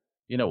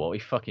 you know what, we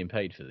fucking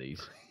paid for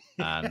these,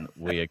 and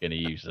we are going to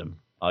use them.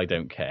 I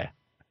don't care.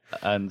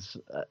 And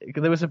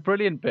there was a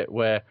brilliant bit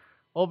where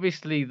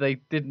obviously they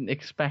didn't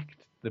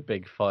expect the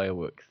big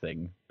firework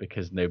thing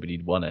because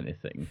nobody'd won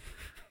anything.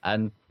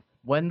 And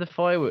when the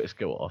fireworks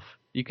go off,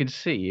 you can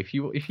see, if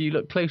you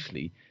look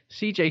closely,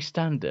 CJ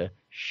Stander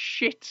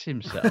shits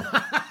himself.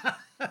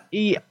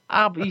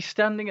 He's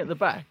standing at the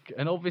back,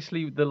 and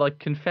obviously the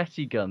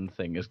confetti gun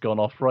thing has gone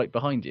off right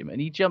behind him, and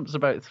he jumps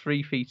about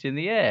 3 feet in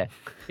the air.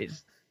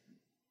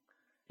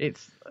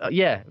 It's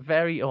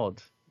very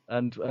odd,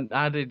 and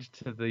added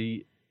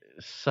to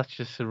such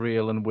a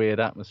surreal and weird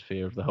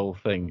atmosphere of the whole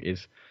thing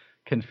is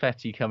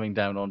confetti coming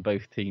down on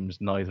both teams,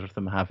 neither of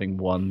them having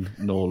won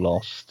nor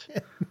lost.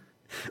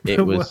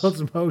 The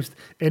world's most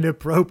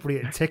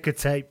inappropriate ticker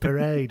tape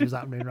parade was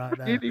happening right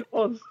there. It really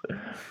was.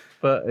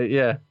 But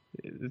it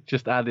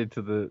just added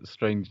to the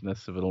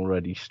strangeness of an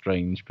already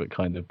strange but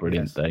kind of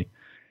brilliant day.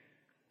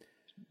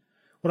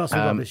 What else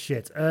have we got this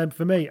shit?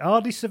 For me,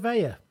 Ardie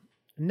Surveyor.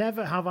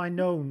 Never have I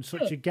known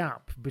such a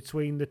gap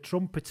between the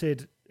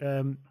trumpeted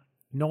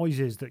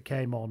noises that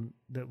came on,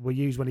 that were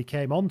used when he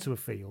came onto a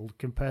field,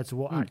 compared to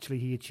what actually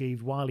he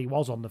achieved while he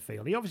was on the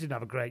field. He obviously didn't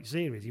have a great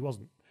series. He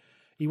wasn't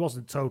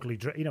totally,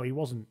 he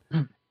wasn't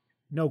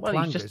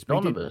clangers. He's just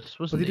anonymous,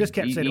 but he just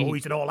kept saying,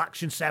 he's an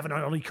all-action 7,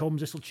 and on he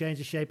comes, this will change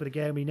the shape of the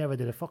game. He never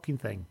did a fucking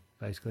thing,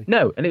 basically.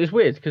 No, and it was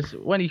weird, because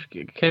when he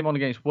came on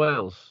against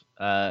Wales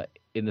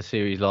in the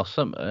series last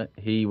summer,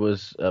 he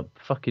was a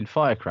fucking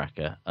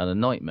firecracker and a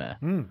nightmare.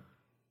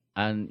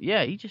 And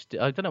he just,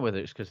 I don't know whether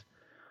it's because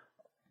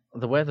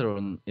the weather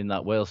in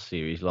that Wales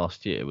series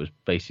last year was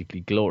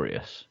basically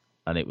glorious,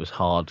 and it was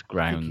hard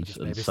grounds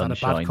and sunshine. It's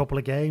had a bad couple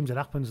of games. It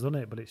happens, doesn't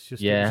it? But it's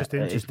just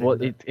interesting.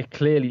 It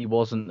clearly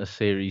wasn't a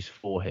series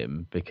for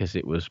him, because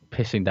it was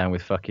pissing down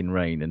with fucking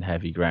rain and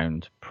heavy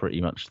ground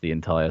pretty much the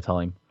entire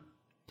time.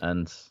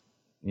 And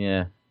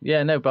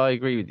but I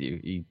agree with you.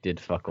 He did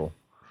fuck all.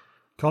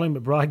 Colin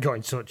McBride got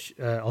in touch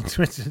on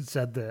Twitter and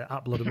said that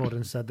at Blood and Mud,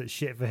 and said that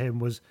shit for him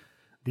was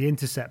the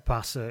intercept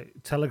pass,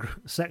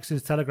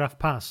 Sexton's telegraph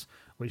pass,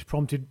 which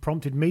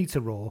prompted me to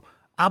roar,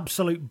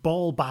 absolute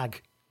ball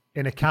bag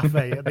in a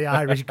cafe at the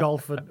Irish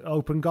Golf and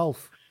Open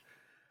Golf.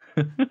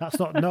 That's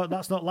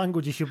not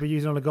language you should be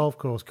using on a golf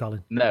course,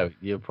 Colin. No,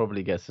 you'll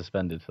probably get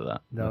suspended for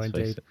that. No,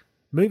 indeed.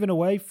 Moving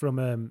away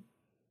from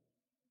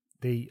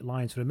the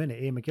Lions for a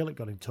minute, Ian McGill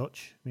got in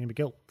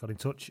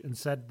touch and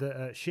said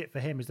that shit for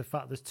him is the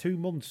fact there's 2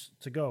 months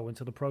to go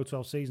until the Pro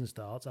 12 season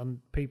starts, and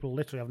people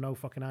literally have no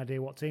fucking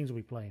idea what teams will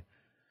be playing.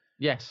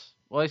 Yes.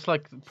 Well, it's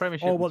like the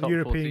Premiership. Or what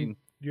the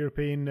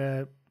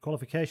European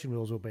qualification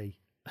rules will be.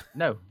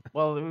 No.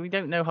 Well, we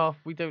don't know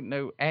we don't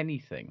know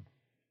anything.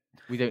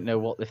 We don't know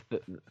what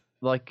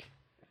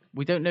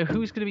we don't know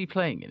who's going to be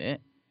playing in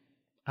it.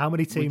 How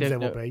many teams there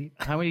will be.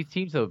 How many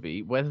teams there will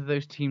be. Whether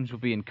those teams will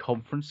be in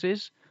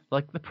conferences.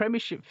 The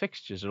Premiership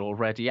fixtures are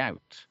already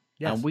out.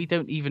 Yes. And we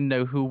don't even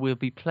know who will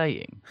be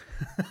playing.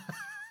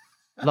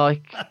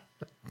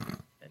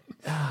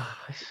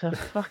 It's a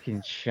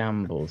fucking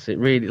shambles. It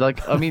really,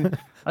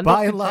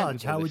 by and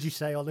large, how would you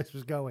say all this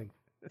was going?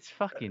 It's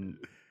fucking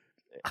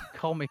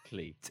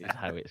comically is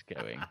how it's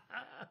going.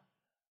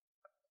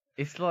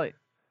 It's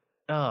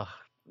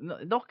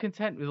not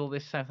content with all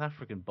this South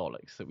African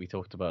bollocks that we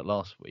talked about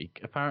last week.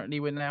 Apparently,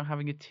 we're now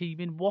having a team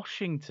in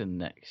Washington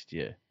next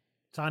year.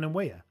 Tyne and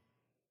Weir?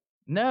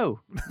 No,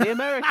 the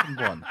American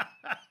one.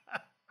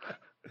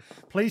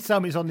 Please tell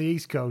me it's on the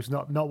East Coast,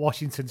 not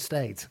Washington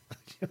State.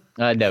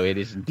 No, it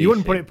isn't. You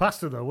wouldn't put it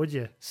past them, though, would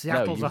you?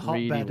 Seattle's you a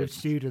hotbed really of wouldn't.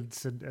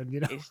 students, and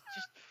It's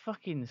just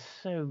fucking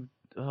so.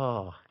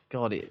 Oh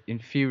God, it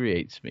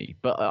infuriates me.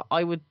 But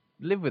I would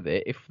live with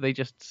it if they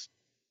just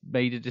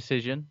made a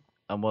decision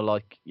and were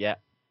like, "Yeah,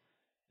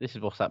 this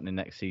is what's happening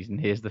next season.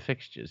 Here's the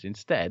fixtures."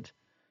 Instead,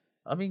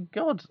 I mean,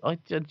 God, I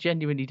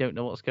genuinely don't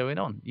know what's going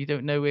on. You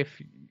don't know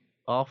if,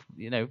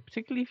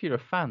 particularly if you're a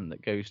fan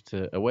that goes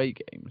to away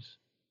games.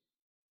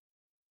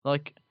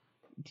 Like,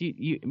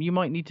 you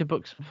might need to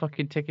book some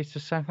fucking tickets to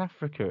South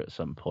Africa at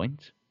some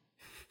point.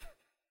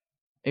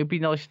 It'd be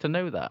nice to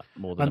know that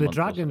more than. And a the month or so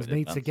Dragons in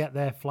need to advance. get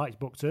their flights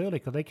booked early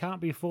because they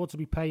can't be afford to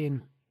be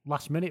paying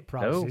last-minute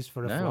prices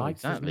for a flight.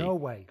 Exactly. There's no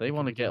way. They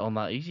want to get on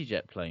that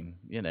EasyJet plane.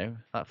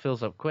 That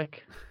fills up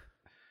quick.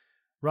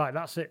 Right,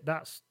 that's it.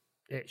 That's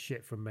it.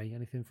 Shit from me.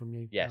 Anything from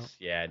you? Yes.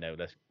 Yeah. No.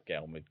 Let's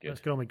get on with good. Let's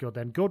get on with good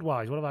then.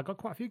 Good-wise, what have I got?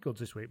 Quite a few goods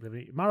this week.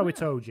 Maro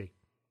Itoje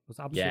was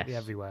absolutely Yes.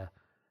 everywhere.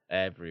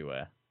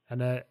 Everywhere.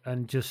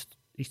 And just,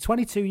 he's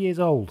 22 years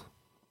old.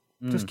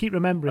 Just keep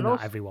remembering And that,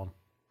 also- everyone.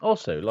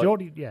 Also, like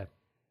Jordy, yeah.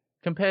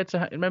 compared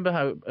to remember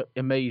how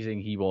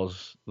amazing he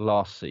was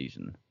last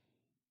season,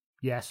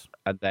 Yes.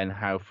 and then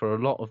how for a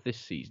lot of this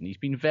season he's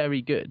been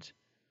very good,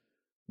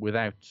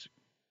 without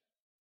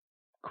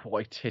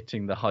quite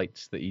hitting the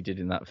heights that he did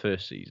in that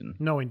first season.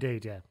 No,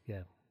 indeed, yeah,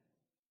 yeah.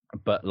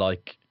 But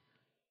like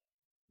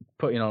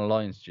putting on a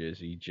Lions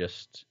jersey,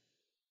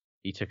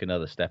 he took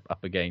another step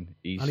up again.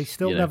 And he's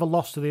still never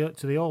lost to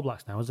the All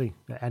Blacks now, has he?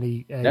 At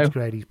any age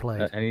grade he's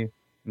played.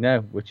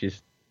 Which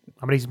is.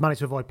 I mean, he's managed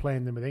to avoid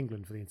playing them with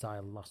England for the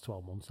entire last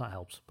 12 months. That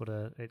helps, but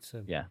it's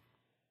yeah.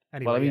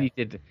 Anyway, Well, I mean,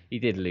 yeah. he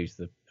did lose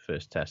the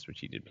first test, which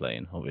he did play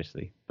in,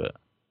 obviously, but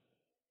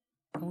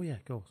Oh yeah,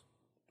 of course.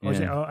 Or is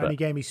it any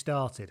game he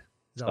started?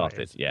 Is that what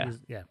it started, is? yeah.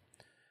 Yeah.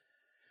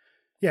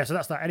 Yeah, so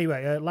that's that.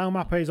 Anyway, Lau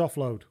Mape's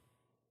offload.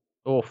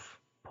 Oof,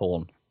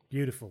 porn,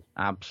 Beautiful.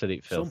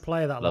 absolute filth. Some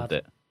player that Loved lad.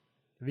 it.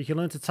 If he can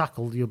learn to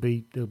tackle, he'll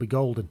be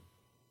golden.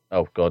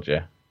 Oh God,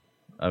 yeah.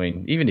 I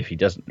mean, even if he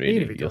doesn't really,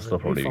 Even if he he'll doesn't, still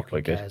probably who be fucking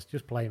quite cares? good.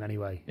 Just play him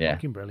anyway. Yeah,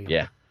 Fucking brilliant.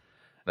 Yeah,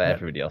 let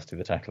everybody else do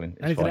the tackling.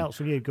 It's Anything fine. else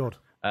from you? Good.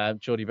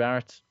 Geordie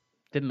Barrett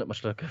didn't look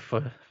much like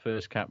a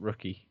first cap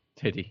rookie,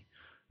 did he?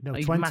 No,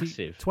 He's 20,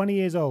 massive. 20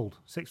 years old,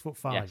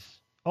 6'5". Yes.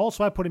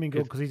 Also, I put him in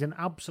good because he's an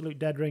absolute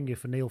dead ringer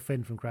for Neil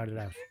Finn from Crowded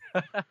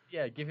House.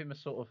 Yeah, give him a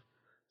sort of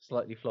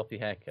slightly floppy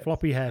haircut.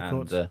 Floppy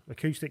haircut, and,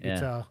 acoustic yeah.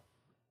 guitar,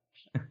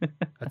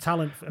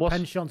 a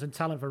penchant and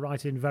talent for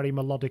writing very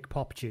melodic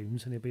pop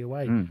tunes, and he'll be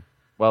away.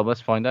 Well,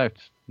 let's find out.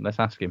 Let's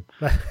ask him.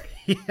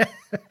 Yeah.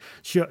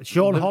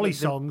 Sean The- Holly the-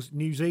 songs,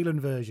 New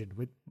Zealand version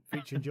with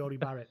featuring Geordie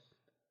Barrett.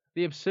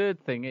 The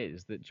absurd thing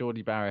is that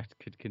Geordie Barrett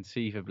could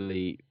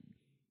conceivably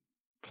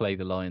play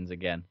the Lions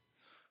again.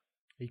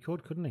 He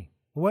could, couldn't he?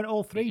 Weren't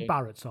all three Yeah.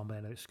 Barretts on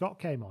there? Scott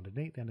came on,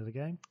 didn't he, at the end of the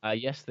game?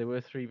 Yes, there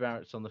were 3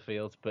 Barretts on the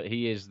field, but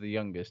he is the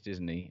youngest,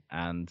 isn't he?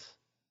 And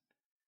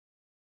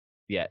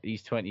yeah,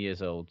 he's 20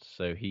 years old,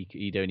 so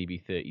he'd only be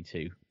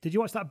 32. Did you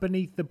watch that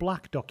Beneath the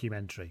Black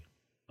documentary?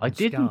 I on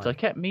didn't. Sky? I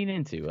kept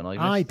meaning to, and I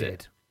missed I it.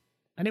 did,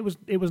 and it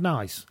was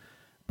nice.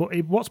 But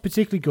what's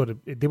particularly good,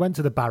 they went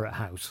to the Barrett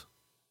house,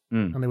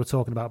 and they were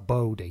talking about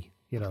Bodie.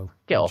 You know,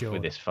 Get and off Jordan.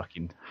 with this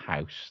fucking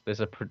house. There's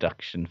a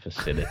production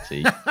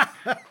facility.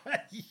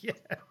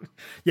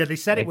 Yeah, they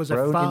said They it was a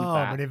throwed in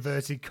farm, in bats.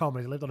 inverted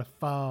commas. He lived on a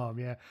farm,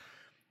 yeah.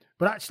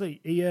 But actually,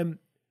 he and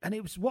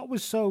it was what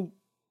was so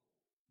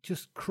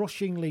just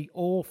crushingly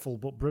awful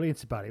but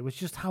brilliant about it was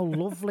just how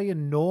lovely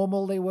and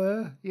normal they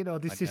were. You know,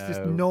 this is this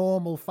know.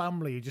 normal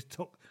family who just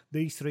took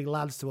these 3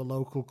 lads to a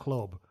local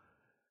club,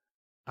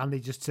 and they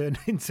just turned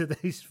into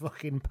this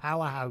fucking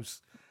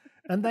powerhouse.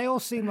 And they all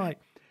seem like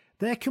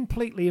they're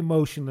completely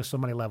emotionless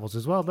on many levels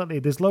as well, don't they?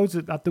 There's loads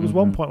of. There was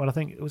one point when I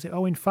think was it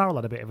Owen Farrell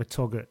had a bit of a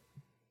tug at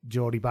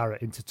Geordie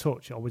Barrett into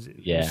touch, or was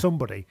it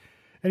somebody?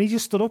 And he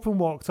just stood up and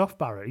walked off.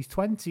 Barrett, he's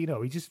 20, you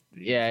know. He just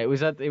Yeah, it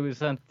was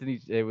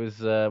Anthony. It was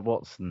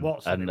Watson.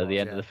 Watson And it at the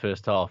was, end of the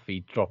first half, he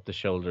dropped the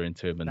shoulder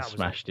into him and That was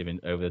smashed him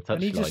over the touchline.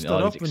 and he just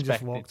stood up and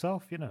just walked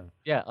off, you know.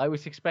 Yeah, I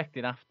was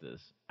expecting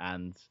afters,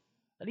 and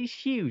he's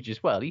huge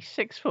as well. He's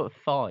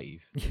 6'5",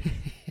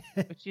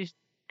 which is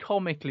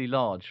comically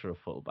large for a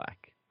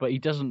fullback. But he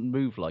doesn't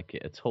move like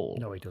it at all.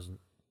 No, he doesn't.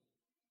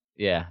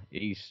 Yeah,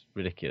 he's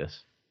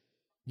ridiculous.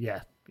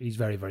 Yeah, he's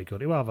very, very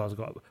good. Who have I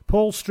got?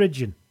 Paul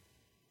Stridgen,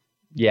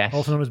 Yes.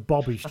 also known as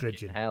Bobby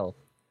Stridgen, Hell.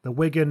 the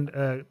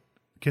Wigan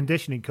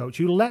conditioning coach,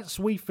 who, lest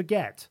we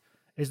forget,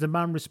 is the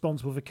man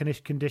responsible for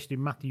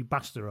conditioning Matthew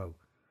Bastereau.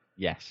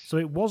 Yes. So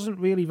it wasn't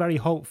really very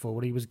hopeful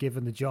when he was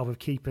given the job of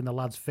keeping the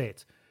lads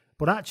fit.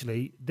 But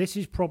actually, this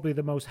is probably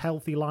the most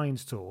healthy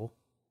Lions tour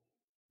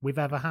we've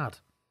ever had.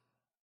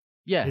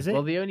 Yeah. Is it?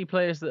 Well, the only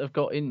players that have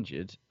got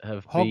injured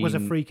have Hogg been... was a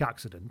freak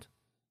accident.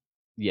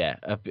 Yeah,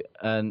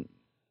 and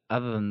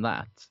other than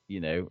that, you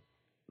know,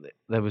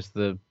 there was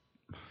it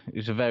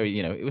was a very,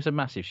 you know, it was a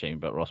massive shame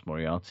about Ross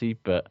Moriarty,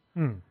 but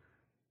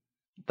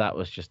that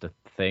was just a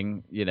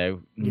thing, you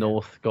know. Yeah.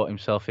 North got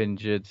himself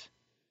injured.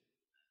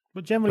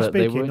 But generally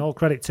speaking, all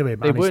credit to him.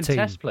 They and weren't his team.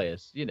 test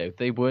players.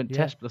 They weren't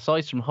test.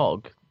 Aside from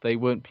Hogg, they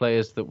weren't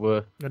players that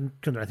were. And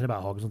couldn't do anything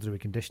about Hogg. It was nothing to do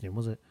with conditioning,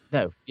 was it?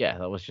 No,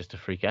 that was just a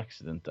freak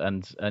accident.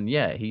 And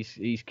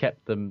he's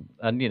kept them.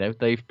 And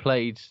they've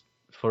played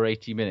for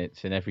 80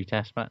 minutes in every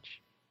test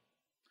match,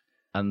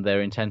 and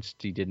their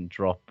intensity didn't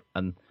drop.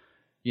 And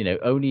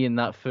only in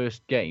that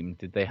first game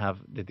did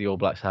the All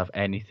Blacks have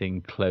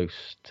anything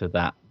close to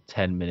that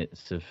 10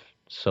 minutes of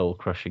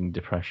soul-crushing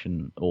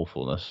depression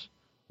awfulness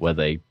where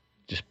they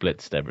just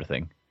blitzed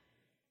everything.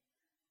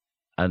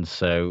 And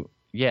so,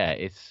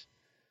 it's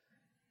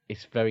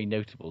very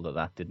notable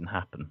that didn't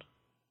happen.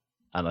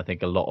 And I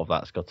think a lot of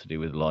that's got to do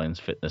with Lions'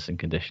 fitness and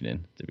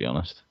conditioning, to be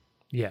honest.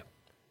 Yeah.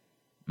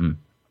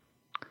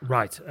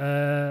 Right.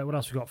 What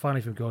else we got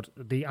finally from good?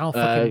 The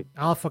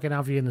I'll fucking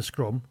have you in the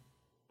scrum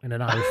in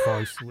an Irish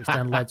voice, which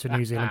then led to a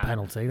New Zealand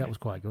penalty. That was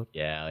quite good.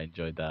 Yeah, I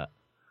enjoyed that.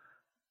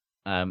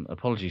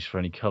 Apologies for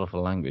any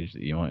colourful language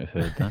that you might have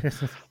heard there.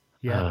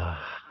 Yeah.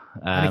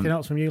 Anything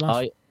else from you,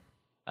 Lance?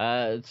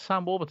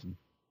 Sam Warburton.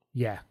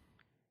 Yeah.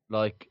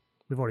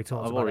 We've already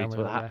talked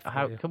about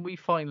how can we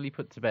finally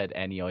put to bed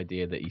any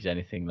idea that he's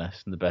anything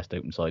less than the best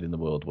open side in the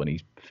world when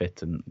he's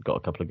fit and got a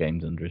couple of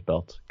games under his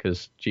belt?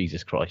 Because,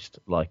 Jesus Christ,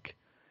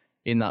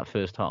 in that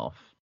first half,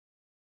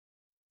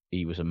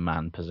 he was a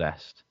man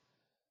possessed.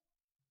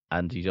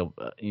 And he's,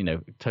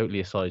 totally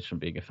aside from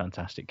being a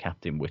fantastic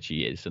captain, which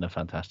he is, and a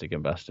fantastic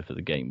ambassador for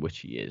the game, which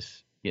he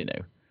is,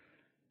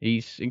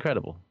 he's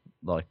incredible.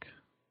 I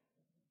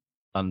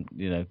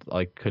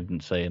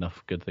couldn't say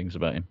enough good things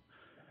about him.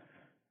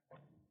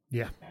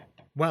 Yeah.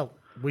 Well,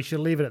 we shall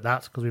leave it at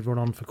that because we've run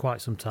on for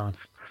quite some time.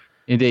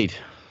 Indeed.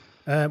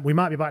 We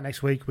might be back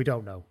next week. We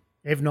don't know.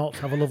 If not,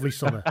 have a lovely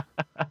summer.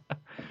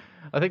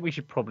 I think we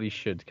should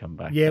come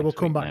back. Yeah, we'll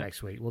come back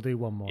next week. We'll do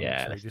one more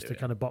next week just to it.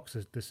 kind of box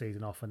the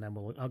season off, and then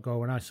I'll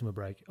go on a nice summer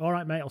break. All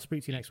right, mate. I'll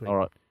speak to you next week. All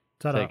right.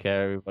 Ta-da. Take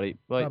care, everybody.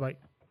 Bye. Bye-bye.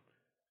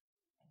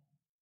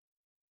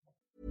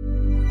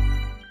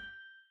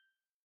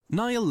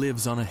 Niall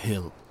lives on a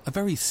hill, a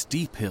very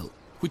steep hill,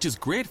 which is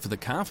great for the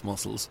calf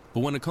muscles,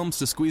 but when it comes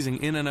to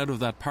squeezing in and out of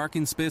that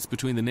parking space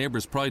between the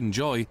neighbours' pride and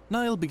joy,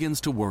 Niall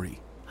begins to worry.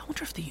 I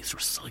wonder if they use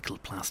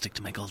recycled plastic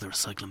to make all their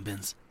recycling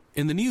bins.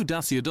 In the new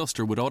Dacia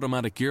Duster with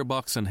automatic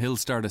gearbox and hill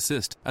start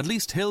assist, at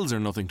least hills are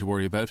nothing to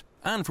worry about,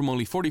 and from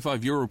only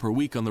 €45 per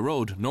week on the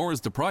road, nor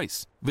is the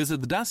price.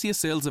 Visit the Dacia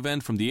sales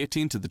event from the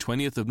 18th to the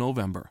 20th of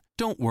November.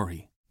 Don't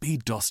worry, be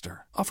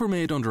Duster. Offer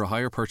made under a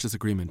hire purchase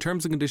agreement.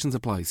 Terms and conditions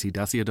apply. See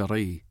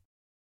dacia.ie.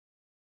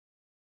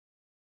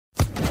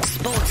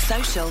 Sports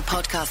Social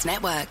Podcast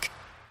Network.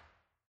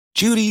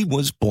 Judy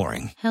was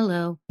boring.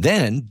 Hello.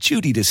 Then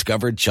Judy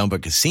discovered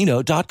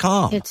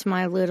ChumbaCasino.com. It's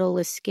my little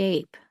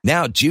escape.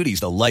 Now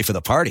Judy's the life of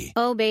the party.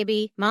 Oh,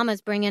 baby,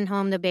 mama's bringing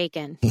home the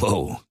bacon.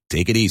 Whoa,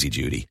 take it easy,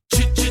 Judy.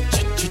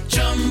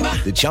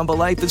 The Chumba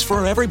life is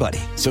for everybody.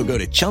 So go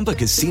to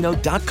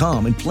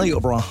ChumbaCasino.com and play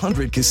over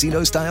 100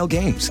 casino-style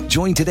games.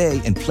 Join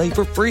today and play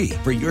for free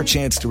for your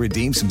chance to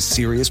redeem some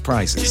serious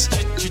prizes.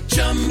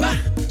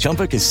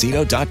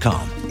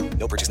 ChumbaCasino.com.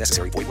 No purchase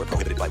necessary. Void where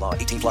prohibited by law.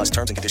 18+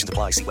 terms and conditions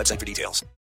apply. See website for details.